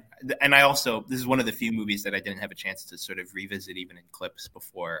 I also, this is one of the few movies that I didn't have a chance to sort of revisit even in clips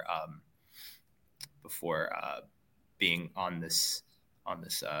before before being on this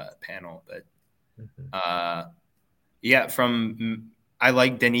panel. But I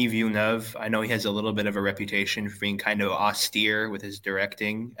like Denis Villeneuve. I know he has a little bit of a reputation for being kind of austere with his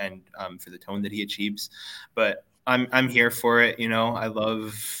directing and for the tone that he achieves, but I'm here for it.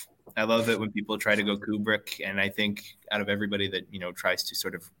 I love it when people try to go Kubrick, and I think out of everybody that tries to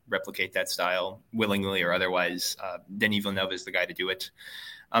sort of replicate that style willingly or otherwise, Denis Villeneuve is the guy to do it.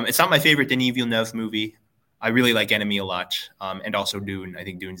 It's not my favorite Denis Villeneuve movie. I really like Enemy a lot, and also Dune. I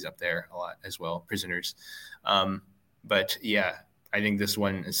think Dune's up there a lot as well. Prisoners, but yeah, I think this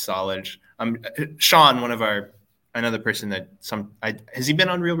one is solid. Sean, another person that has he been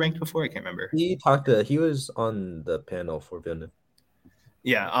on Real Ranked before? I can't remember. He was on the panel for Villeneuve.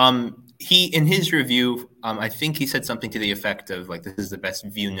 Yeah. He, in his review, I think he said something to the effect of like, this is the best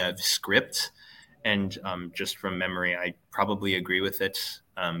Villeneuve script. And just from memory, I probably agree with it.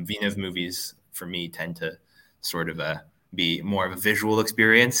 Villeneuve movies for me tend to sort of be more of a visual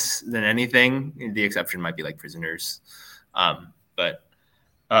experience than anything. The exception might be like Prisoners. But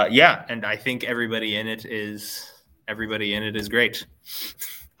yeah. And I think everybody in it is great.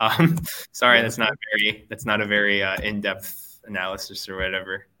 Sorry, that's not a very in-depth analysis or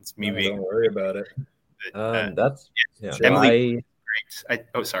whatever. It's me being. Don't worry about it. Emily.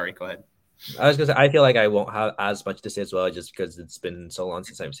 Great. Sorry. Go ahead. I was gonna say I feel like I won't have as much to say as well, just because it's been so long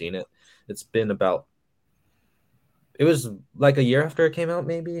since I've seen it. It was like a year after it came out,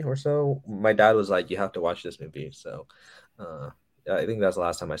 maybe or so. My dad was like, "You have to watch this movie." So, I think that's the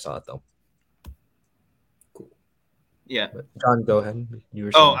last time I saw it, though. Cool. Yeah. But John, go ahead. You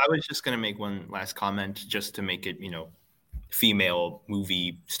were saying. I was just gonna make one last comment, just to make it, female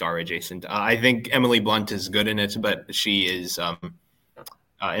movie star adjacent. I think Emily Blunt is good in it, but she is,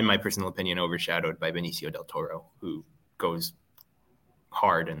 in my personal opinion, overshadowed by Benicio del Toro, who goes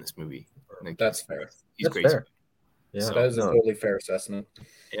hard in this movie. That's fair. He's crazy. Fair. Yeah, that is a totally fair assessment.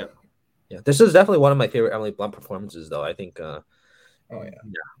 Yeah. This is definitely one of my favorite Emily Blunt performances, though. I think.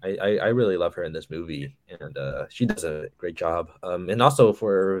 I really love her in this movie, and she does a great job. And also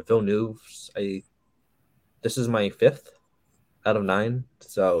for Villeneuve, this is my 5th out of 9,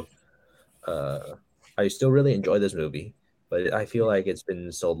 so I still really enjoy this movie, but I feel like it's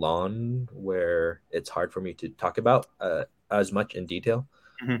been so long where it's hard for me to talk about as much in detail.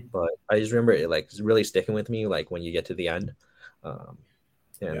 Mm-hmm. But I just remember it like really sticking with me, like when you get to the end,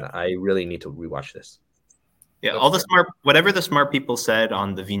 I really need to rewatch this. Yeah, whatever the smart people said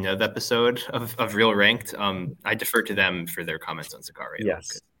on the Villeneuve episode of Real Ranked, I defer to them for their comments on Sicario.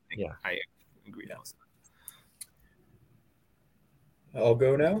 Yes, I agree. Yeah. I'll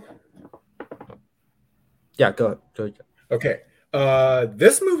go now. Yeah, go. Okay.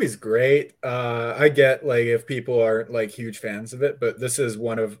 This movie's great. I get like if people aren't like huge fans of it, but this is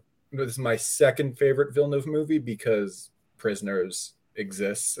my second favorite Villeneuve movie because Prisoners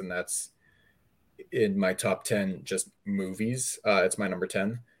exists, and that's in my top 10 just movies. It's my number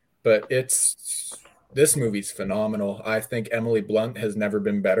 10, but this movie's phenomenal. I think Emily Blunt has never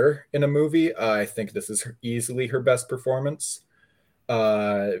been better in a movie. I think this is easily her best performance.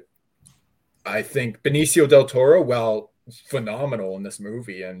 I think Benicio del Toro, while phenomenal in this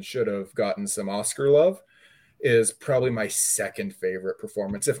movie and should have gotten some Oscar love, is probably my second favorite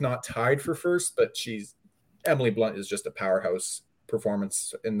performance, if not tied for first. But Emily Blunt is just a powerhouse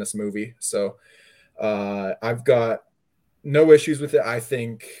performance in this movie. So I've got no issues with it. I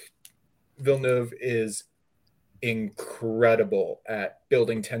think Villeneuve is incredible at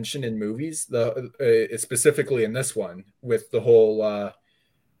building tension in movies, specifically in this one with the whole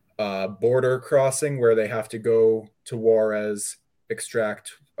border crossing where they have to go to Juarez,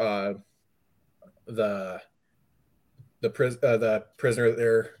 extract the prisoner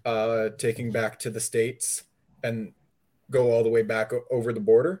they're taking back to the States and go all the way back over the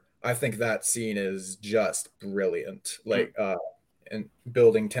border. I think that scene is just brilliant, and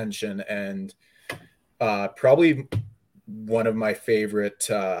building tension, and probably one of my favorite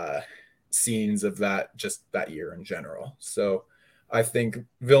scenes of that year in general. So I think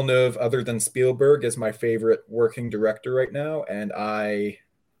Villeneuve, other than Spielberg, is my favorite working director right now, and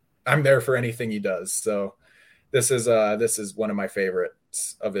I'm there for anything he does. So this is one of my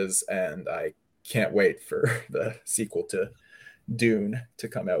favorites of his, and I can't wait for the sequel to Dune to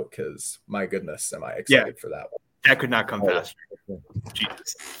come out, because my goodness, am I excited for that one. That could not come faster.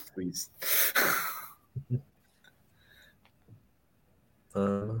 Jesus, please.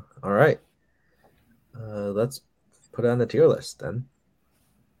 All right. Let's put it on the tier list then.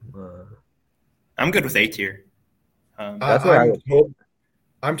 I'm good with A tier. That's where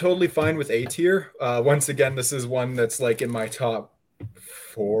I'm totally fine with A tier. Once again, this is one that's like in my top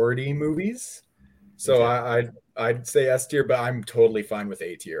 40 movies. So I'd say S tier, but I'm totally fine with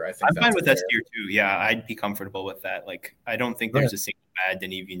A tier. I think I'm fine that's with fair. S tier too. Yeah, I'd be comfortable with that. Like, I don't think there's a single bad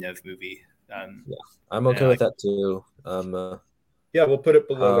Denis Villeneuve movie. Yeah, I'm okay with that too. Yeah, we'll put it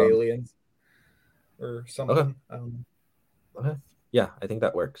below Um, Aliens or okay, something. okay, yeah, I think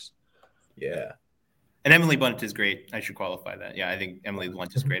that works. Yeah. And Emily Blunt is great. I should qualify that. Yeah, I think Emily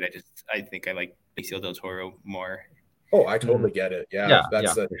Blunt is great. I think I like Benicio del Toro more. Oh, I totally get it. Yeah,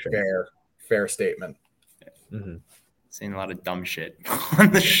 that's a for sure. fair statement. Mm-hmm. Saying a lot of dumb shit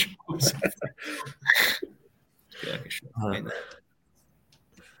on the shows. What's next?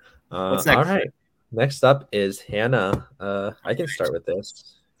 All right. Next up is Hannah. I can start with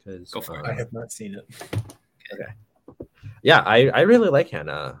this because Go for it. I have not seen it. Okay. Yeah, I really like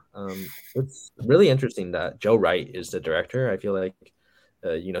Hannah. It's really interesting that Joe Wright is the director. I feel like,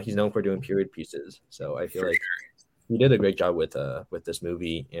 he's known for doing period pieces, so I feel like he did a great job with this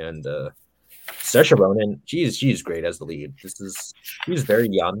movie. And Saoirse Ronan, she's great as the lead. She's very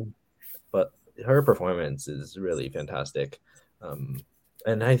young, but her performance is really fantastic.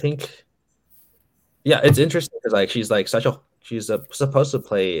 And I think, yeah, it's interesting because like she's like supposed to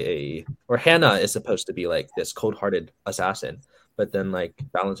play or Hannah is supposed to be like this cold-hearted assassin, but then like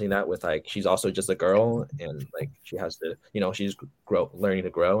balancing that with like she's also just a girl and like she has to, she's learning to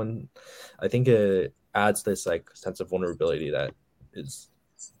grow, and I think it adds this like sense of vulnerability that is,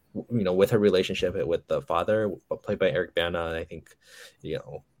 with her relationship with the father played by Eric Bana. I think, it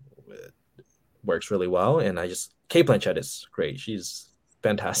works really well, and Kate Blanchett is great. She's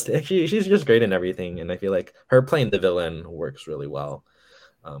fantastic. She's just great in everything, and I feel like her playing the villain works really well.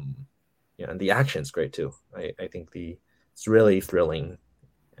 And the action's great too. I think it's really thrilling,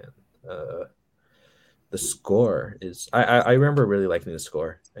 and the score is. I remember really liking the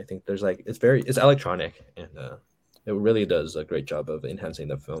score. I think there's like it's electronic, and it really does a great job of enhancing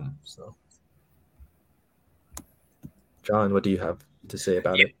the film. So, John, what do you have to say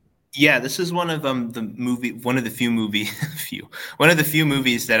about it? Yeah, this is one of the few movies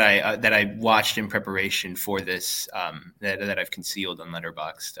that I watched in preparation for this, that I've concealed on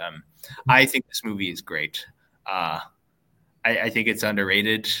Letterboxd. I think this movie is great. I think it's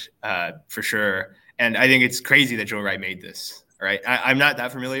underrated for sure, and I think it's crazy that Joe Wright made this. Right, I'm not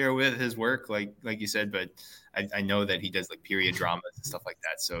that familiar with his work, like you said, but I know that he does like period dramas and stuff like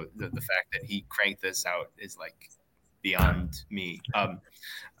that. So the fact that he cranked this out is like beyond me. I'm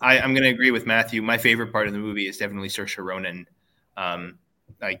going to agree with Matthew. My favorite part of the movie is definitely Saoirse Ronan.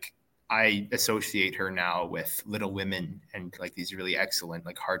 Like I associate her now with Little Women and like these really excellent,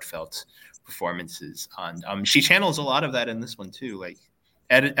 like heartfelt performances. On she channels a lot of that in this one too. Like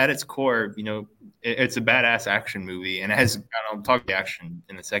at its core, it's a badass action movie, and it has. I'll talk the action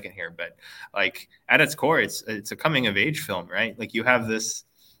in a second here, but like at its core, it's a coming of age film, right? Like you have this,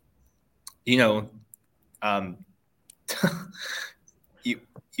 you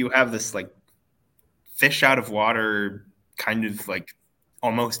have this like fish out of water kind of like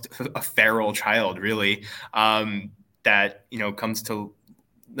almost a feral child, really, that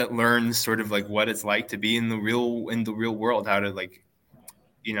that learns sort of like what it's like to be in the real world, how to like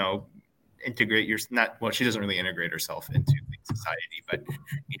integrate she doesn't really integrate herself into society, but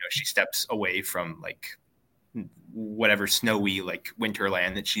she steps away from like whatever snowy like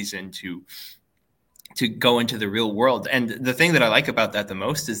winterland that she's in to go into the real world. And the thing that I like about that the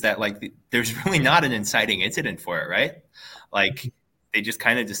most is that like there's really not an inciting incident for it, right? Like they just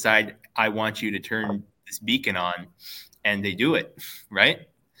kind of decide, I want you to turn this beacon on, and they do it, right?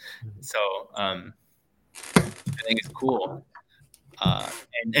 So I think it's cool.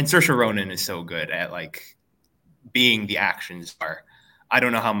 And Saoirse Ronan is so good at like being the action star. I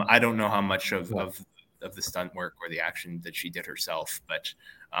don't know how much of the stunt work or the action that she did herself, but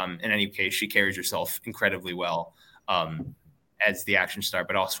in any case, she carries herself incredibly well as the action star,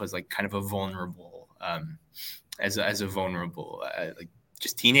 but also as like kind of a vulnerable, as a vulnerable like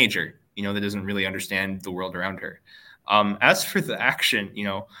just teenager, that doesn't really understand the world around her. As for the action,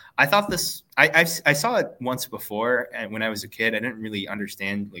 I thought this. I saw it once before, and when I was a kid, I didn't really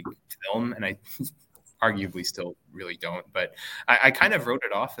understand like film, and I arguably still really don't. But I kind of wrote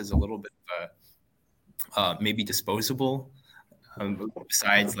it off as a little bit of a maybe disposable.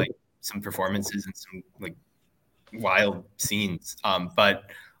 Besides like some performances and some like wild scenes, but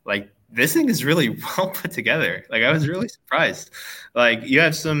like this thing is really well put together. Like I was really surprised. Like you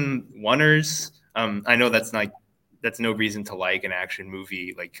have some oneers. I know that's no reason to like an action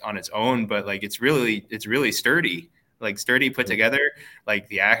movie like on its own, but like it's really sturdy, like sturdy put together. Like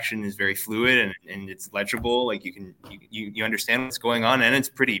the action is very fluid and it's legible. Like you understand what's going on, and it's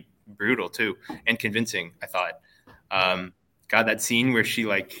pretty brutal too and convincing, I thought. God, that scene where she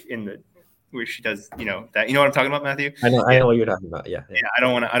like in where she does, that. You know what I'm talking about, Matthew? I know what you're talking about. Yeah. Yeah, I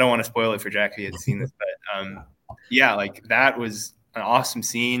don't want to spoil it for Jack if he hasn't seen this, but yeah, like that was an awesome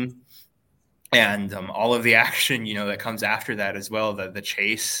scene, and all of the action, that comes after that as well, the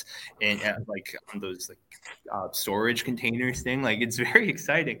chase and like on those like storage containers thing, like it's very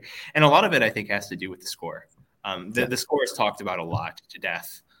exciting, and a lot of it I think has to do with the score. The score is talked about a lot to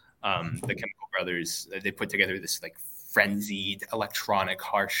death. The Chemical Brothers, they put together this like frenzied electronic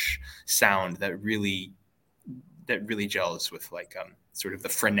harsh sound that really gels with like sort of the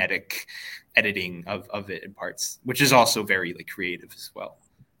frenetic editing of it in parts, which is also very like creative as well.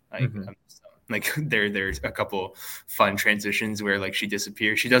 Like like there's a couple fun transitions where like she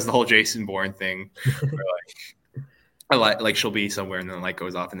disappears, she does the whole Jason Bourne thing where like she'll be somewhere and then the light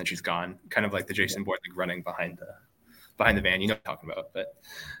goes off and then she's gone, kind of like the Jason Bourne like running behind the van, you know what I'm talking about. But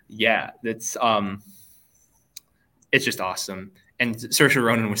yeah, it's just awesome. And Saoirse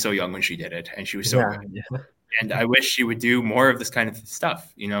Ronan was so young when she did it, and she was so good. Yeah. And I wish she would do more of this kind of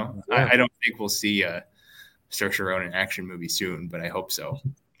stuff. Yeah. I don't think we'll see a Saoirse Ronan action movie soon, but I hope so.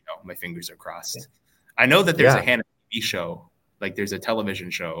 My fingers are crossed. I know that there's a Hannah TV show, like there's a television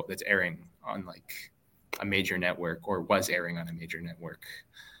show that's airing on like a major network, or was airing on a major network.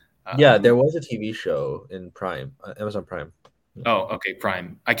 There was a TV show in Prime, Amazon Prime. Oh, okay,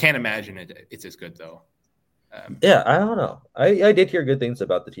 Prime. I can't imagine it's as good though. I don't know. I did hear good things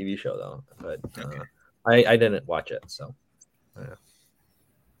about the TV show though, but I didn't watch it. So,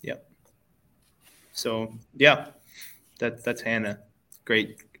 Yep. So yeah, that's Hannah.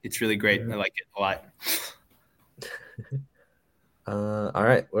 Great. It's really great. I like it a lot. All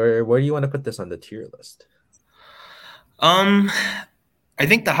right. Where do you want to put this on the tier list? I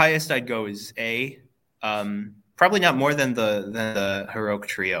think the highest I'd go is A. Probably not more than the Heroic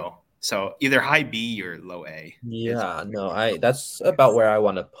Trio. So either high B or low A. Yeah, no, that's about where I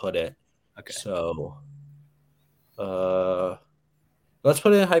want to put it. Okay. So, let's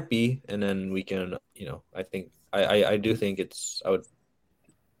put it in high B, and then we can, I think I do think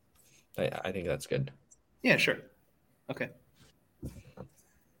I think that's good. Yeah, sure. Okay.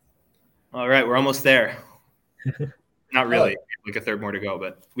 All right, we're almost there. Not really, like a third more to go,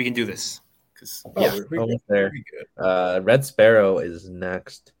 but we can do this. We're almost there. Red Sparrow is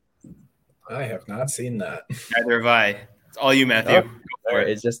next. I have not seen that. Neither have I. It's all you, Matthew. Go for it.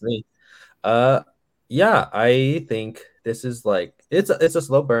 It's just me. I think this is like it's a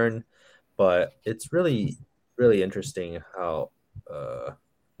slow burn, but it's really, really interesting how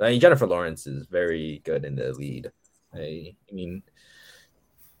Jennifer Lawrence is very good in the lead. I mean,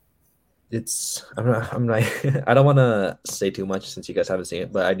 I'm like I don't want to say too much since you guys haven't seen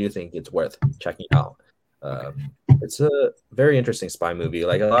it, but I do think it's worth checking out. It's a very interesting spy movie.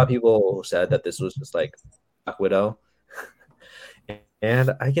 Like a lot of people said that this was just like Black Widow, and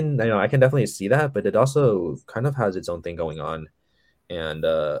I can definitely see that, but it also kind of has its own thing going on. And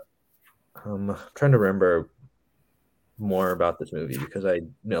I'm trying to remember more about this movie because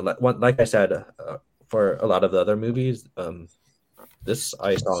like I said, for a lot of the other movies, this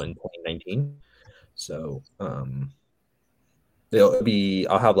I saw in 2019, so I'll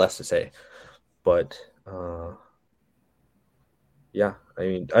have less to say, but I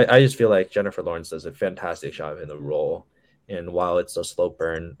mean, I just feel like Jennifer Lawrence does a fantastic job in the role, and while it's a slow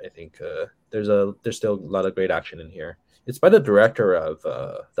burn, I think there's still a lot of great action in here. It's by the director of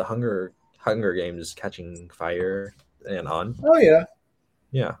the Hunger Games, Catching Fire, and On. Oh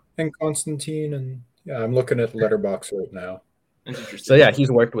yeah, and Constantine, and I'm looking at Letterboxd right now. So he's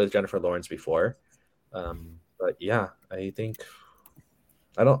worked with Jennifer Lawrence before, but I think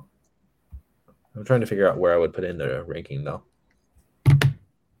I'm trying to figure out where I would put in the ranking though.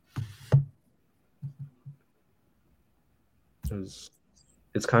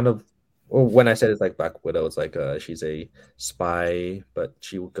 It's kind of, well, when I said it's like Black Widow, it's like she's a spy, but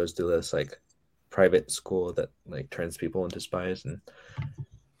she goes to this like private school that like turns people into spies, and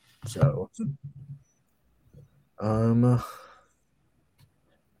so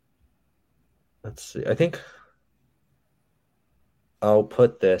let's see. I think I'll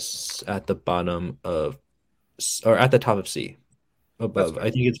put this at the bottom of, or at the top of C, above. I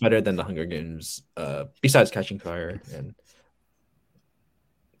think it's better than the Hunger Games, besides Catching Fire and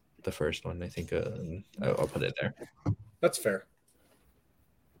the first one. I think I'll put it there. That's fair.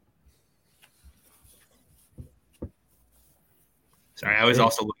 Sorry, I was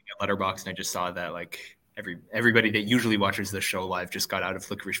also looking at Letterboxd and I just saw that like everybody that usually watches the show live just got out of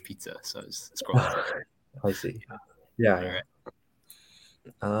Licorice Pizza, so I was scrolling. I see. Yeah.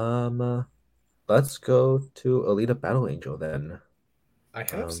 Right. Let's go to Alita Battle Angel then. I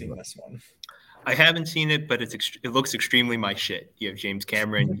have seen this one. I haven't seen it, but it looks extremely my shit. You have James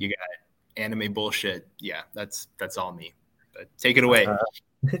Cameron, you got anime bullshit, yeah, that's all me. But take it away. All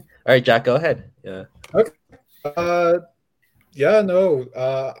right, Jack, go ahead. Yeah. Okay. Yeah,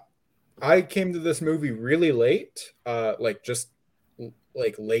 no. I came to this movie really late. Like just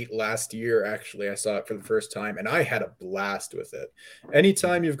like late last year, actually. I saw it for the first time, and I had a blast with it.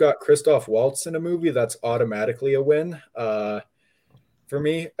 Anytime you've got Christoph Waltz in a movie, that's automatically a win. For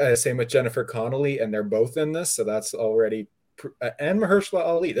me, same with Jennifer Connelly, and they're both in this, so that's already. And Mahershala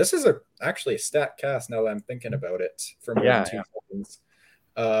Ali. This is actually a stat cast now that I'm thinking about it for more than 2 seconds.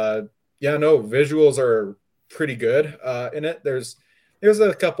 Yeah, no, visuals are pretty good in it. There's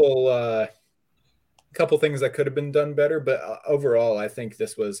a couple things that could have been done better, but overall, I think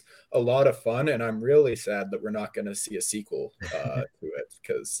this was a lot of fun, and I'm really sad that we're not going to see a sequel to it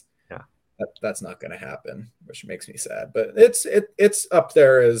because that's not going to happen, which makes me sad. But it's up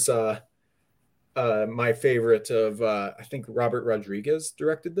there as my favorite of. I think Robert Rodriguez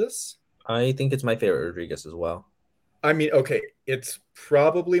directed this. I think it's my favorite Rodriguez as well. I mean, okay, it's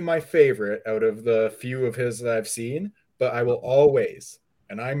probably my favorite out of the few of his that I've seen, but I will always,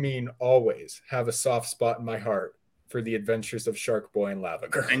 and I mean always, have a soft spot in my heart for the adventures of Shark Boy and Lava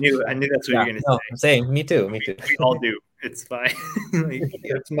Girl. I knew that's what you're gonna say. Same, me too. We all do. It's fine.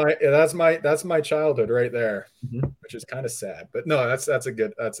 That's my childhood right there, which is kind of sad. But no, that's a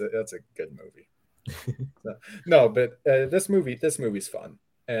good movie. No, but this movie's fun,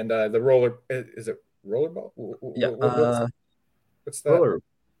 and the roller is it rollerball? Yeah. What's that?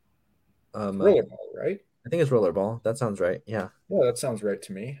 Rollerball, right? I think it's rollerball. That sounds right. Yeah. Yeah, that sounds right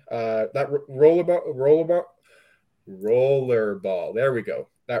to me. That rollerball. There we go.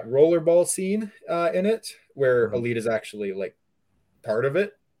 That rollerball scene in it where Alita's actually like part of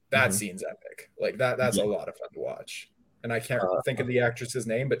it. That scene's epic. Like that's a lot of fun to watch. And I can't think of the actress's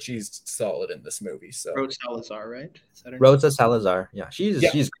name, but she's solid in this movie. So Rosa Salazar, right? Rosa Salazar. Yeah, she's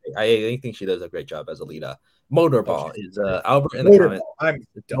great. I think she does a great job as Alita. Motorball is Albert in the comments.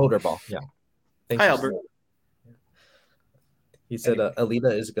 Motorball. Yeah. Hi, Albert. He said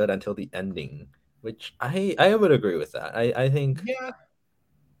Alita is good until the ending, which I would agree with that. I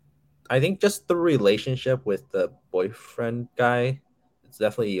think just the relationship with the boyfriend guy, it's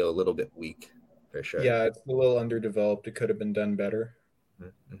definitely a little bit weak. For sure. Yeah, it's a little underdeveloped. It could have been done better.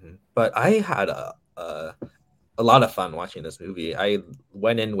 But I had a lot of fun watching this movie. I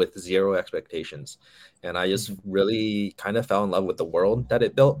went in with zero expectations, and I just really kind of fell in love with the world that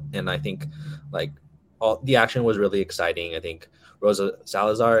it built. And I think like all the action was really exciting. I think Rosa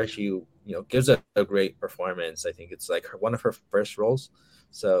Salazar, she gives a great performance. I think it's like one of her first roles.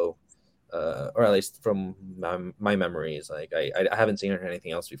 So or at least from my memories, like I haven't seen her in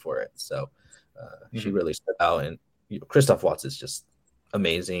anything else before it. So she really stood out, and Christoph Waltz is just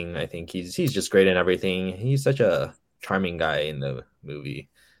amazing. I think he's just great in everything. He's such a charming guy in the movie.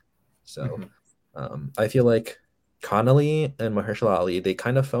 So I feel like Connolly and Mahershala Ali, they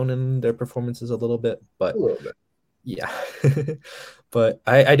kind of phone in their performances a little bit. Yeah. But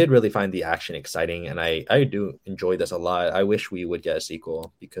I did really find the action exciting, and I do enjoy this a lot. I wish we would get a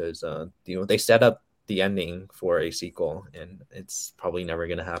sequel because they set up the ending for a sequel, and it's probably never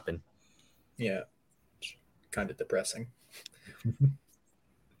going to happen. Yeah, kind of depressing.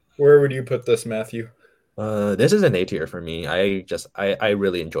 Where would you put this, Matthew? This is an A tier for me. I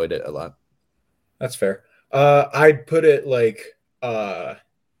really enjoyed it a lot. That's fair. I'd put it like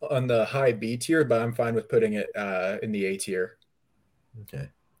on the high B tier, but I'm fine with putting it in the A tier. Okay.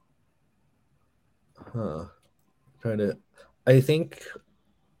 I think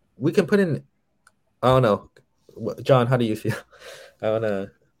we can put in. I don't know, John. How do you feel?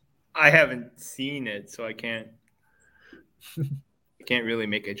 I haven't seen it, so I can't really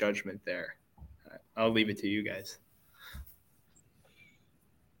make a judgment there. I'll leave it to you guys.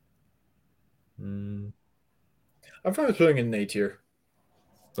 I'm fine with putting it in A tier.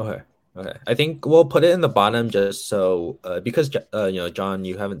 Okay. I think we'll put it in the bottom just so because John,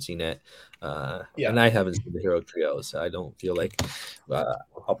 you haven't seen it, and I haven't seen the Hero Trio, so I don't feel like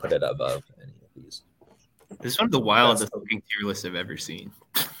I'll put it above any of these. This is one of the wildest looking tier lists I've ever seen.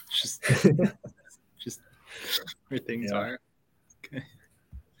 just where things are. Okay.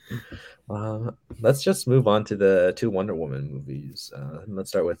 Let's just move on to the two Wonder Woman movies. Let's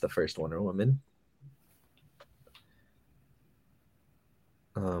start with the first Wonder Woman.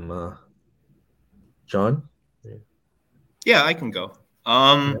 John? Yeah, I can go.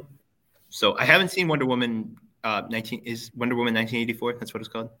 So I haven't seen Wonder Woman 1984? That's what it's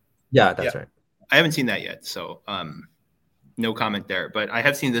called? Yeah, that's right. I haven't seen that yet, so no comment there. But I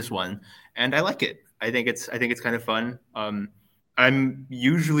have seen this one, and I like it. I think it's kind of fun. I'm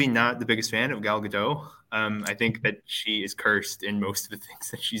usually not the biggest fan of Gal Gadot. I think that she is cursed in most of the things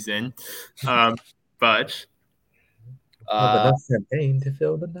that she's in. But enough champagne to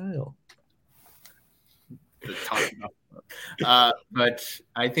fill the Nile. But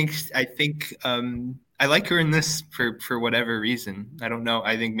I think I like her in this for whatever reason. I don't know.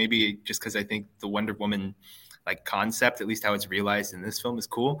 I think maybe just because I think the Wonder Woman like concept, at least how it's realized in this film, is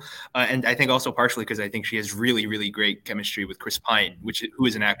cool. And I think also partially because I think she has really, really great chemistry with Chris Pine, who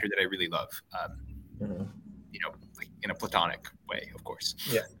is an actor that I really love. You know, like in a platonic way, of course.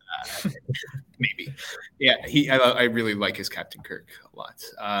 Yeah. Maybe. Yeah. I really like his Captain Kirk a lot.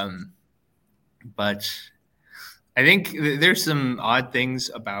 But I think there's some odd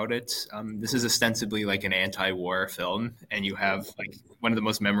things about it. This is ostensibly like an anti-war film, and you have like one of the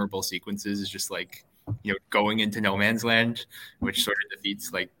most memorable sequences is just like, you know, going into no man's land, which sort of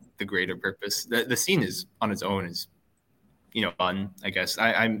defeats like the greater purpose. The scene is on its own is, you know, fun, I guess.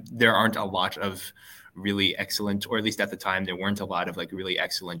 There aren't a lot of really excellent, or at least at the time, there weren't a lot of like really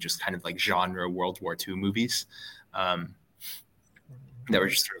excellent, just kind of like genre World War II movies. That were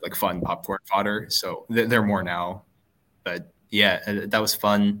just sort of like fun popcorn fodder. So they're more now, but yeah, that was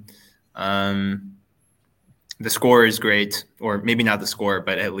fun. The score is great, or maybe not the score,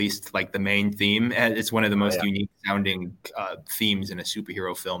 but at least like the main theme. It's one of the most unique sounding themes in a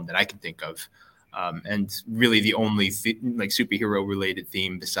superhero film that I can think of. And really the only like superhero related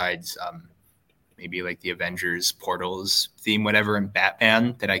theme besides maybe like the Avengers Portals theme, whatever, and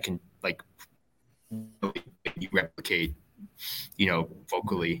Batman that I can like replicate, you know,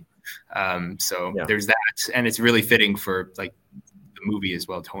 vocally. There's that, and it's really fitting for like the movie as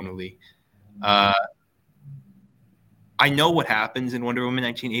well tonally. I know what happens in Wonder Woman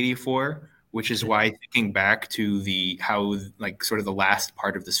 1984, which is why thinking back to how like sort of the last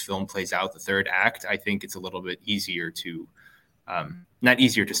part of this film plays out, the third act, I think it's a little bit easier to not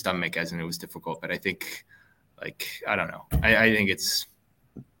easier to stomach as in it was difficult, but I think like I don't know. I think it's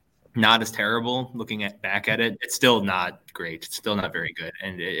not as terrible looking back at it. It's still not great. It's still not very good,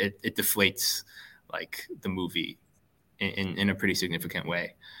 and it deflates like the movie in a pretty significant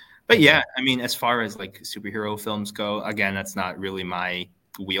way. But yeah, I mean, as far as like superhero films go, again, that's not really my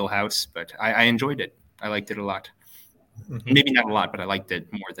wheelhouse, but I enjoyed it. I liked it a lot. Mm-hmm. Maybe not a lot, but I liked it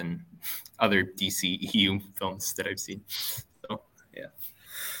more than other DC EU films that I've seen. So yeah,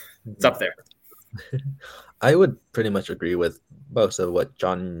 it's up there. I would pretty much agree with most of what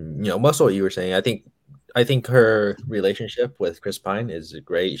John, most of what you were saying. I think her relationship with Chris Pine is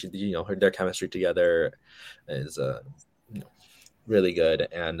great. She, their chemistry together is really good,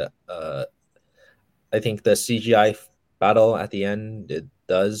 and I think the CGI battle at the end, it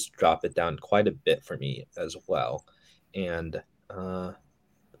does drop it down quite a bit for me as well. And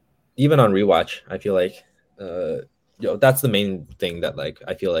even on rewatch, I feel like that's the main thing that like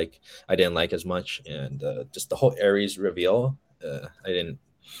I feel like I didn't like as much, and just the whole Ares reveal, I didn't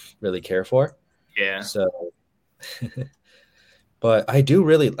really care for. Yeah. So, but I do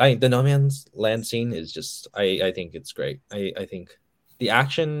really like the No Man's Land scene. Is just I think it's great. I think the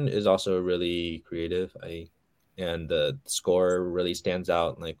action is also really creative. And the score really stands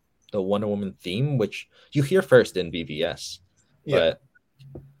out. Like the Wonder Woman theme, which you hear first in BVS, but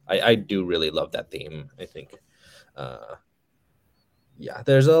I do really love that theme. I think,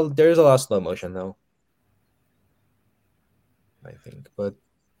 there's a lot of slow motion though, I think, but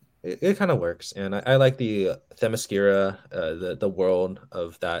it kind of works, and I like the Themyscira, the world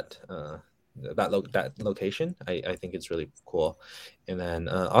of that that location. I think it's really cool, and then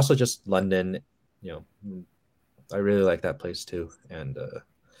also just London, I really like that place too, and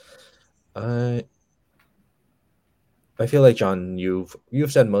I feel like John, you've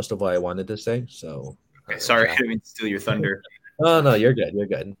said most of what I wanted to say. So okay, sorry, I didn't mean to steal your thunder. No, you're good. You're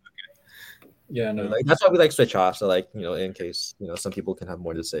good. Okay. Yeah, no, like, that's why we like switch off. So like in case some people can have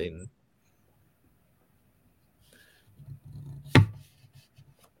more to say.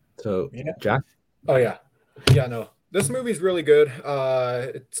 So yeah. Jack. Oh yeah, no. This movie's really good.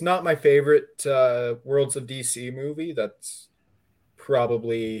 It's not my favorite Worlds of DC movie. That's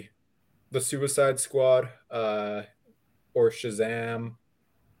probably The Suicide Squad or Shazam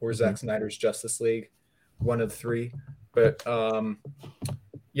or Zack Snyder's Justice League. One of the three. But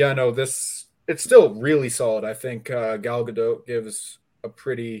it's still really solid. I think Gal Gadot gives a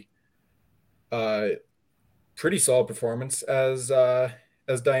pretty solid performance as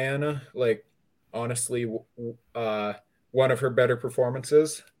Diana. Like, honestly, one of her better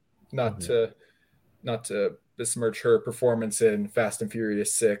performances. Not to besmirch her performance in Fast and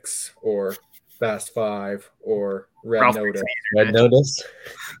Furious 6 or Fast 5 or Red Notice. Red Notice.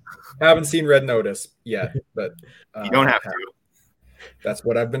 Haven't seen Red Notice yet, but you don't have to. That's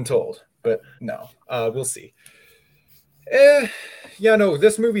what I've been told. But no, we'll see. Yeah, no,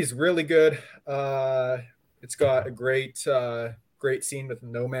 this movie's really good. It's got a great scene with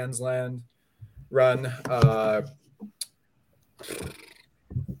No Man's Land run.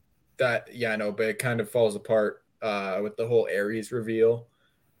 But it kind of falls apart with the whole Ares reveal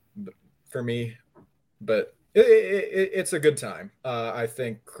for me. But it's a good time. I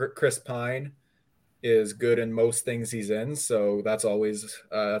think Chris Pine is good in most things he's in, so that's always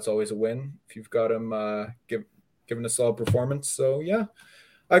a win if you've got him given a solid performance. So yeah,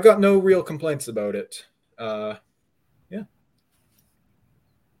 I got no real complaints about it. Yeah.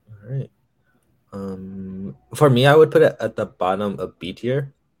 All right. For me, I would put it at the bottom of B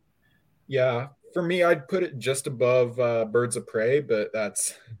tier. Yeah, for me, I'd put it just above Birds of Prey, but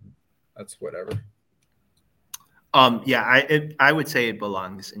that's whatever. I would say it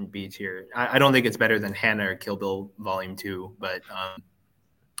belongs in B tier. I don't think it's better than Hannah or Kill Bill Volume 2, but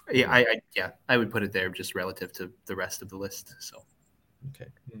I would put it there just relative to the rest of the list. So Okay.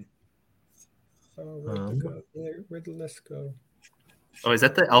 Where'd the list go? Oh, is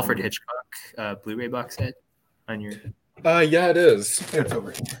that the Alfred Hitchcock Blu-ray box set on your? Yeah, it is. It's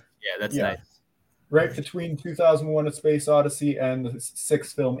over here. Yeah, that's nice. Right between 2001: A Space Odyssey and the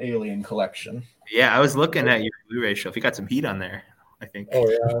 6-film Alien collection. Yeah, I was looking at your Blu-ray shelf. You got some heat on there, I think. Oh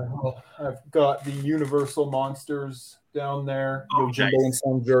yeah, well, I've got the Universal Monsters down there. Yojimbo and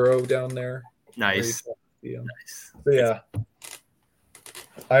Sanjuro down there. Nice. Nice. So, yeah,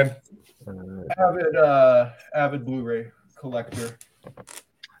 I'm avid Blu-ray collector.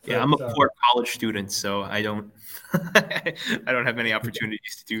 Yeah, I'm a poor college student, so I don't have many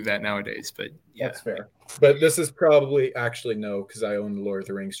opportunities to do that nowadays. But yeah, that's fair. But this is probably actually no, because I own the Lord of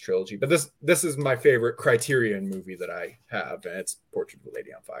the Rings trilogy. But this is my favorite Criterion movie that I have, and it's Portrait of a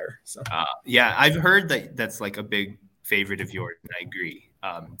Lady on Fire. So yeah, I've heard that's like a big favorite of yours, and I agree.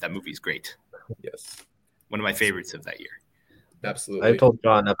 That movie's great. Yes, one of my favorites of that year. Absolutely. I told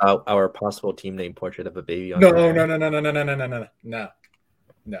John about our possible team name, Portrait of a Baby on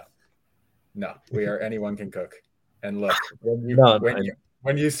No. We are anyone can cook. And look,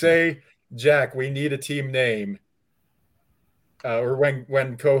 when you say, Jack, we need a team name, or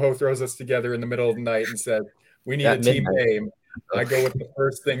when Coho throws us together in the middle of the night and says, we need a team name, I go with the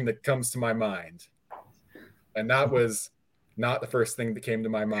first thing that comes to my mind. And that was not the first thing that came to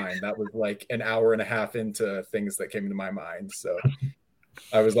my mind. That was like an hour and a half into things that came to my mind. So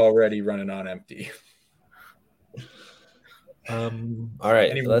I was already running on empty. All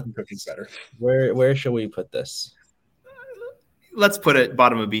right. Cooking's better. Where should we put this? Let's put it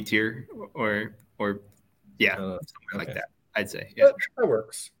bottom of B tier or somewhere like that. I'd say. Yeah. That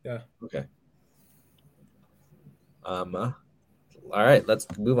works. Yeah. Okay. All right, let's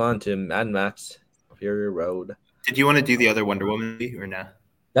move on to Mad Max Fury Road. Did you want to do the other Wonder Woman movie or not?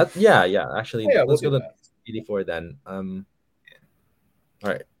 Yeah. Actually, let's go to 84 then. All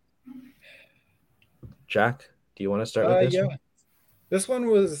right. Jack, do you want to start with this one? This one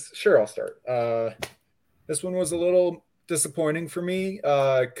was I'll start. This one was a little disappointing for me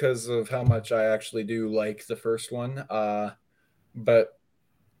because of how much I actually do like the first one. But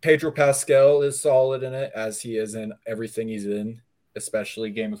Pedro Pascal is solid in it, as he is in everything he's in, especially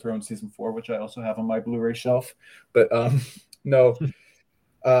Game of Thrones season 4, which I also have on my Blu-ray shelf. But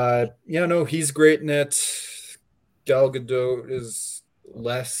he's great in it. Gal Gadot is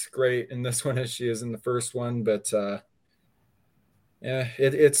less great in this one as she is in the first one, but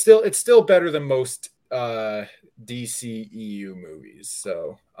it's still better than most DCEU movies,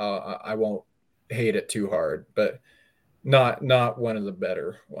 so I won't hate it too hard, but not one of the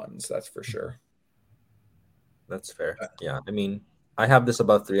better ones, that's for sure. That's fair. Yeah, I mean, I have this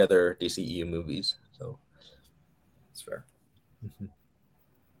above 3 other DCEU movies, so it's fair.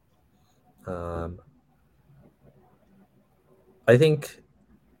 I think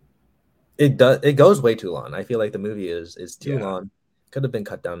it goes way too long. I feel like the movie is too long. Could have been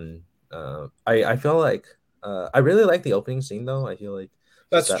cut down. I feel like I really like the opening scene though. I feel like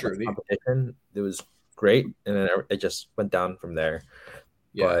that's true. The competition, it was great, and then it just went down from there.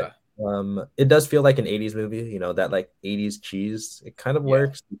 Yeah. But it does feel like an 80s movie, that like 80s cheese. It kind of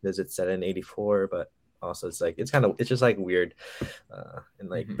works because it's set in 84, but also it's just like weird. And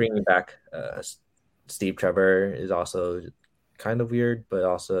like bringing back Steve Trevor is also kind of weird, but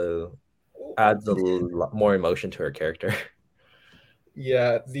also adds a lot more emotion to her character.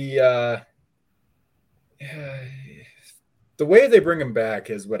 Yeah, the way they bring him back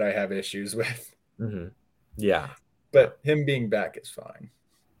is what I have issues with. Mm-hmm. Yeah, but him being back is fine.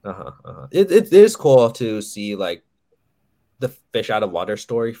 It is cool to see like the fish out of water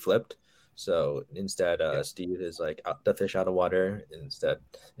story flipped, So instead, Steve is like the fish out of water instead.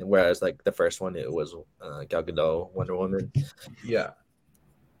 And whereas like the first one, it was Gal Gadot, Wonder Woman. Yeah,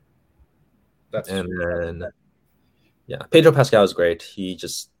 that's And true. then yeah, Pedro Pascal is great. He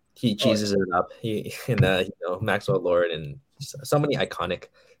Oh, cheeses it up. He and Maxwell Lord and so many iconic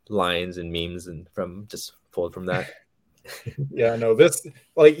lines and memes and from just pulled from that. yeah, no, this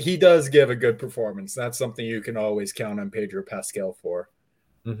like he does give a good performance. That's something you can always count on Pedro Pascal for.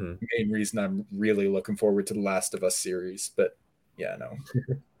 Mm-hmm. Main reason I'm really looking forward to the Last of Us series. But yeah, no.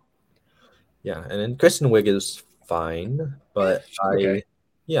 Yeah, and then Kristen Wiig is fine, but Okay.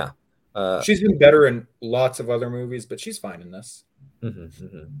 yeah. She's been better in lots of other movies, but she's fine in this.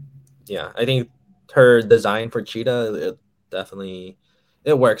 Yeah, I think her design for Cheetah definitely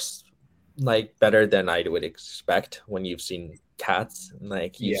it works like better than I would expect when you've seen Cats.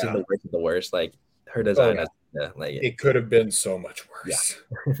 Like you've seen Yeah. the worst of the worst. Like her Oh design yeah. as like It could have been so much yeah.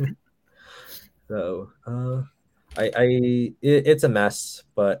 worse. So it's a mess,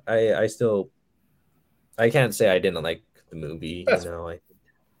 but I still I can't say I didn't like the movie. That's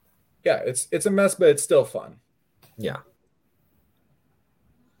yeah, it's a mess, but it's still fun. Yeah.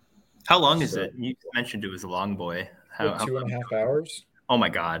 How long is So, it? You mentioned it was a long boy. Like How 2.5 hours. Oh my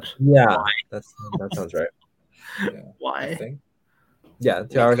god. yeah, Why? that sounds right. Yeah, I Why? think. Yeah,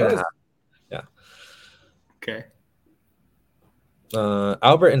 2 hours and a half. Yeah. Okay.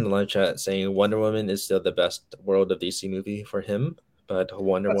 Albert in the live chat saying Wonder Woman is still the best World of DC movie for him, but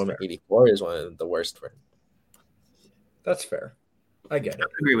Wonder That's Woman fair. 84 is one of the worst for him. That's fair. I get it. I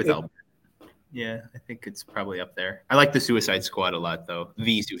agree with Albert. Yeah, I think it's probably up there. I like the Suicide Squad a lot, though.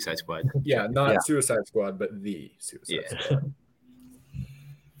 The Suicide Squad. Yeah, not Yeah. Suicide Squad, but the Suicide Squad.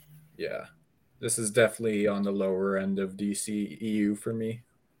 Yeah. This is definitely on the lower end of DC EU for me.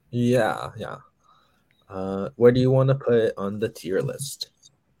 Yeah. Where do you want to put it on the tier list?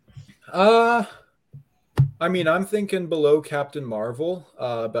 I mean, I'm thinking below Captain Marvel,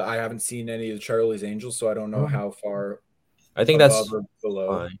 but I haven't seen any of the Charlie's Angels, so I don't know how far I think above that's or below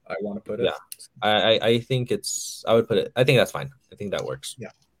fine. I want to put it. Yeah. I think I would put it. I think that's fine. I think that works.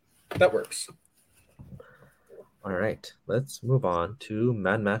 Yeah. That works. All right. Let's move on to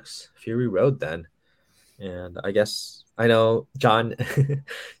Mad Max Fury Road then. And I guess I know, John,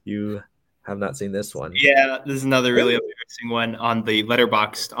 you have not seen this one. Yeah, this is another really embarrassing one on the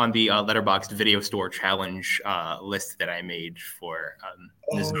Letterboxd video store challenge list that I made for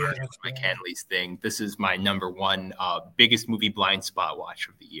this is my Canley's thing. This is my number one biggest movie blind spot watch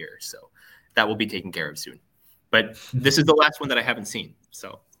of the year, so that will be taken care of soon. But this is the last one that I haven't seen,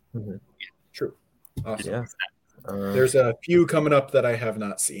 so True. Awesome. Yeah. There's a few coming up that I have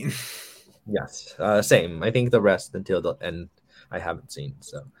not seen. Yes, same. I think the rest until the end I haven't seen.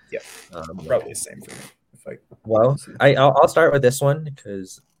 So yeah, probably the same for me. I'll start with this one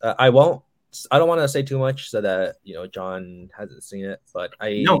because I don't want to say too much so that John hasn't seen it. But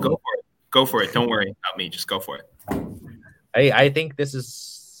no, go for it. Go for it. Don't worry about me. Just go for it. I think this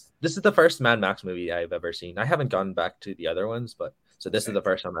is the first Mad Max movie I've ever seen. I haven't gone back to the other ones, but so this is the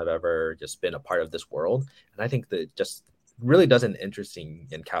first time I've ever just been a part of this world, and I think that just really does an interesting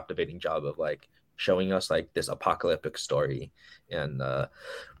and captivating job of like showing us like this apocalyptic story and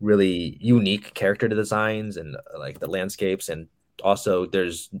really unique character designs and like the landscapes, and also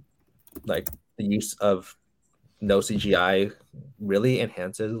there's like the use of no CGI really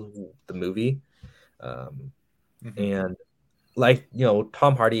enhances the movie. And like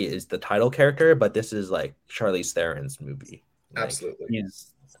Tom Hardy is the title character, but this is like Charlize Theron's movie. Like, absolutely,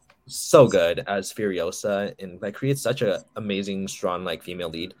 he's so good as Furiosa and like creates such a amazing, strong like female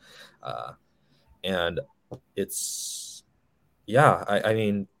lead, and it's I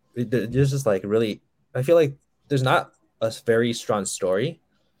mean there's just like really I feel like there's not a very strong story,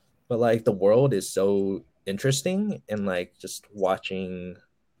 but like the world is so interesting, and like just watching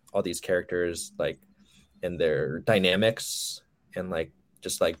all these characters like and their dynamics, and like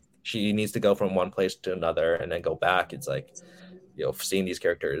just like she needs to go from one place to another and then go back. It's like seeing these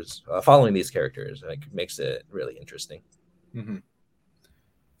characters, following these characters, like makes it really interesting.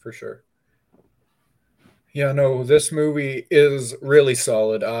 For sure. Yeah, no, this movie is really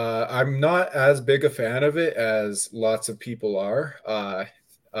solid. I'm not as big a fan of it as lots of people are,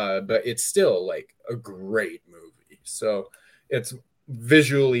 but it's still like a great movie. So it's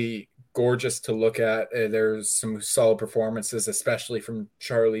visually gorgeous to look at. There's some solid performances, especially from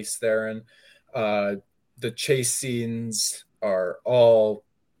Charlize Theron. The chase scenes are all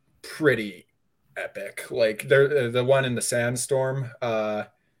pretty epic. Like the one in the sandstorm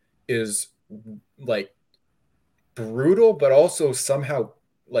is like brutal, but also somehow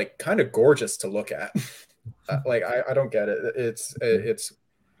like kind of gorgeous to look at. Like I don't get it.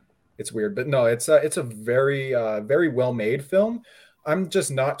 It's it's weird, but no, it's a very very well made film. I'm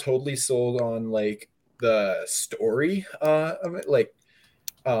just not totally sold on like the story of it. Like,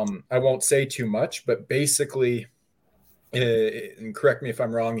 I won't say too much, but basically, and correct me if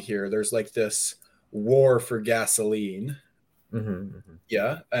I'm wrong here. There's like this war for gasoline,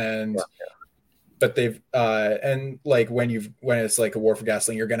 yeah, and but they've and like when it's like a war for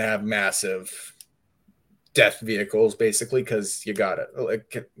gasoline, you're gonna have massive death vehicles basically because you got it.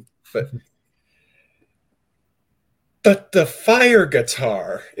 Like, but the fire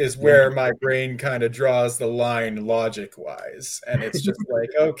guitar is where my brain kind of draws the line logic wise. And it's just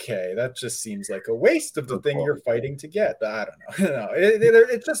like, okay, that just seems like a waste of the thing you're fighting to get. I don't know. No,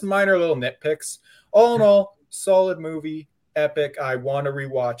 it's just minor little nitpicks. All in all, solid movie, epic. I want to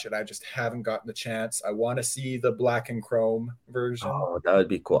rewatch it. I just haven't gotten the chance. I want to see the black and chrome version. Oh, that would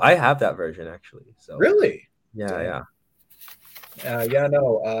be cool. I have that version actually. So really? Yeah.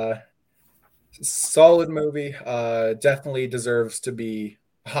 Solid movie. Definitely deserves to be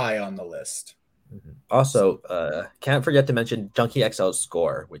high on the list. Also, can't forget to mention Junkie XL's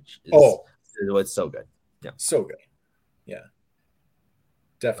score, which is was so good. Yeah, so good. Yeah,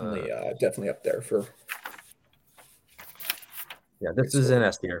 definitely up there for. Yeah, this is an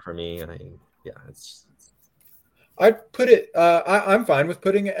S tier for me, and it's. I'd put it. I'm fine with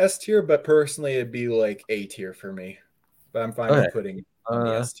putting it S tier, but personally, it'd be like A tier for me. But I'm fine with putting on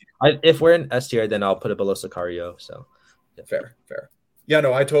the S tier. If we're in S tier, then I'll put it below Sicario. So yeah. Fair. Yeah,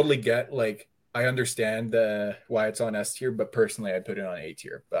 no, I totally get. Like, I understand why it's on S tier, but personally, I'd put it on A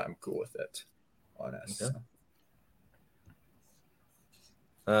tier. But I'm cool with it on S. Okay.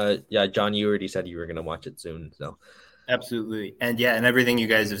 So. Yeah, John, you already said you were gonna watch it soon, so. Absolutely, and everything you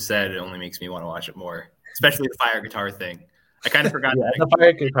guys have said, it only makes me want to watch it more. Especially the fire guitar thing. I kind of forgot. The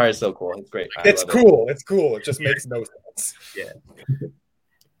fire guitar is so cool. It's great. It's cool. It's cool. It just makes no sense. Yeah.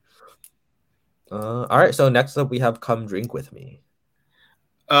 All right. So next up, we have Come Drink With Me.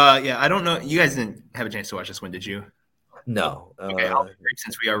 Yeah, I don't know. You guys didn't have a chance to watch this one, did you? No. Okay, I'll be brief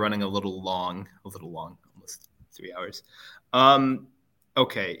since we are running a little long, almost 3 hours.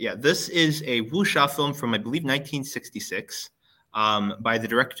 Okay, yeah, this is a wuxia film from, I believe, 1966. By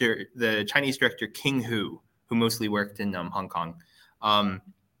the Chinese director King Hu, who mostly worked in Hong Kong.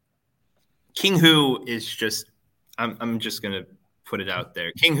 King Hu is just, I'm just gonna put it out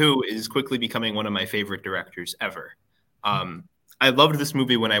there. King Hu is quickly becoming one of my favorite directors ever. I loved this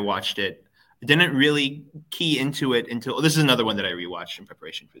movie when I watched it. I didn't really key into it until this is another one that I rewatched in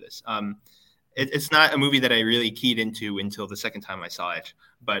preparation for this. It's not a movie that I really keyed into until the second time I saw it,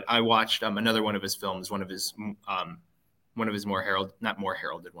 but I watched another one of his films, one of his not more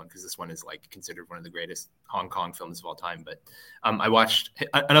heralded one, because this one is like considered one of the greatest Hong Kong films of all time. But I watched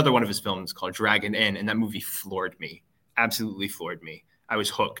another one of his films called Dragon Inn, and that movie floored me, absolutely floored me. I was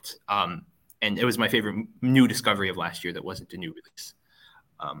hooked, and it was my favorite new discovery of last year that wasn't a new release.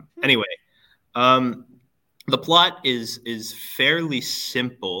 Anyway, the plot is fairly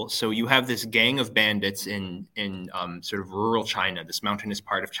simple. So you have this gang of bandits in sort of rural China, this mountainous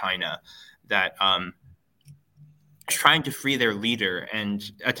part of China, that trying to free their leader and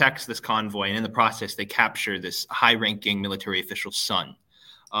attacks this convoy. And in the process, they capture this high-ranking military official's son.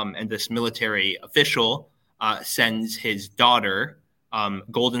 And this military official sends his daughter,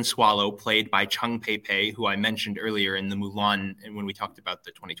 Golden Swallow, played by Cheng Pei-Pei, who I mentioned earlier in the Mulan, and when we talked about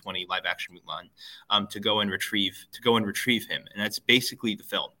the 2020 live-action Mulan, to go and retrieve him. And that's basically the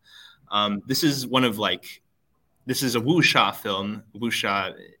film. This is a wuxia film.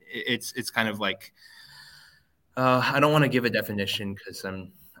 Wuxia, it's kind of like, I don't want to give a definition because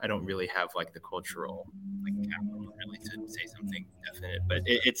I don't really have like the cultural capital really to say something definite, but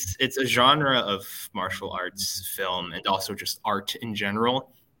it's a genre of martial arts film and also just art in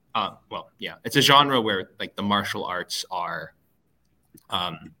general. It's a genre where like the martial arts are,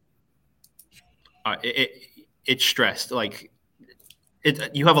 it's stressed like.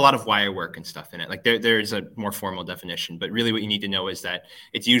 You have a lot of wire work and stuff in it. Like there's a more formal definition, but really what you need to know is that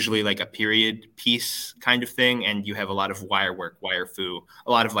it's usually like a period piece kind of thing. And you have a lot of wire work, wire fu,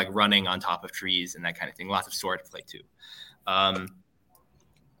 a lot of like running on top of trees and that kind of thing. Lots of sword play too.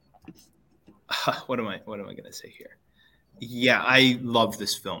 What am I going to say here? Yeah, I love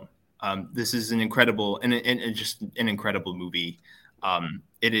this film. This is an incredible and just an incredible movie.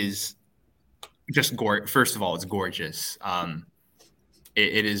 It is just first of all, it's gorgeous.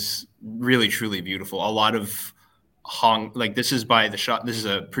 It is really truly beautiful. A lot of this is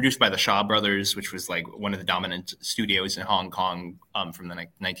produced by the Shaw Brothers, which was like one of the dominant studios in Hong Kong from the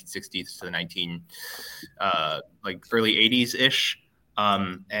 1960s to the early 80s ish.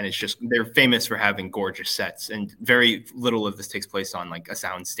 And it's just, they're famous for having gorgeous sets, and very little of this takes place on like a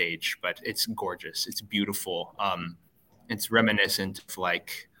sound stage, but it's gorgeous. It's beautiful. It's reminiscent of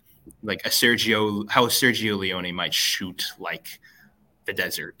like how Sergio Leone might shoot like the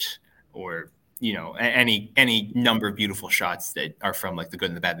desert, or any number of beautiful shots that are from like The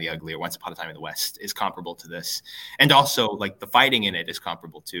Good and the Bad and the Ugly or Once Upon a Time in the West is comparable to this. And also like the fighting in it is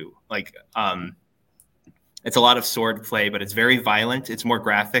comparable too. Like it's a lot of sword play, but it's very violent. It's more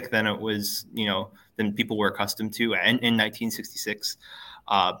graphic than it was, than people were accustomed to in 1966.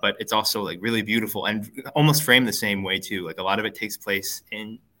 But it's also like really beautiful and almost framed the same way too. Like a lot of it takes place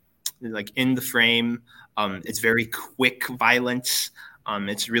in the frame. It's very quick violence.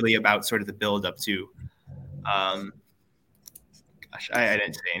 It's really about sort of the build up to. I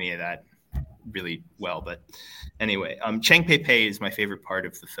didn't say any of that really well, but anyway, Chang Pei Pei is my favorite part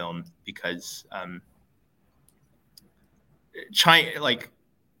of the film because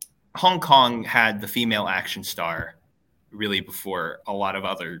Hong Kong had the female action star really before a lot of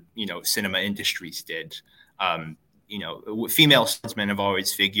other, cinema industries did. Female swordsmen have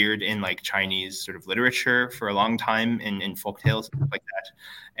always figured in like Chinese sort of literature for a long time in folktales and stuff like that.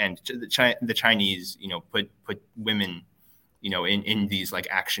 And the Chinese, put women, in these like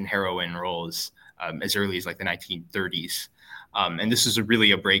action heroine roles as early as like the 1930s. And this is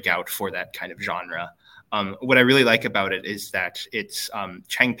really a breakout for that kind of genre. What I really like about it is that it's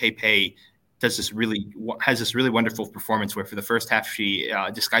Chang Pei Pei has this really wonderful performance where for the first half she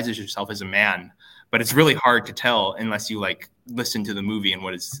disguises herself as a man, but it's really hard to tell unless you like listen to the movie and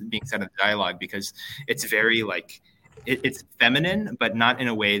what is being said in the dialogue, because it's very like it's feminine, but not in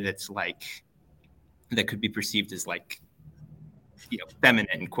a way that's like that could be perceived as like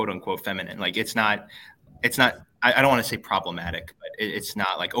feminine, quote unquote feminine. Like it's not. I don't want to say problematic, but it's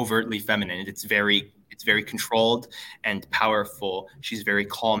not like overtly feminine. It's very controlled and powerful. She's very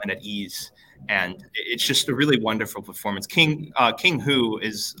calm and at ease, and it's just a really wonderful performance. King Hu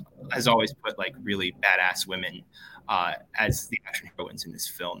has always put like really badass women as the action heroines in this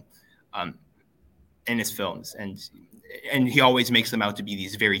film, in his films, and he always makes them out to be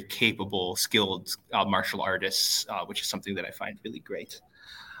these very capable, skilled martial artists, which is something that I find really great.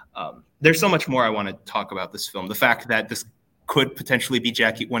 There's so much more I want to talk about this film. The fact that this could potentially be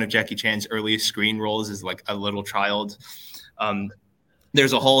one of Jackie Chan's earliest screen roles as like a little child.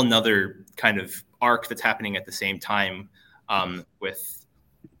 There's a whole nother kind of arc that's happening at the same time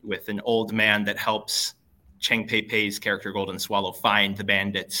with an old man that helps Chang Pei Pei's character Golden Swallow find the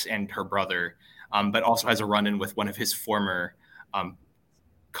bandits and her brother, but also has a run-in with one of his former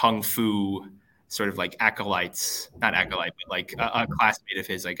kung fu sort of like acolytes, not acolyte, but like a classmate of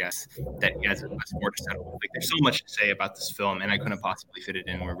his, I guess, that he has more to settle. Like there's so much to say about this film, and I couldn't possibly fit it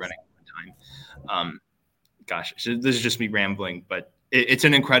in. We're running out of time. This is just me rambling, but it's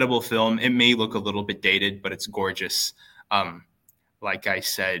an incredible film. It may look a little bit dated, but it's gorgeous. Like I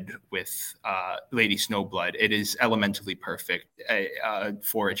said with Lady Snowblood, it is elementally perfect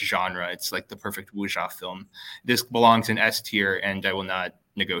for its genre. It's like the perfect wuxia film. This belongs in S tier, and I will not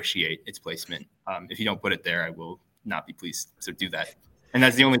negotiate its placement. If you don't put it there, I will not be pleased. So do that. And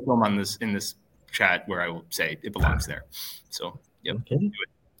that's the only film in this chat where I will say it belongs there. So yep, okay.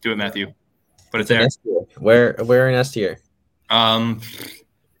 Do it, Matthew. Put it there. Where in S tier? I'll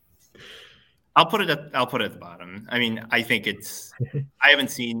put it at the bottom. I mean, I think I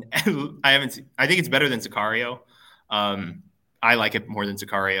think it's better than Sicario. I like it more than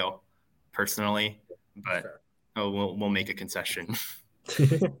Sicario personally, but we'll make a concession.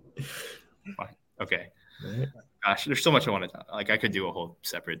 Fine. Okay. Right. Gosh, there's so much I want to talk. Like I could do a whole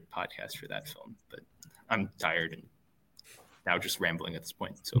separate podcast for that film, but I'm tired and now just rambling at this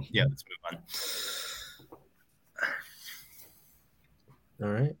point. So yeah, let's move on.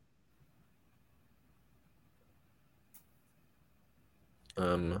 All right.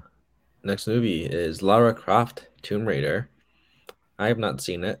 Next movie is Lara Croft Tomb Raider. I have not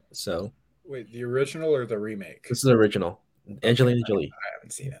seen it, so. Wait, the original or the remake? This is the original. Angelina Jolie. I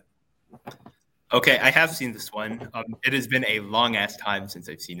haven't seen it. Okay, I have seen this one. It has been a long ass time since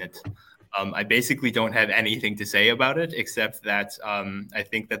I've seen it. I basically don't have anything to say about it except that I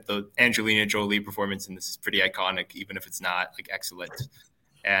think that the Angelina Jolie performance in this is pretty iconic, even if it's not like excellent.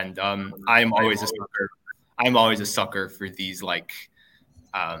 And I'm always a sucker for these like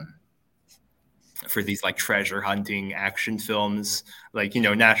treasure hunting action films, like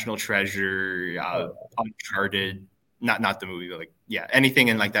National Treasure, Uncharted. Not the movie, but like anything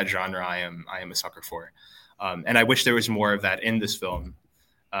in like that genre, I am a sucker for, and I wish there was more of that in this film.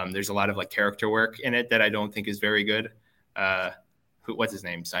 There's a lot of like character work in it that I don't think is very good. What's his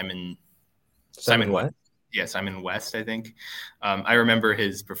name? Simon what? Simon West, I think. I remember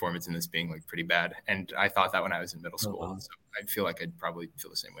his performance in this being like pretty bad, and I thought that when I was in middle school. wow. So I feel like I'd probably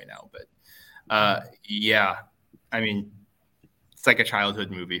feel the same way now. But I mean, it's like a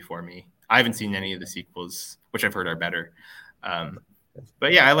childhood movie for me. I haven't seen any of the sequels, which I've heard are better.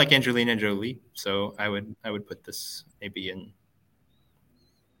 But yeah, I like Angelina Jolie, so I would put this maybe in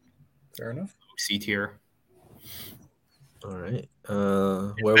Fair enough. C tier. All right.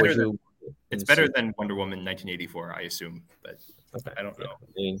 Where would you? It's better than Wonder Woman 1984, I assume, but okay. I don't know.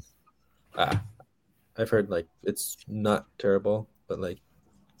 I mean, I've heard like it's not terrible, but like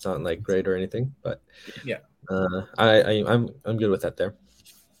it's not like great or anything. But yeah, I'm good with that there.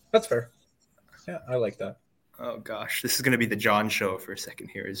 That's fair. Yeah, I like that. Oh gosh, this is going to be the John show for a second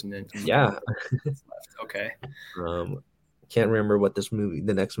here, isn't it? Yeah. Okay. Can't remember what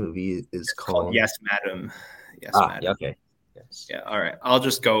the next movie is called. Yes, Madam. Yes, Madam. Yeah, okay. Yes. Yeah. All right.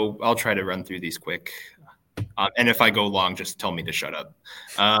 I'll try to run through these quick. And if I go long, just tell me to shut up.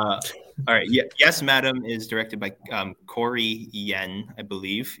 All right. Yeah. Yes, Madam is directed by Corey Yen, I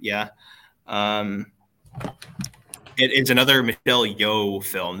believe. Yeah. It is another Michelle Yeoh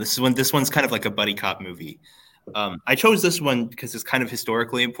film. This one's kind of like a buddy cop movie. I chose this one because it's kind of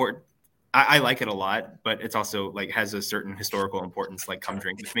historically important. I like it a lot, but it's also like has a certain historical importance, like Come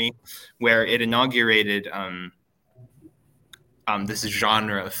Drink With Me, where it inaugurated this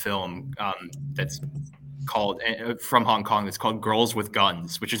genre of film that's called from Hong Kong. It's called Girls with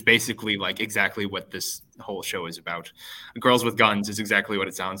Guns, which is basically like exactly what this whole show is about. Girls with Guns is exactly what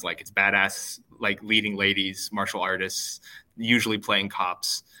it sounds like. It's badass, like leading ladies, martial artists, usually playing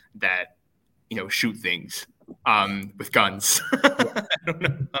cops that shoot things with guns. I don't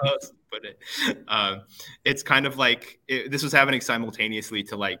know how else to put it. It's kind of like this was happening simultaneously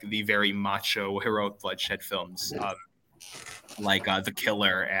to like the very macho heroic bloodshed films. Like The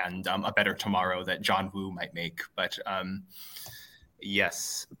Killer and A Better Tomorrow that John Woo might make. But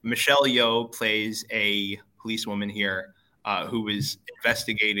yes, Michelle Yeoh plays a policewoman here who is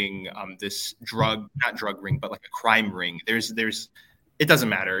investigating this not drug ring, but like a crime ring. It doesn't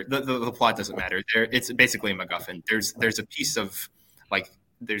matter. The plot doesn't matter. It's basically a MacGuffin. There's a piece of like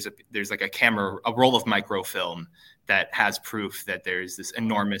there's like a roll of microfilm that has proof that there's this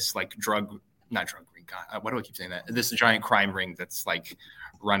enormous like not drug ring. God, why do I keep saying that? This giant crime ring that's like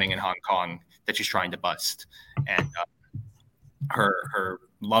running in Hong Kong that she's trying to bust, and her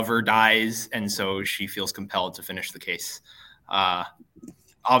lover dies, and so she feels compelled to finish the case.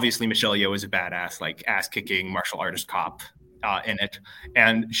 Obviously, Michelle Yeoh is a badass, like ass-kicking martial artist cop in it,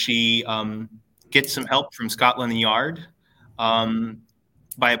 and she gets some help from Scotland Yard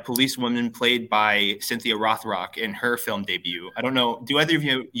by a policewoman played by Cynthia Rothrock in her film debut. I don't know. Do either of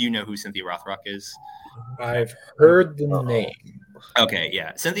you know who Cynthia Rothrock is? I've heard the name. Okay,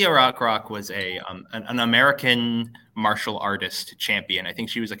 yeah. Cynthia Rothrock was an American martial artist champion. I think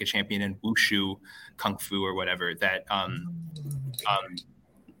she was like a champion in wushu, kung fu, or whatever. That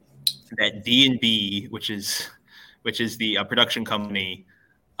D&B, which is the production company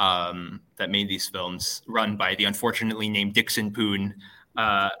that made these films, run by the unfortunately named Dixon Poon,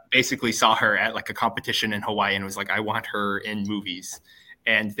 basically saw her at like a competition in Hawaii and was like, I want her in movies.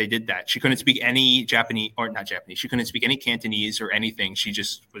 And they did that. She couldn't speak any Japanese, or not Japanese. She couldn't speak any Cantonese or anything. She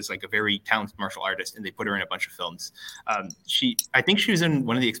just was like a very talented martial artist, and they put her in a bunch of films. I think she was in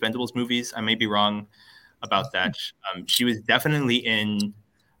one of the Expendables movies. I may be wrong about that. She was definitely in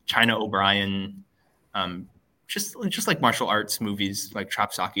China O'Brien, just like martial arts movies, like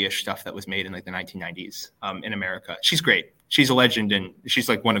Chopsaki-ish stuff that was made in like the 1990s in America. She's great. She's a legend, and she's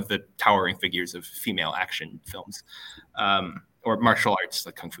like one of the towering figures of female action films. Or martial arts,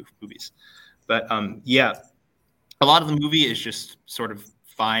 like kung fu movies. But yeah, a lot of the movie is just sort of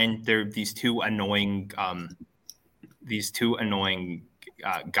fine. There are these two annoying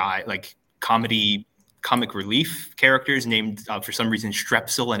guy, like comic relief characters named for some reason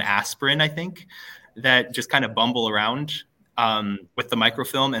Strepsil and Aspirin, I think, that just kind of bumble around with the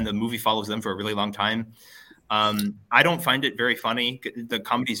microfilm, and the movie follows them for a really long time. I don't find it very funny. The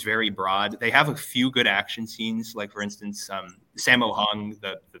comedy is very broad. They have a few good action scenes, like for instance, Sammo Hung,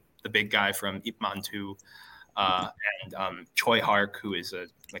 the big guy from Ip Man 2, and Choi Hark, who is a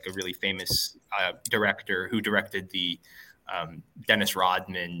really famous director who directed the Dennis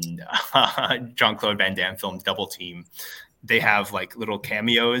Rodman, Jean-Claude Van Damme film Double Team. They have like little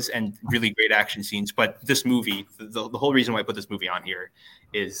cameos and really great action scenes. But this movie, the whole reason why I put this movie on here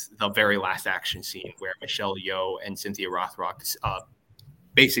is the very last action scene where Michelle Yeoh and Cynthia Rothrock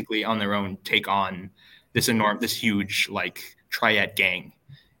basically on their own take on this huge like triad gang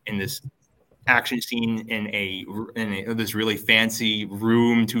in this action scene in this really fancy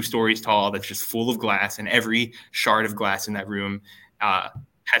room, 2 stories tall, that's just full of glass, and every shard of glass in that room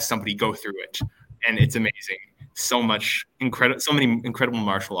has somebody go through it, and it's amazing. So many incredible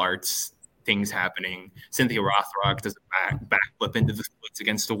martial arts things happening. Cynthia Rothrock does a backflip into the splits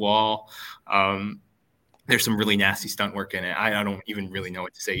against the wall. There's some really nasty stunt work in it. I don't even really know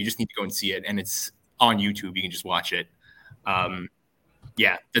what to say. You just need to go and see it, and it's on YouTube. You can just watch it.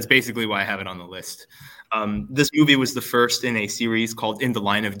 Yeah, that's basically why I have it on the list. This movie was the first in a series called In the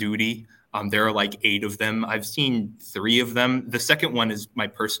Line of Duty. There are like 8 of them. I've seen 3 of them. The second one is my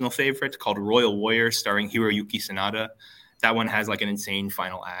personal favorite, called Royal Warrior, starring Hiroyuki Sanada. That one has like an insane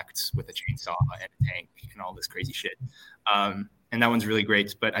final act with a chainsaw and a tank and all this crazy shit. And that one's really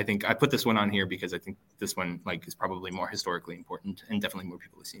great. But I think I put this one on here because I think this one like is probably more historically important, and definitely more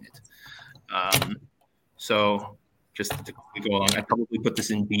people have seen it. So just to go along, I'd probably put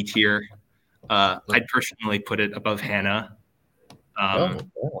this in B tier. I'd personally put it above Hannah. I'm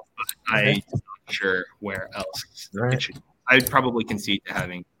not sure where else it should. I'd probably concede to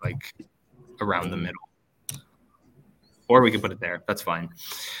having like around the middle, or we could put it there. That's fine.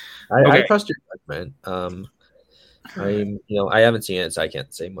 I trust your judgment. I haven't seen it, so I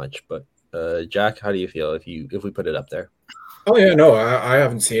can't say much. But Jack, how do you feel if we put it up there? Oh yeah, no, I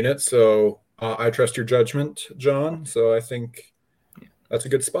haven't seen it, so I trust your judgment, John. So I think that's a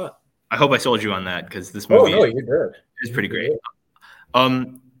good spot. I hope I sold you on that, because this movie is pretty great.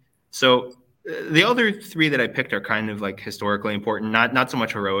 So the other 3 that I picked are kind of like historically important, not so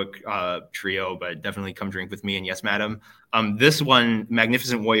much heroic trio, but definitely Come Drink with Me and Yes, Madam. This one,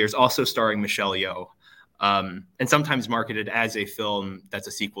 Magnificent Warriors, also starring Michelle Yeoh, and sometimes marketed as a film that's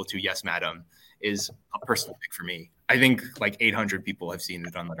a sequel to Yes, Madam, is a personal pick for me. I think like 800 people have seen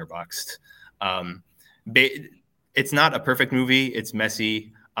it on Letterboxd. It's not a perfect movie. It's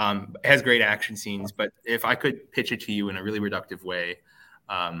messy. It has great action scenes, but if I could pitch it to you in a really reductive way,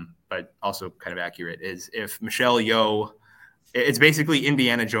 but also kind of accurate, is if Michelle Yeoh, it's basically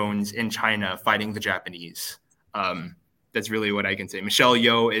Indiana Jones in China fighting the Japanese. That's really what I can say. Michelle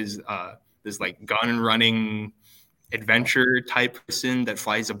Yeoh is this like gun running adventure type person that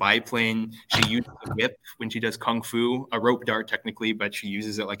flies a biplane. She uses a whip when she does kung fu, a rope dart technically, but she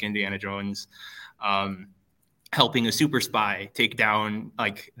uses it like Indiana Jones. Helping a super spy take down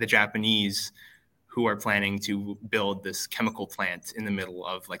like the Japanese who are planning to build this chemical plant in the middle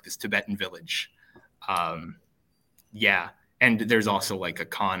of like this Tibetan village. Yeah. And there's also like a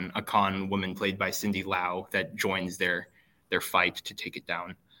Khan woman played by Cindy Lau that joins their fight to take it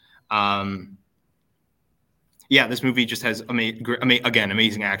down. Yeah, this movie just has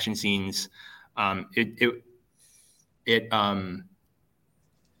amazing action scenes. I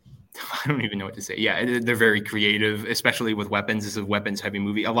don't even know what to say. Yeah, they're very creative, especially with weapons. This is a weapons-heavy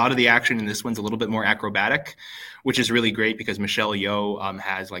movie. A lot of the action in this one's a little bit more acrobatic, which is really great because Michelle Yeoh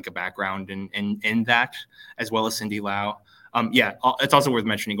has like a background in that, as well as Cindy Lau. Yeah, it's also worth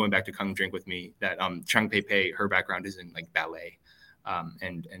mentioning, going back to Come Drink with Me, that Chung Pei, her background is in like ballet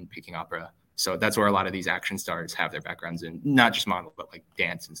and Peking opera. So that's where a lot of these action stars have their backgrounds in, not just model, but like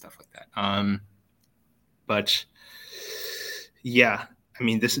dance and stuff like that. But yeah, I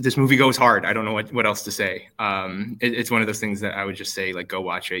mean, this movie goes hard. I don't know what else to say. It's one of those things that I would just say, like, go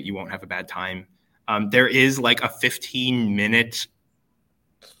watch it. You won't have a bad time. There is like a 15-minute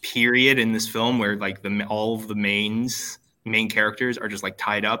period in this film where like all of the main characters are just like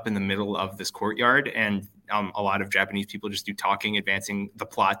tied up in the middle of this courtyard, and a lot of Japanese people just do talking, advancing the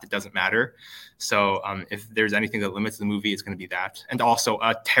plot that doesn't matter. So if there's anything that limits the movie, it's going to be that. And also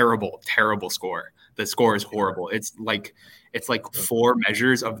a terrible, terrible score. The score is horrible. It's like 4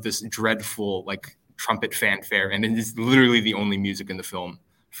 measures of this dreadful like trumpet fanfare, and it is literally the only music in the film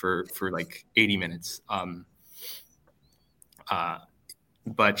for like 80 minutes.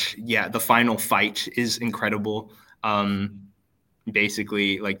 But yeah, the final fight is incredible.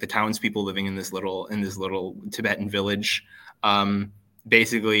 Basically, like the townspeople living in this little Tibetan village,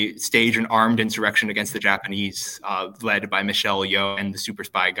 basically stage an armed insurrection against the Japanese, led by Michelle Yeoh and the super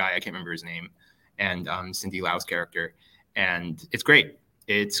spy guy, I can't remember his name, and Cindy Lau's character. And it's great.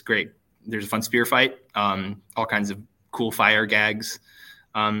 It's great. There's a fun spear fight, all kinds of cool fire gags.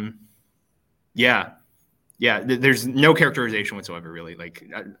 Yeah, there's no characterization whatsoever, really. Like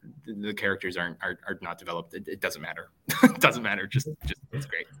the characters are not developed. It doesn't matter. It doesn't matter. Just it's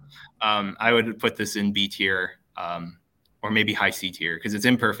great. I would put this in B tier, or maybe high C tier, because it's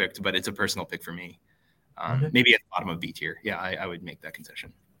imperfect, but it's a personal pick for me. Maybe at the bottom of B tier. Yeah, I would make that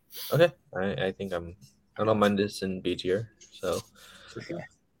concession. Okay, I think I don't mind this in B tier. So for sure.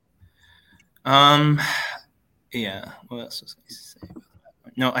 Yeah. What else was I say about that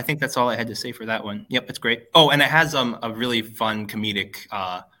No, I think that's all I had to say for that one. Yep, it's great. Oh, and it has a really fun comedic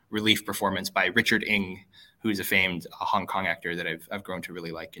relief performance by Richard Ng, who's a famed Hong Kong actor that I've grown to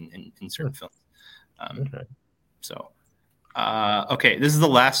really like in certain films. Okay. So, okay, this is the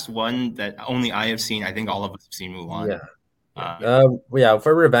last one that only I have seen. I think all of us have seen Mulan. Yeah. Yeah,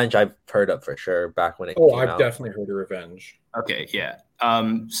 for Revenge, I've heard of for sure back when it came I've out. definitely heard of Revenge. Okay, yeah.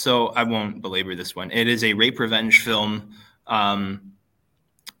 So I won't belabor this one. It is a rape revenge film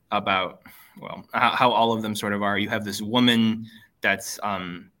about, well, how all of them sort of are. You have this woman that's,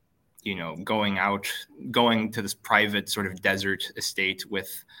 going to this private sort of desert estate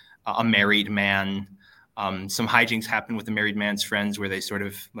with a married man. Some hijinks happen with the married man's friends where they sort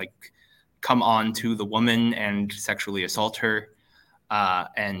of like come on to the woman and sexually assault her.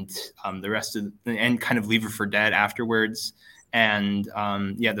 And the rest of and kind of leave her for dead afterwards. And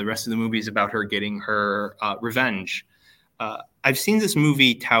the rest of the movie is about her getting her revenge. I've seen this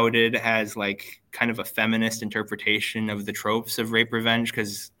movie touted as like kind of a feminist interpretation of the tropes of rape revenge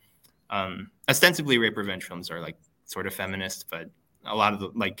because ostensibly rape revenge films are like sort of feminist, but a lot of the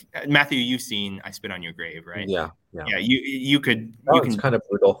like Matthew, you've seen I Spit on Your Grave, right? Yeah. You can kind of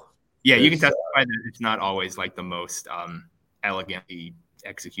brutal. Yeah, you can testify that it's not always like the most elegantly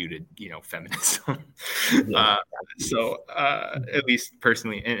executed, feminism. At least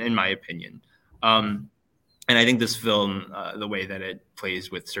personally, in my opinion. And I think this film, the way that it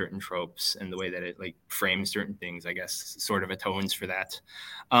plays with certain tropes and the way that it like frames certain things, I guess, sort of atones for that.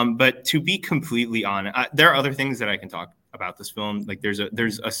 But to be completely honest, there are other things that I can talk about this film. Like there's a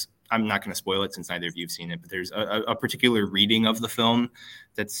I'm not going to spoil it since neither of you have seen it, but there's a particular reading of the film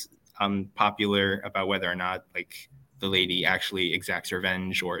that's popular about whether or not like the lady actually exacts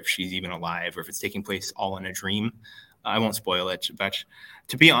revenge or if she's even alive or if it's taking place all in a dream. I won't spoil it, but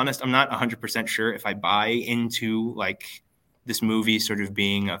to be honest, I'm not 100% sure if I buy into like this movie sort of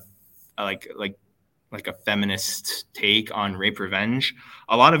being a feminist take on rape revenge.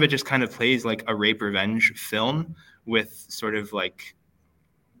 A lot of it just kind of plays like a rape revenge film with sort of like,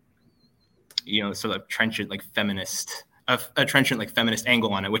 sort of trenchant like feminist, a trenchant like feminist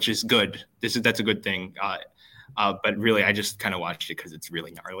angle on it, which is good. That's a good thing. But really, I just kind of watched it because it's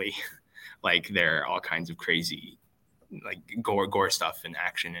really gnarly. Like there are all kinds of crazy like gore stuff and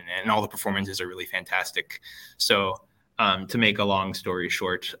action and all the performances are really fantastic. So to make a long story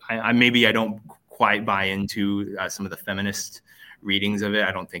short, I don't quite buy into some of the feminist readings of it.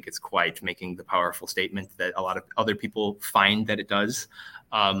 I don't think it's quite making the powerful statement that a lot of other people find that it does.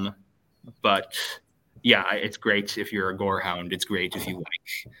 But yeah, it's great if you're a gore hound. It's great if you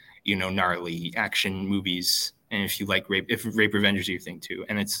like, gnarly action movies. And if you like if rape revenge is your thing too.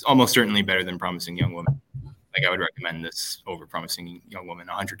 And it's almost certainly better than Promising Young Woman. Like I would recommend this over Promising Young Woman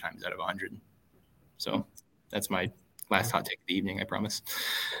 100 times out of 100. So that's my last hot take of the evening, I promise.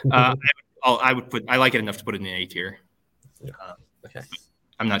 I like it enough to put it in an A tier. Okay.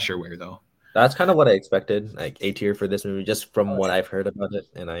 I'm not sure where though. That's kind of what I expected, like A tier for this movie, just from what I've heard about it,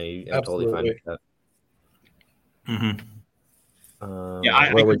 and I am totally fine with that. Mm-hmm.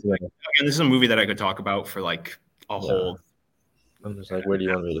 Again, this is a movie that I could talk about for like a whole. I'm just like, where do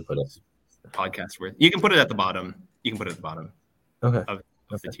you want me to put it? Podcast worth. You can put it at the bottom. Okay. Of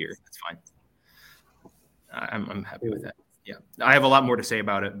the tier. That's fine. I'm happy with that. Yeah, I have a lot more to say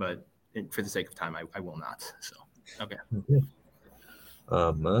about it, but for the sake of time, I will not. So okay.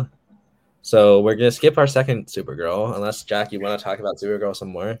 So we're gonna skip our second Supergirl, unless Jack, you want to talk about Supergirl some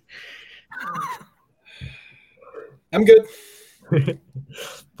more. I'm good.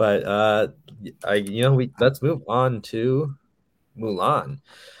 But let's move on to Mulan.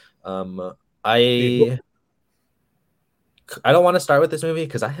 I don't want to start with this movie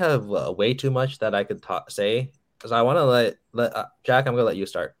because I have way too much that I could say. Because I want to let Jack. I'm gonna let you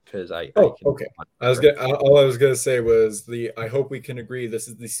start because okay. All I was gonna say was I hope we can agree this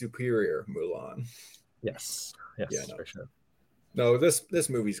is the superior Mulan. Yes, for sure. No, this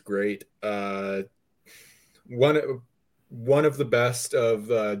movie's great. One of the best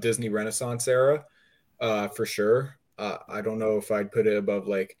of Disney Renaissance era, for sure. I don't know if I'd put it above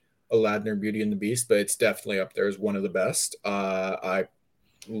like Aladdin or Beauty and the Beast, but it's definitely up there as one of the best. I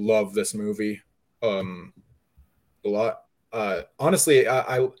love this movie a lot. Honestly,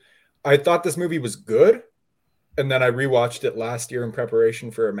 I thought this movie was good, and then I rewatched it last year in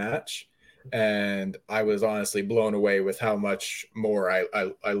preparation for a match, and I was honestly blown away with how much more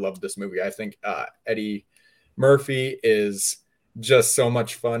I love this movie. I think Eddie Murphy is just so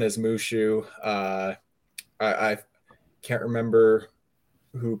much fun as Mushu. I can't remember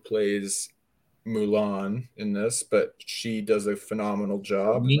who plays Mulan in this, but she does a phenomenal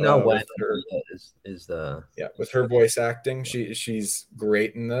job Nina Wen with her. is the Yeah, with her voice acting, she's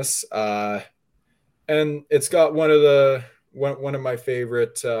great in this. And it's got one of my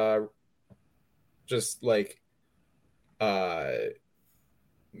favorite just like uh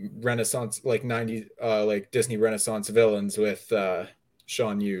Renaissance, like 90 like Disney Renaissance villains with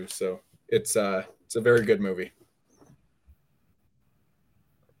Sean Yu. So it's a very good movie.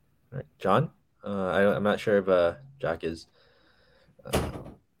 right. John. I'm not sure if Jack is. Uh,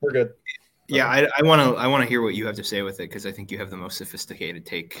 We're good. Yeah, okay. I want to hear what you have to say with it, because I think you have the most sophisticated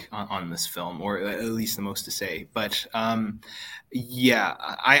take on this film, or at least the most to say. But yeah,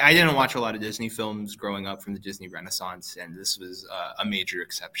 I didn't watch a lot of Disney films growing up from the Disney Renaissance, and this was a major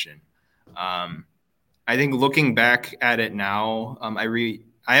exception. I think looking back at it now,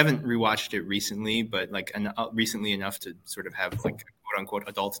 I haven't rewatched it recently, but like recently enough to sort of have like a quote unquote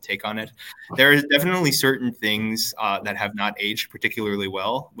adult take on it. There is definitely certain things that have not aged particularly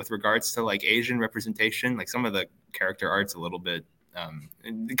well with regards to like Asian representation. Like some of the character art's a little bit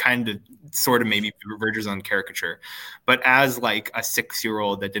kind of sort of maybe verges on caricature. But as like a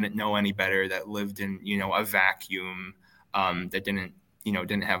 6-year-old that didn't know any better, that lived in a vacuum, that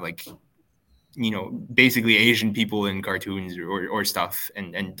didn't have like basically Asian people in cartoons or stuff,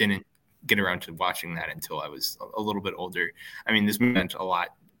 and didn't get around to watching that until I was a little bit older. I mean, this meant a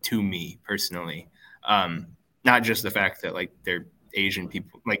lot to me personally. Not just the fact that like they're Asian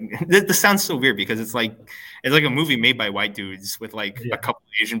people. Like this sounds so weird because it's like a movie made by white dudes with like a couple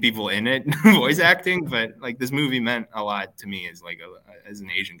of Asian people in it voice acting, but like this movie meant a lot to me as like as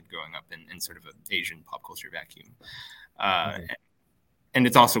an Asian growing up in sort of an Asian pop culture vacuum. And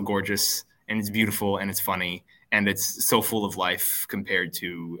it's also gorgeous, and it's beautiful, and it's funny, and it's so full of life compared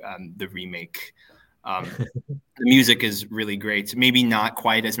to the remake. The music is really great. Maybe not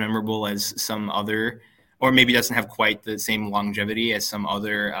quite as memorable as some other, or maybe doesn't have quite the same longevity as some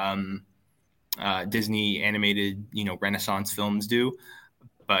other Disney animated, Renaissance films do.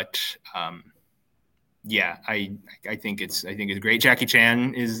 But yeah, I think it's great. Jackie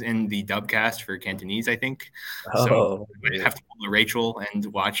Chan is in the dub cast for Cantonese, I think. So I have to pull a Rachel and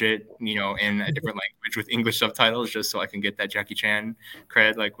watch it, in a different language with English subtitles, just so I can get that Jackie Chan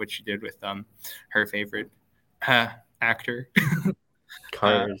cred, like what she did with her favorite actor.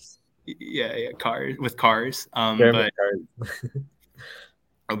 Cars. Yeah, Cars with Cars. Cars.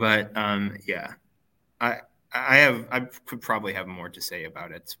 But yeah, I could probably have more to say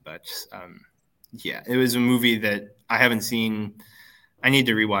about it, but yeah, it was a movie that I haven't seen. I need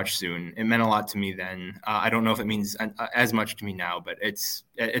to rewatch soon. It meant a lot to me then. I don't know if it means as much to me now, but it's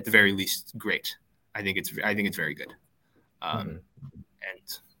at the very least great. I think it's very good. And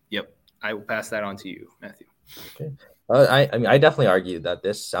yep, I will pass that on to you, Matthew. Okay. I mean, I definitely argue that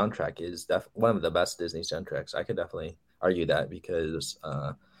this soundtrack is one of the best Disney soundtracks. I could definitely argue that because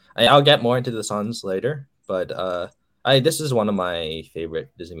I'll get more into the songs later, but this is one of my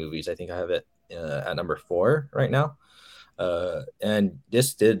favorite Disney movies. I think I have it at number 4 right now. And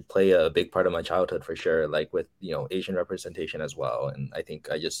this did play a big part of my childhood for sure, like with Asian representation as well. And I think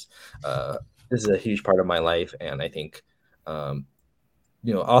this is a huge part of my life. And I think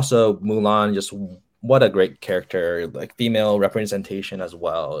also Mulan, just what a great character, like female representation as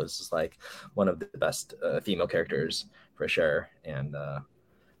well. Is just like one of the best female characters for sure. And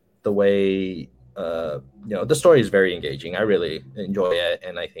the way the story is very engaging. I really enjoy it,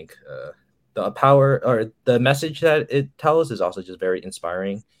 and I think the power or the message that it tells is also just very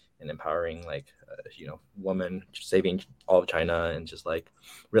inspiring and empowering, like woman saving all of China, and just like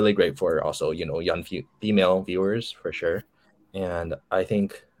really great for also young female viewers for sure. And I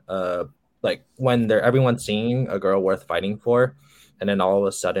think like when everyone's seeing a girl worth fighting for, and then all of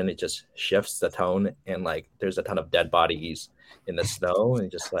a sudden it just shifts the tone, and like there's a ton of dead bodies in the snow, and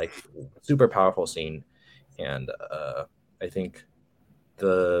just like super powerful scene. And I think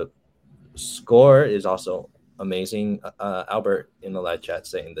the score is also amazing. Albert in the live chat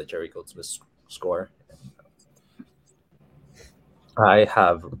saying the Jerry Goldsmith score. I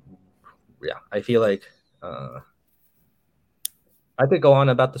feel like I could go on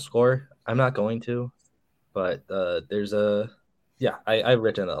about the score. I'm not going to, but there's I've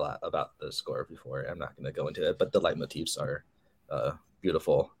written a lot about the score before. I'm not going to go into it, but the leitmotifs are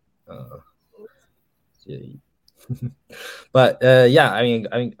beautiful. But I mean,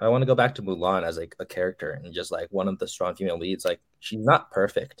 I want to go back to Mulan as like a character and just like one of the strong female leads. Like she's not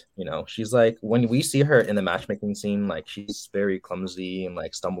perfect, She's like when we see her in the matchmaking scene, like she's very clumsy and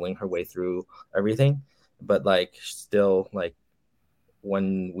like stumbling her way through everything. But like still, like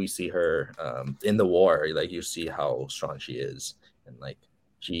when we see her in the war, like you see how strong she is, and like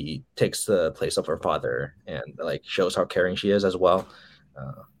she takes the place of her father and like shows how caring she is as well.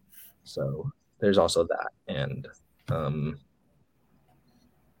 So there's also that, and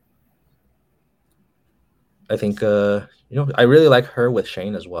I think I really like her with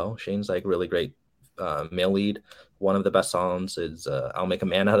Shane as well. Shane's like really great male lead. One of the best songs is "I'll Make a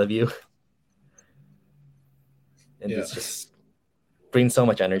Man Out of You," and it's just brings so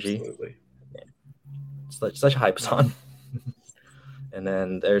much energy. Absolutely. It's such a hype song. And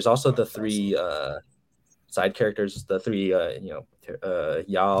then there's also the three side characters, the three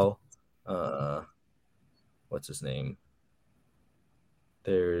Yao, what's his name?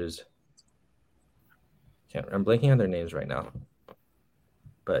 There's I'm blanking on their names right now,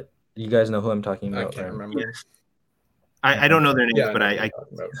 but you guys know who I'm talking about. I can't remember. Yes. I don't know their names, but I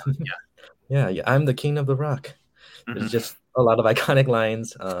yeah, I'm the king of the rock. There's just a lot of iconic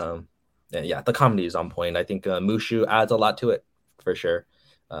lines. And yeah, the comedy is on point. I think Mushu adds a lot to it for sure.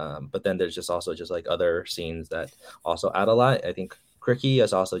 But then there's just also just like other scenes that also add a lot. I think Cricky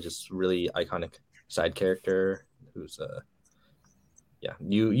is also just really iconic side character who's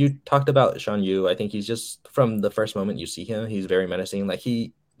you talked about Shan Yu. I think he's just from the first moment you see him, he's very menacing. Like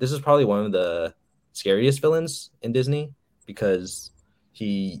this is probably one of the scariest villains in Disney because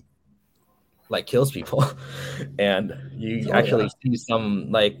he like kills people and you actually see some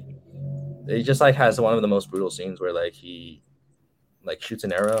like it just like has one of the most brutal scenes where like he like shoots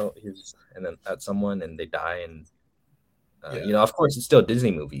an arrow and then at someone and they die and of course it's still a Disney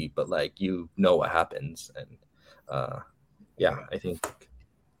movie, but like what happens. And I think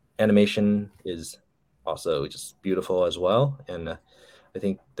animation is also just beautiful as well, and I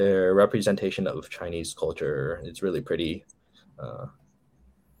think their representation of Chinese culture is really pretty,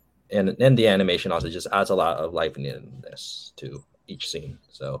 and the animation also just adds a lot of liveliness to each scene.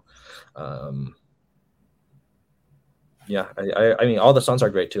 So I mean all the songs are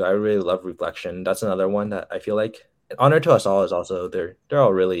great too. I really love Reflection. That's another one that I feel like Honor to Us All is also they're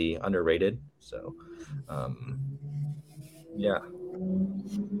all really underrated. So yeah,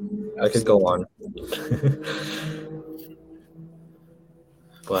 I could go on.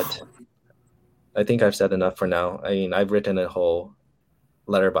 But I think I've said enough for now. I mean, I've written a whole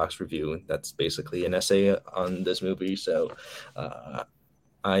Letterboxd review that's basically an essay on this movie. So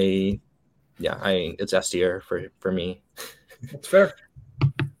it's S tier for me. That's fair.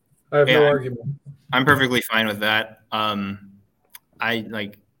 I have no argument. I'm perfectly fine with that. I'll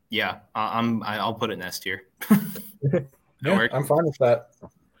put it in S tier. I'm fine with that.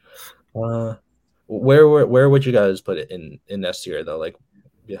 Where would you guys put it in S tier though? Like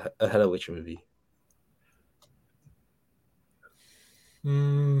ahead of which movie?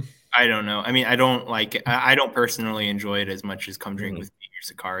 I don't know. I mean, I don't personally enjoy it as much as Come Drink with Me or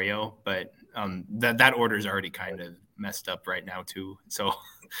Sicario, but that order is already kind of messed up right now too. So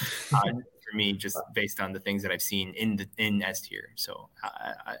for me, just based on the things that I've seen in S tier, so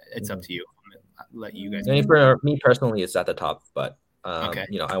it's up to you. I'm gonna let you guys. For me personally, it's at the top, but okay.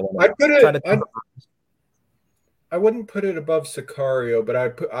 I wouldn't put it above Sicario, but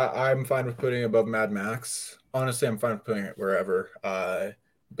I'm fine with putting it above Mad Max. Honestly, I'm fine with putting it wherever.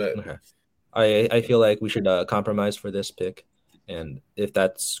 But okay. I feel like we should compromise for this pick, and if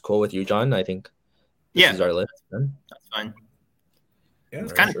that's cool with you, John, I think this is our list. Then. That's fine. Yeah,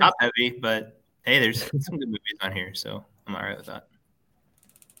 it's kind of top heavy, but hey, there's some good movies on here, so I'm all right with that.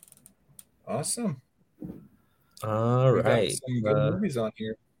 Awesome. All right. Some good movies on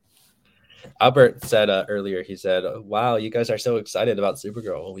here. Albert said earlier, he said, wow, you guys are so excited about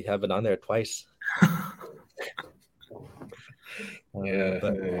Supergirl. We have it on there twice. But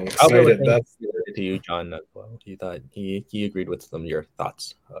Albert was to you, John, as well. He thought he agreed with some of your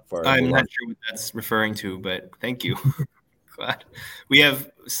thoughts. I'm not sure what that's referring to, but thank you. Glad we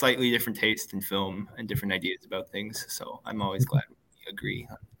have slightly different taste in film and different ideas about things, so I'm always glad we agree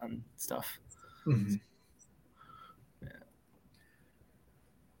on stuff. Mm-hmm.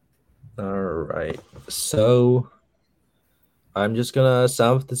 All right, so I'm just gonna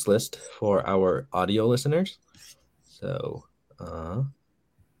sum up this list for our audio listeners. So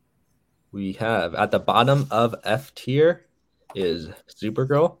we have at the bottom of F tier is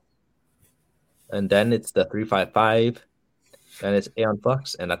Supergirl, and then it's the 355, then it's Aeon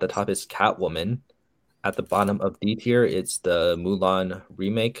Flux, and at the top is Catwoman. At the bottom of D tier, it's the Mulan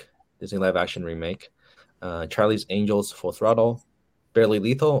remake, Disney live action remake, Charlie's Angels Full Throttle, Barely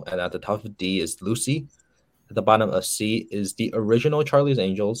Lethal, and at the top of D is Lucy. At the bottom of C is the original Charlie's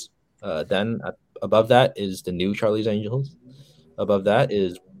Angels. Then above that is the new Charlie's Angels. Above that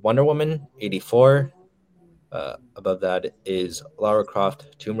is Wonder Woman 84. Above that is Lara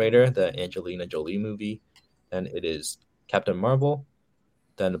Croft Tomb Raider, the Angelina Jolie movie. Then it is Captain Marvel.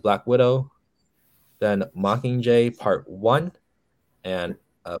 then Black Widow, then Mockingjay Part 1, and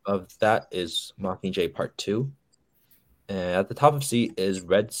of that is Mockingjay Part 2. And at the top of C is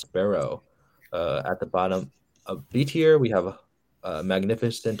Red Sparrow. At the bottom of B tier, we have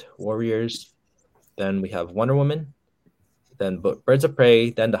Magnificent Warriors. Then we have Wonder Woman. Then Birds of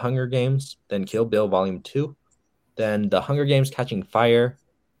Prey. Then The Hunger Games. Then Kill Bill Volume 2. Then The Hunger Games Catching Fire.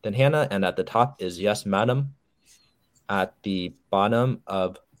 Then Hannah. And at the top is Yes, Madam. At the bottom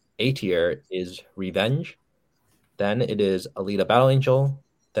of A tier is Revenge. Then it is Alita Battle Angel.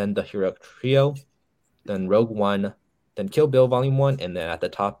 Then The Hero Trio. Then Rogue One. Then Kill Bill Volume 1. And then at the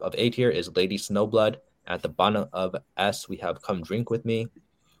top of A tier is Lady Snowblood. At the bottom of S, we have Come Drink With Me.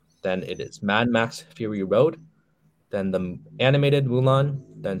 Then it is Mad Max Fury Road. Then the animated Mulan.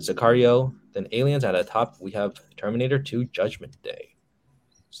 Then Sicario. Then Aliens. At the top, we have Terminator 2 Judgment Day.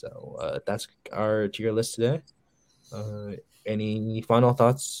 So that's our tier list today. Any final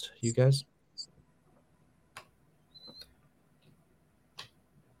thoughts, you guys?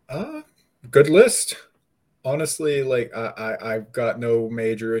 Good list. Honestly, like I've got no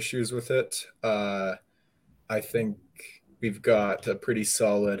major issues with it. I think we've got a pretty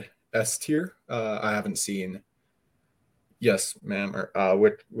solid S tier. I haven't seen Yes, Ma'am, or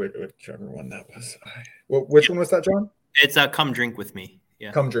whichever one that was. Which one was that, John? It's Come Drink With Me.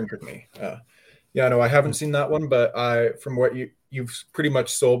 Yeah. Come Drink With Me. Yeah, no, I haven't seen that one, but from what you've pretty much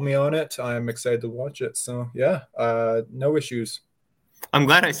sold me on it, I'm excited to watch it. So yeah, no issues. I'm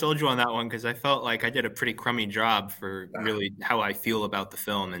glad I sold you on that one because I felt like I did a pretty crummy job for really how I feel about the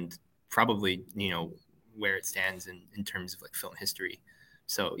film and probably, where it stands in terms of like film history.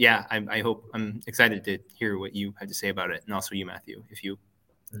 So yeah, I'm excited to hear what you had to say about it, and also you, Matthew, if you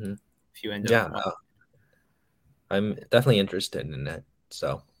end up. I'm definitely interested in it.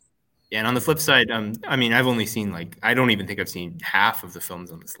 So yeah, and on the flip side, I've only seen I don't even think I've seen half of the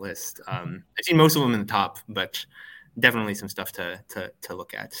films on this list. I've seen most of them in the top, but definitely some stuff to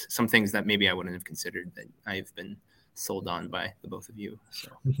look at. Some things that maybe I wouldn't have considered that I've been sold on by the both of you. So.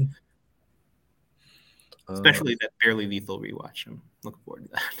 Especially that Barely Lethal rewatch. I'm looking forward to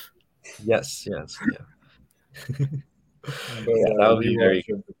that. Yes. Yeah. That would be very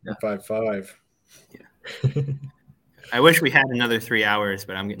good. 5-5. Yeah. I wish we had another 3 hours,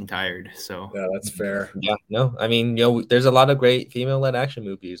 but I'm getting tired. So yeah, that's fair. Yeah, no, there's a lot of great female-led action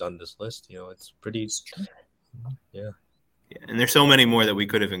movies on this list. It's pretty. Yeah, and there's so many more that we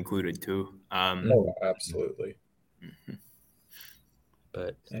could have included too. Absolutely. Mm-hmm.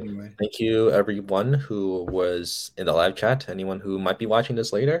 But anyway, thank you everyone who was in the live chat, anyone who might be watching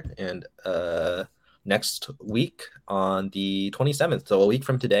this later, and next week on the 27th, so a week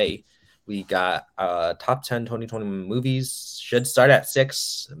from today, we got top 10 2020 movies. Should start at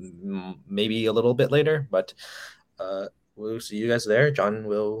 6, maybe a little bit later, but we'll see you guys there. John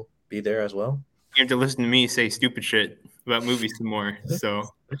will be there as well. You have to listen to me say stupid shit about movies some more, so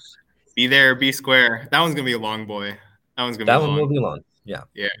be there, be square. That one's gonna be a long boy. That one will be long. Yeah.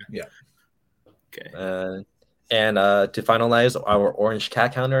 Okay. And to finalize, our orange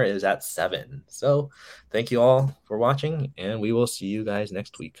cat counter is at 7. So thank you all for watching, and we will see you guys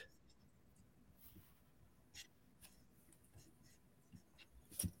next week.